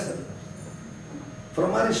was Western.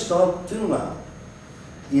 From Aristotle till now.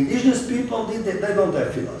 Indigenous people, they don't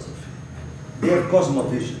have philosophy. They have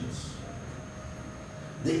cosmovisions.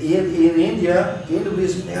 In India,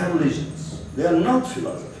 Hinduism, they are religions. They are not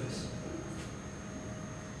philosophies.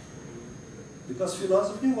 Because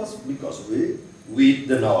philosophy was because we,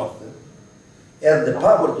 the North, had the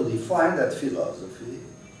power to define that philosophy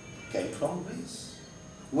came from Greece.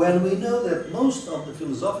 When we know that most of the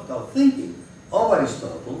philosophical thinking of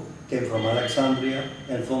Aristotle came from Alexandria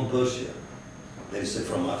and from Persia, they say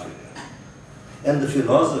from Africa. And the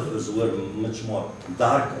philosophers were much more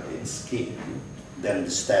darker in skin than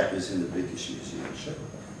the statues in the British Museum show.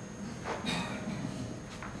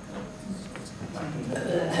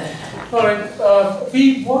 All right,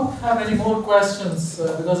 we won't have any more questions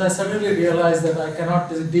because I suddenly realized that I cannot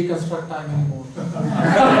deconstruct time anymore.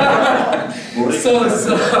 so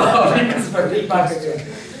reconstruct it back again.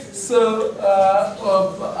 So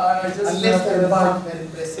I just unless the remark very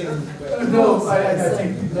pressing. No, I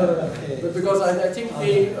think no. Because I think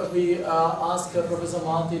we asked Professor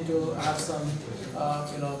Mahanti to have some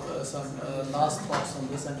some last thoughts on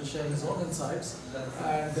this and to share his own insights,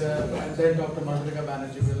 and then Dr. Madhurika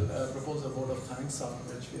Banerjee will propose a vote of thanks,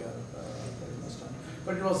 after which we are very much done.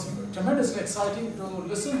 But it was tremendously exciting to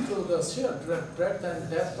listen to the sheer breadth and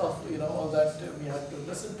depth of all that we had to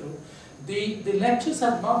listen to. The lectures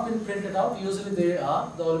have not been printed out. Usually they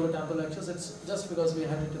are, the Oliver Tambo lectures. It's just because we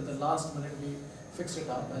had it in the last minute we fixed it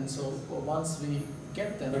up, and so once we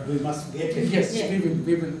get them. But we must get it. Yes, Yeah. we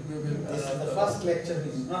will. This is the first lecture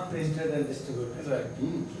which is not printed and distributed. Right.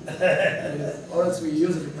 Or else we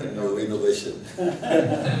use it to print No out. innovation.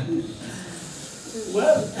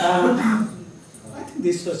 Well, I think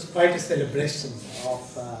this was quite a celebration of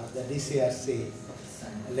the DCRC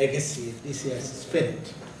legacy, DCRC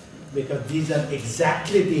spirit, because these are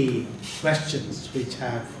exactly the questions which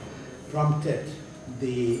have prompted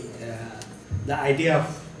the idea of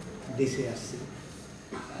DCRC,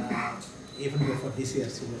 even before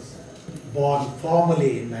DCRC was born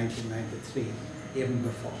formally in 1993, even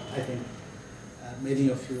before. I think many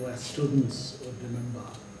of you as students would remember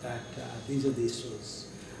that these are the issues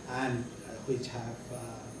and which have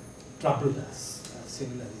troubled us,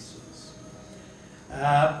 similar issues.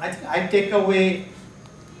 I think I take away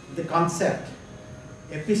the concept,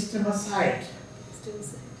 epistemocide.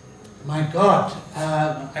 My God,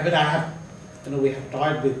 I mean, we have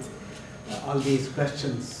toyed with all these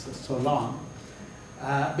questions so long,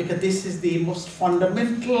 because this is the most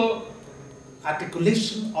fundamental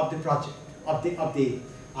articulation of the project, of the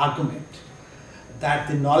argument, that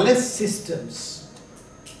the knowledge systems,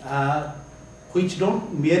 which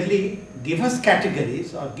don't merely give us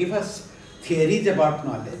categories or give us theories about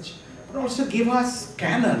knowledge, but also give us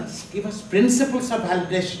canons, give us principles of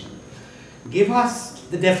validation, give us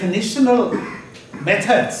the definitional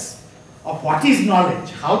methods of what is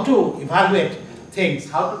knowledge, how to evaluate things,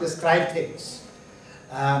 how to describe things.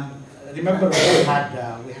 Remember we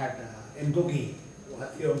had Ngugi wa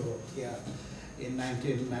Thiong'o here in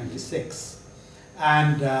 1996,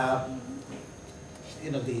 and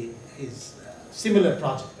his similar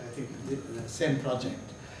project, I think the same project,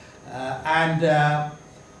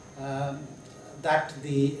 that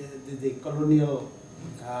the colonial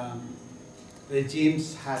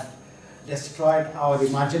regimes had destroyed our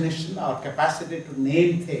imagination, our capacity to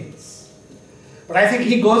name things. But I think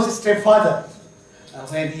he goes a step further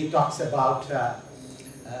when he talks about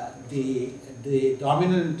the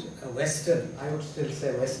dominant Western, I would still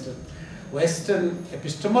say Western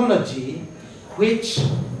epistemology, which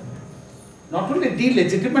not only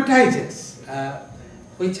delegitimizes,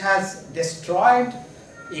 which has destroyed,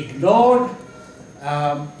 ignored,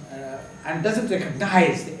 and doesn't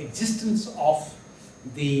recognize the existence of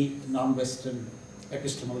the non-Western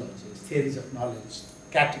epistemologies, theories of knowledge,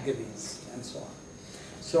 categories, and so on.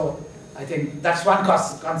 So I think that's one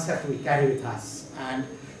concept we carry with us, and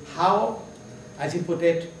how, as you put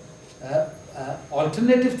it,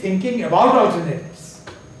 alternative thinking about alternatives.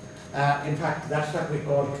 In fact, that's what we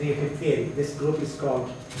call creative theory. This group is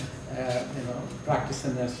called,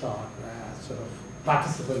 practitioners or sort of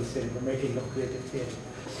participants in the making of creative theory.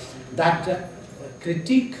 That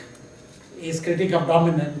critique is critique of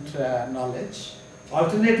dominant knowledge.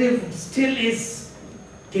 Alternative still is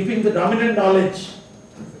keeping the dominant knowledge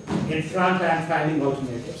in front and finding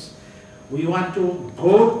alternatives. We want to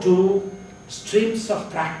go to streams of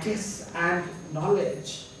practice and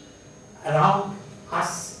knowledge around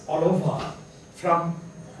us all over, from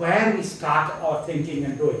where we start our thinking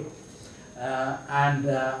and doing.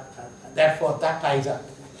 Therefore that ties up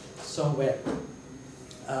so well.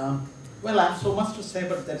 Well, I have so much to say,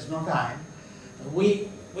 but there's no time. We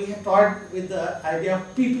have toyed with the idea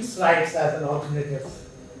of people's rights as an alternative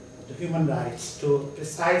to human rights to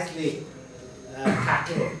precisely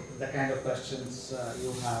tackle the kind of questions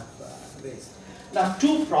you have raised. Now,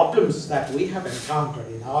 two problems that we have encountered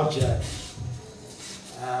in our journey,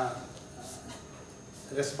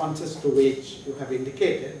 responses to which you have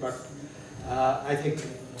indicated, but I think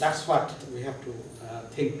that's what we have to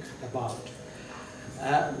think about.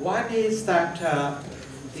 One is that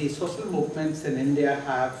the social movements in India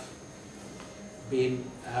have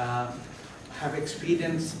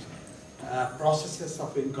experienced processes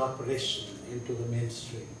of incorporation into the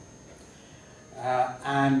mainstream,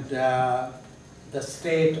 and the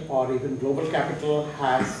state or even global capital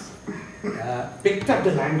has picked up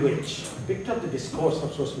the language, picked up the discourse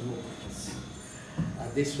of social movements.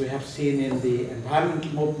 This we have seen in the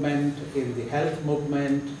environmental movement, in the health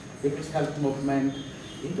movement, people's health movement,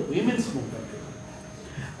 in the women's movement.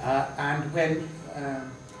 And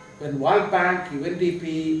when World Bank,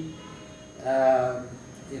 UNDP,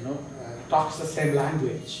 talks the same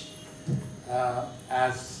language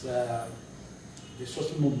as the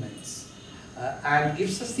social movements, and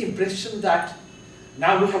gives us the impression that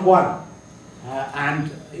now we have won,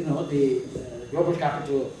 and the global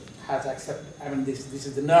capital has accepted. I mean, this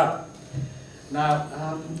is the nerve.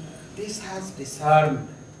 Now, this has discerned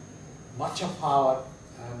much of our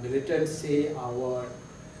militancy, our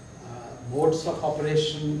modes of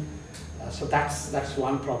operation. So that's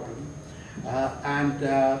one problem, and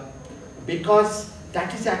because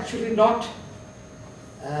that is actually not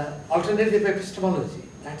alternative epistemology.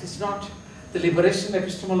 That is not the liberation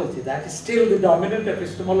epistemology. That is still the dominant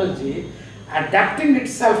epistemology adapting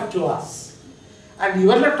itself to us. And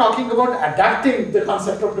you are not talking about adapting the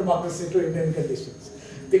concept of democracy to Indian conditions,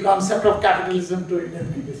 the concept of capitalism to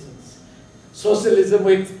Indian conditions, socialism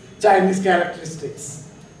with Chinese characteristics,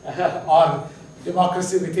 or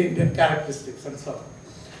democracy with Indian characteristics, and so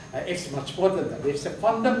on. It's much more than that. It's a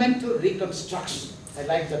fundamental reconstruction. I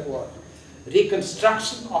like that word.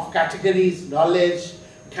 Reconstruction of categories, knowledge,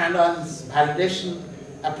 canons, validation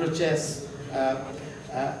approaches,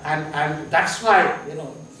 and that's why, you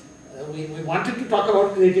know, we wanted to talk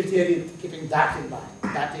about creative theory, keeping that in mind,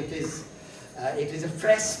 that it is a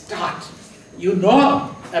fresh start. You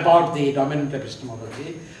know about the dominant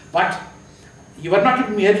epistemology, but you are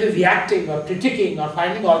not merely reacting or critiquing or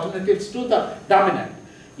finding alternatives to the dominant.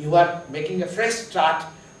 You are making a fresh start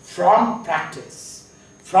from practice,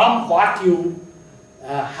 from what you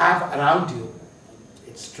have around you.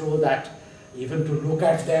 It's true that even to look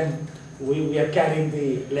at them, we are carrying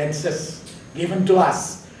the lenses given to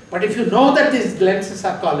us. But if you know that these lenses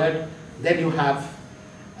are colored, then you have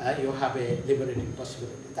a liberating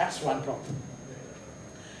possibility. That's one problem.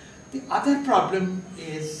 The other problem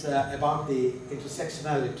is about the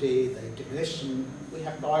intersectionality, the integration. We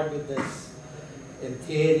have toyed with this in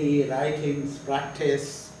theory, writings,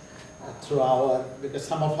 practice, through our, because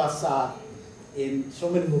some of us are in so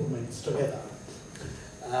many movements together.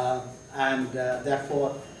 And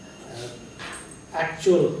therefore,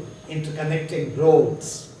 actual interconnecting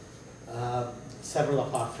roads, several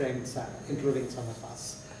of our friends, including some of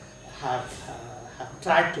us, have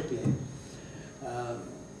tried to play.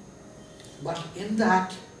 But in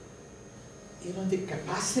that, you know, the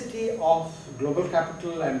capacity of global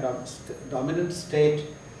capital and dominant state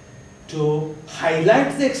to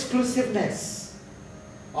highlight the exclusiveness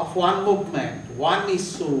of one movement, one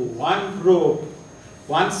issue, one group,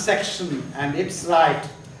 one section and its right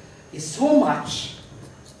is so much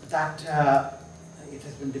that it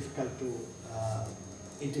has been difficult to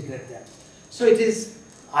integrate them. So it is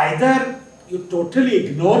either you totally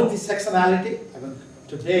ignore the sectionality. I mean,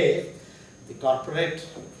 today the corporate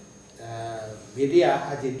media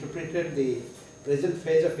has interpreted the present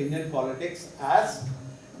phase of Indian politics as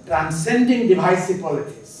transcending divisive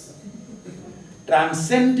politics,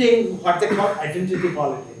 transcending what they call identity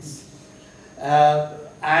politics.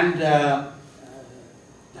 And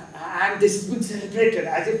this has been celebrated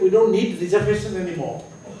as if we don't need reservation anymore.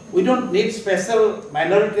 We don't need special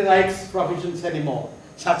minority rights provisions anymore.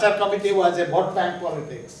 Sachar committee was a vote bank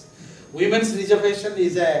politics. Women's reservation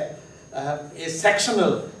is a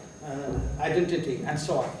sectional identity, and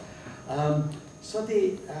so on. So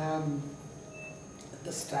the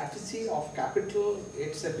strategy of capital,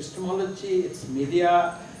 its epistemology, its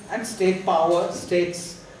media, and state power,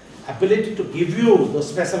 state's ability to give you those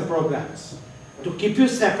special programs, to keep you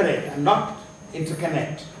separate and not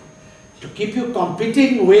interconnect, to keep you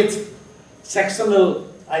competing with sectional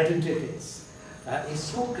identities, is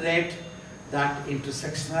so great that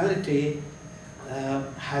intersectionality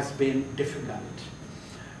has been difficult.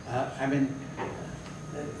 I mean,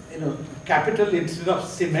 you know, capital, instead of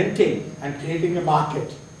cementing and creating a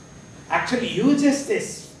market, actually uses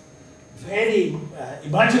this very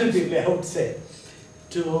imaginatively, I would say,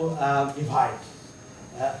 to divide.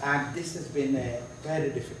 And this has been a very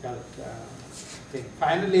difficult thing.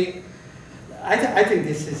 Finally, I think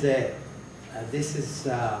this is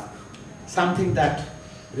something that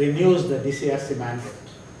renews the DCRC mandate.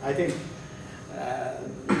 I think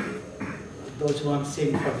those who I'm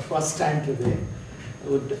seeing for the first time today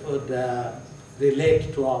would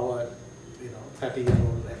relate to our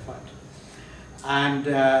 30-year-old effort. And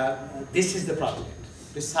this is the project,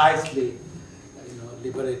 precisely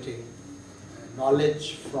liberating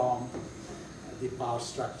knowledge from the power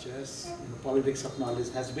structures. Politics of knowledge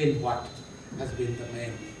has been what has been the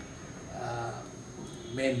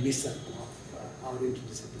main mission of our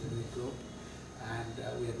interdisciplinary group, and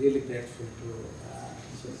we are really grateful to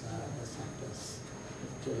Sousa Santos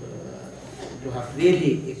to have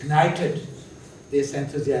really ignited this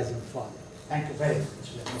enthusiasm for them. Thank you very much.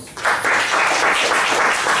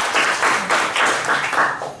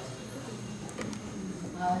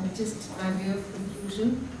 Just by way of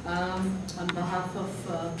conclusion, on behalf of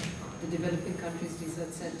the Developing Countries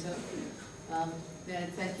Research Center,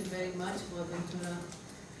 thank you very much, Boaventura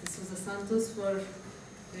de Sousa Santos, for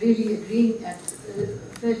really agreeing at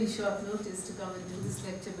fairly short notice to come and do this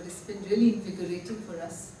lecture, but it's been really invigorating for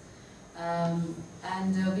us. And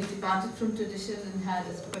we departed from tradition and had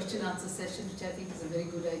a question-answer session, which I think is a very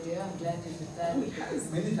good idea. I'm glad you did that. We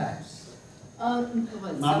had many times. Well,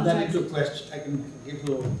 Mamdani to question, I can give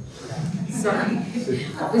you. Sorry.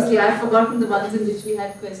 Obviously, I've forgotten the ones in which we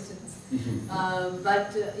had questions.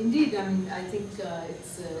 But indeed, I mean, I think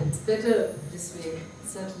it's better this way,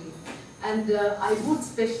 certainly. And I would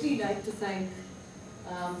especially like to thank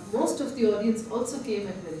most of the audience also came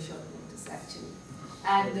at very short notice, actually.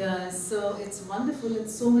 And so it's wonderful, and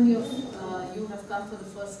so many of you have come for the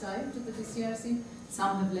first time to the DCRC.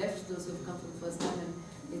 Some have left, those who have come for the first time, and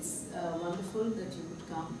it's wonderful that you could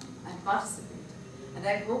come and participate. And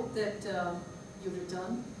I hope that you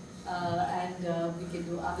return and we can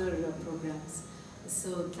do other programs.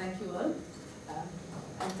 So thank you all.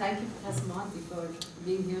 And thank you, Professor Mohanty, for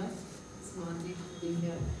being here. Mohanty, for being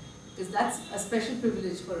here. Because that's a special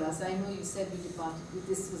privilege for us. I know you said we departed,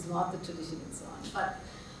 this was not the tradition and so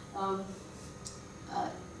on.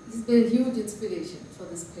 But he's been a huge inspiration for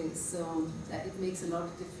this place. So that it makes a lot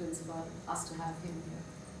of difference for us to have him here.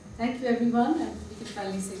 Thank you, everyone, and we can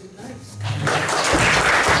finally say goodnight.